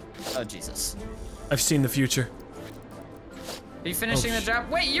 Oh, Jesus. I've seen the future. Are you finishing the job?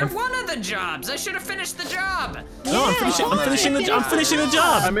 Wait, you're one of the jobs. I should have finished the job. No, I'm finishing the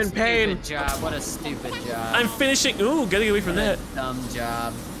job. I'm in pain. Stupid job. What a stupid job. I'm finishing. Ooh, gotta get away from that. Dumb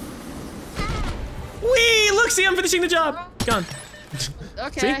job. Wee! Look, see, I'm finishing the job. Gone.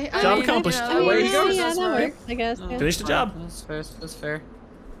 Okay. See? Job accomplished. Way to go. Yeah, that works, I guess. Yeah. Finish the job. That's fair. That's fair.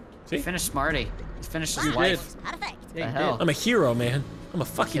 See? He finished Smarty. He finished his You wife. did. The hell? I'm a hero, man. I'm a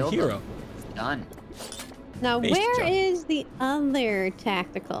fucking Killed him. hero. Done. Now, Finish the where job. is the other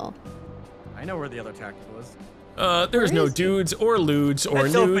tactical? I know where the other tactical is. There's no dudes or lewds or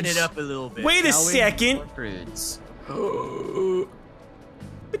Let's nudes. open it up a little bit. Wait a shall we? second. Prudes.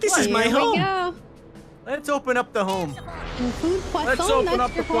 But this is my Here home. we go. Let's open up the home. And food croissant, Let's open that's up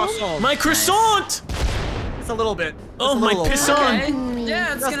the your home? croissant. My croissant. It's a little bit. Oh, my piss on. Okay.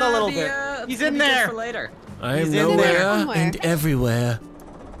 Yeah, it's Just gonna a little be, bit. it's He's gonna in be good there. for later. I am He's in there nowhere somewhere. and everywhere.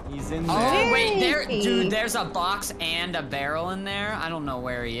 He's in there. Oh wait, there, Where is dude. he? There's a box and a barrel in there. I don't know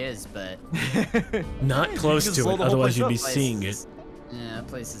where he is, but Not close just to blow it, the whole otherwise place you'd up. be seeing it. yeah, that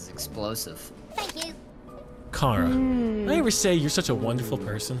place is explosive. Kara, did I ever say you're such a wonderful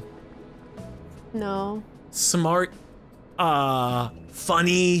person? No. Smart,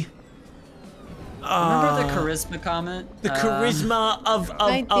 funny. Remember the charisma comment? The charisma of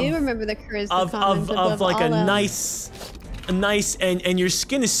I do remember the charisma comments of above like a all else. nice and your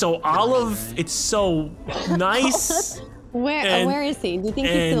skin is so olive. It's so nice. Where is he? Do you think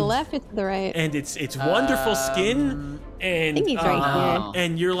he's to the and- left or to the right? And it's wonderful skin, and think he's right here.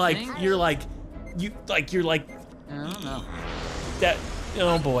 and you're like Think? you're like I don't know. that.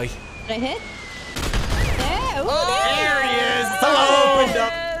 Oh boy. Did I hit? Yeah, ooh, There he is. Hello. Opened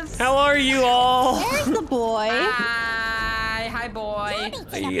up. How are you all? There's the boy. Hi boy.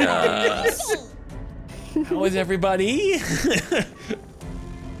 How is everybody?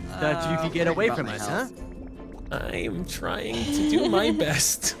 That you could get away from us, huh? I'm trying to do my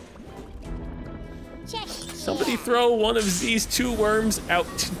best. Somebody throw one of these two worms out.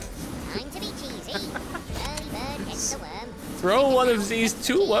 Throw one of these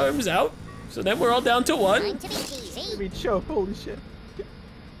two worms out. So then we're all down to one. I mean, choke. Holy shit.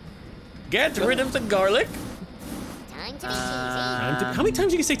 Get rid of the garlic. Uh, How many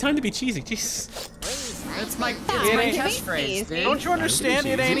times you can say time to be cheesy? Jeez. It's my ain't catchphrase, cheesy. dude. Don't you understand?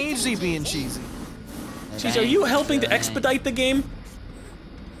 It ain't easy being cheesy. Jeez, are you helping to expedite the game?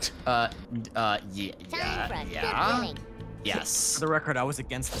 Yeah. Yes. For the record, I was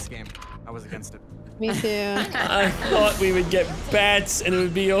against this game. I was against it. Me too. I thought we would get bats and it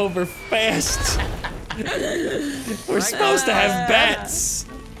would be over fast. We're supposed to have bats.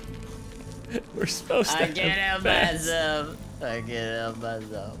 We're supposed to I can't have help bats. myself. I can't help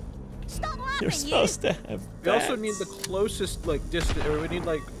myself. Stop laughing, You're supposed to have We also bats. need the closest like distance, or we need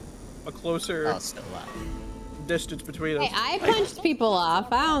like a closer Oh, still alive. distance between us. Hey, I punched people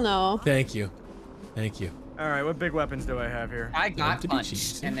off. I don't know. Thank you. Thank you. All right, what big weapons do I have here? I got to be punched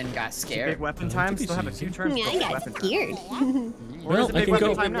cheesy. and then got Big scared. weapon to time? be Still have a cheesy. 2 turns. I before got weapon time. scared. Or is it I big can weapon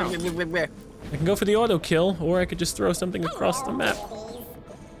go. time now? I can go for the auto kill, or I could just throw something across the map.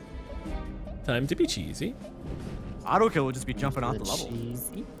 Time to be cheesy. Auto kill would just be jumping off the level.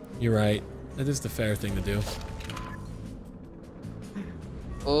 Cheesy. You're right. That is the fair thing to do.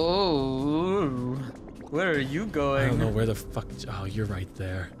 Oh, where are you I going? don't know where the fuck. Oh, you're right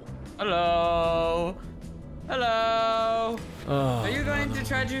there. Hello. Hello. Oh. Are you going to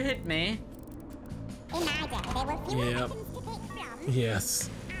try to hit me? In my day, there were fewer Yep. weapons to pick from. Yes.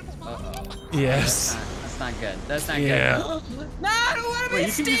 Uh-oh. Yes. That's not good. That's not Yeah. good. No, I don't want to be Wait,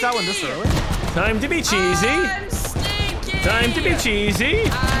 you can use that one this early? Time to be cheesy. I'm stinky. Time to be cheesy.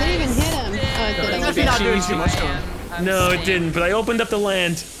 I didn't even hit him. Oh, it did. Time I to be was- not doing cheesy. too much to him. I'm No, it stink. didn't. But I opened up the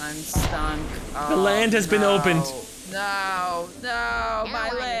land. I'm stunk. The Oh, land has been no. opened. No, no, Now my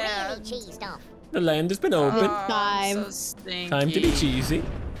I'm really land. cheesed off. The land has been opened. Oh, I'm Time. so stinky. Time to be cheesy.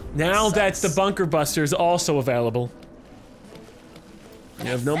 Now that's the bunker busters also available. You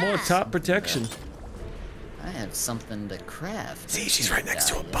have no more top protection. I have something to craft. See, she's right next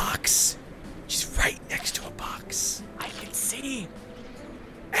to a box. She's right next to a box. I can see.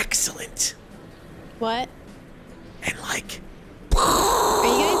 Excellent. What? And like,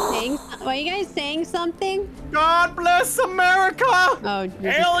 Are you guys saying something? God bless America! Oh,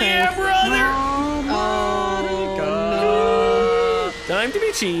 Jesus hell yeah, Christ. brother! Oh, Time to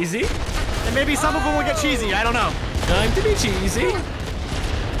be cheesy. And maybe some of them will get cheesy, I don't know. Time to be cheesy.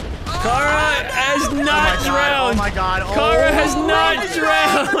 Kara has not Oh drowned. my god, oh Kara has my not God.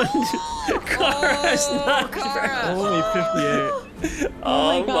 drowned. Kara has not drowned. Only 58.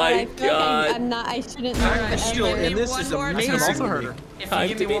 Oh my God. my I feel god. like I'm not. I shouldn't All move right, it still ever. in this is I amazing. could have also heard her. If Time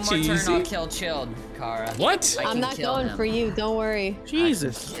you to give me be one more turn, cheesy. I'll kill Chilled, Kara. What? I I'm can not kill going him. for you. Don't worry.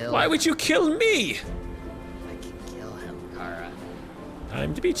 Jesus. Why would you kill me? I can kill him, Kara.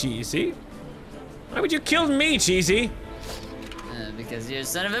 Time to be cheesy. Why would you kill me, cheesy? Because you're a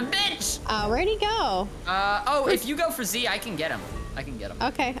son of a bitch. Where'd he go? Oh, if you go for Z, I can get him. I can get him.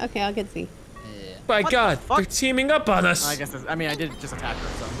 Okay, I'll get Z. Yeah. My God, fuck? they're teaming up on us. I guess I mean I did just attack her,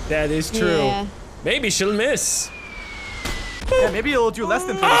 so. That is true. Yeah. Maybe she'll miss. Yeah, maybe it'll do less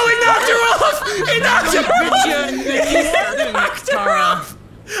than 30. Oh, he knocked her off! He knocked her off!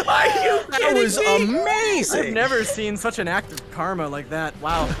 Are you That kidding was me? I've amazing. never seen such an act of karma like that.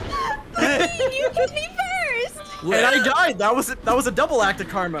 Wow. You killed me first. And I died. That was a double act of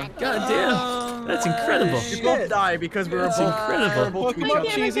karma. God damn. That's incredible. We both die because we were both incredible. terrible to each My other.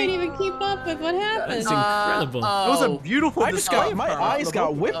 camera couldn't even keep up with what happened. That's incredible. It was a beautiful I just display got of my karma. eyes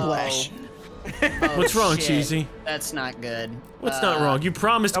got whiplash. What's wrong, shit. Cheesy? That's not good. What's not wrong? You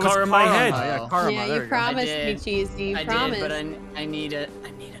promised That was Kara my karma. head. Yeah, karma. Yeah, there you go. promised I me, did. cheesy. You I promised. did, but I need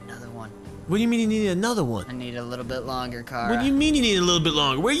another one. What do you mean you need another I one? need a little bit longer, Kara. What do you mean you need a little bit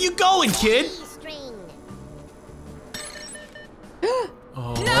longer? Where you going, kid? String.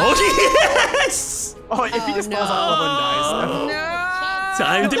 Oh, yes! Oh, if he just no. falls off the level and dies. No!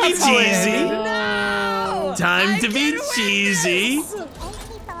 Time to be cheesy. No! Time to I be can win cheesy. this.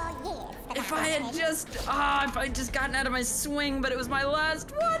 If I had just gotten out of my swing, but it was my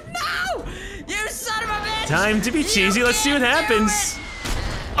last one. No! You son of a bitch! Time to be cheesy. Let's see what can't do happens.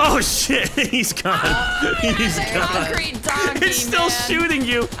 Oh shit, he's gone. He's The gone. concrete donkey, It's still man. shooting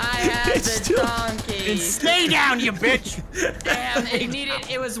you. I have It's the still- donkey. Stay down, you bitch! Damn,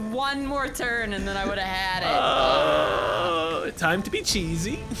 it was one more turn and then I would have had it. Time to be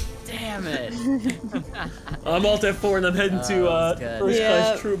cheesy. Damn it. I'm alt F4 and I'm heading to that was good. first Yeah.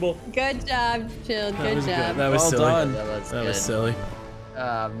 class Trouble. Good job, Chilled. That Good was job. That was Well silly. done. That was That was good. silly.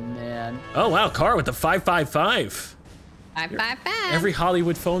 Oh man. Oh wow, Car with the 555. 555. Every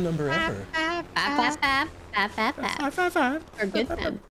Hollywood phone number ever. 555. 555. 555. For good time.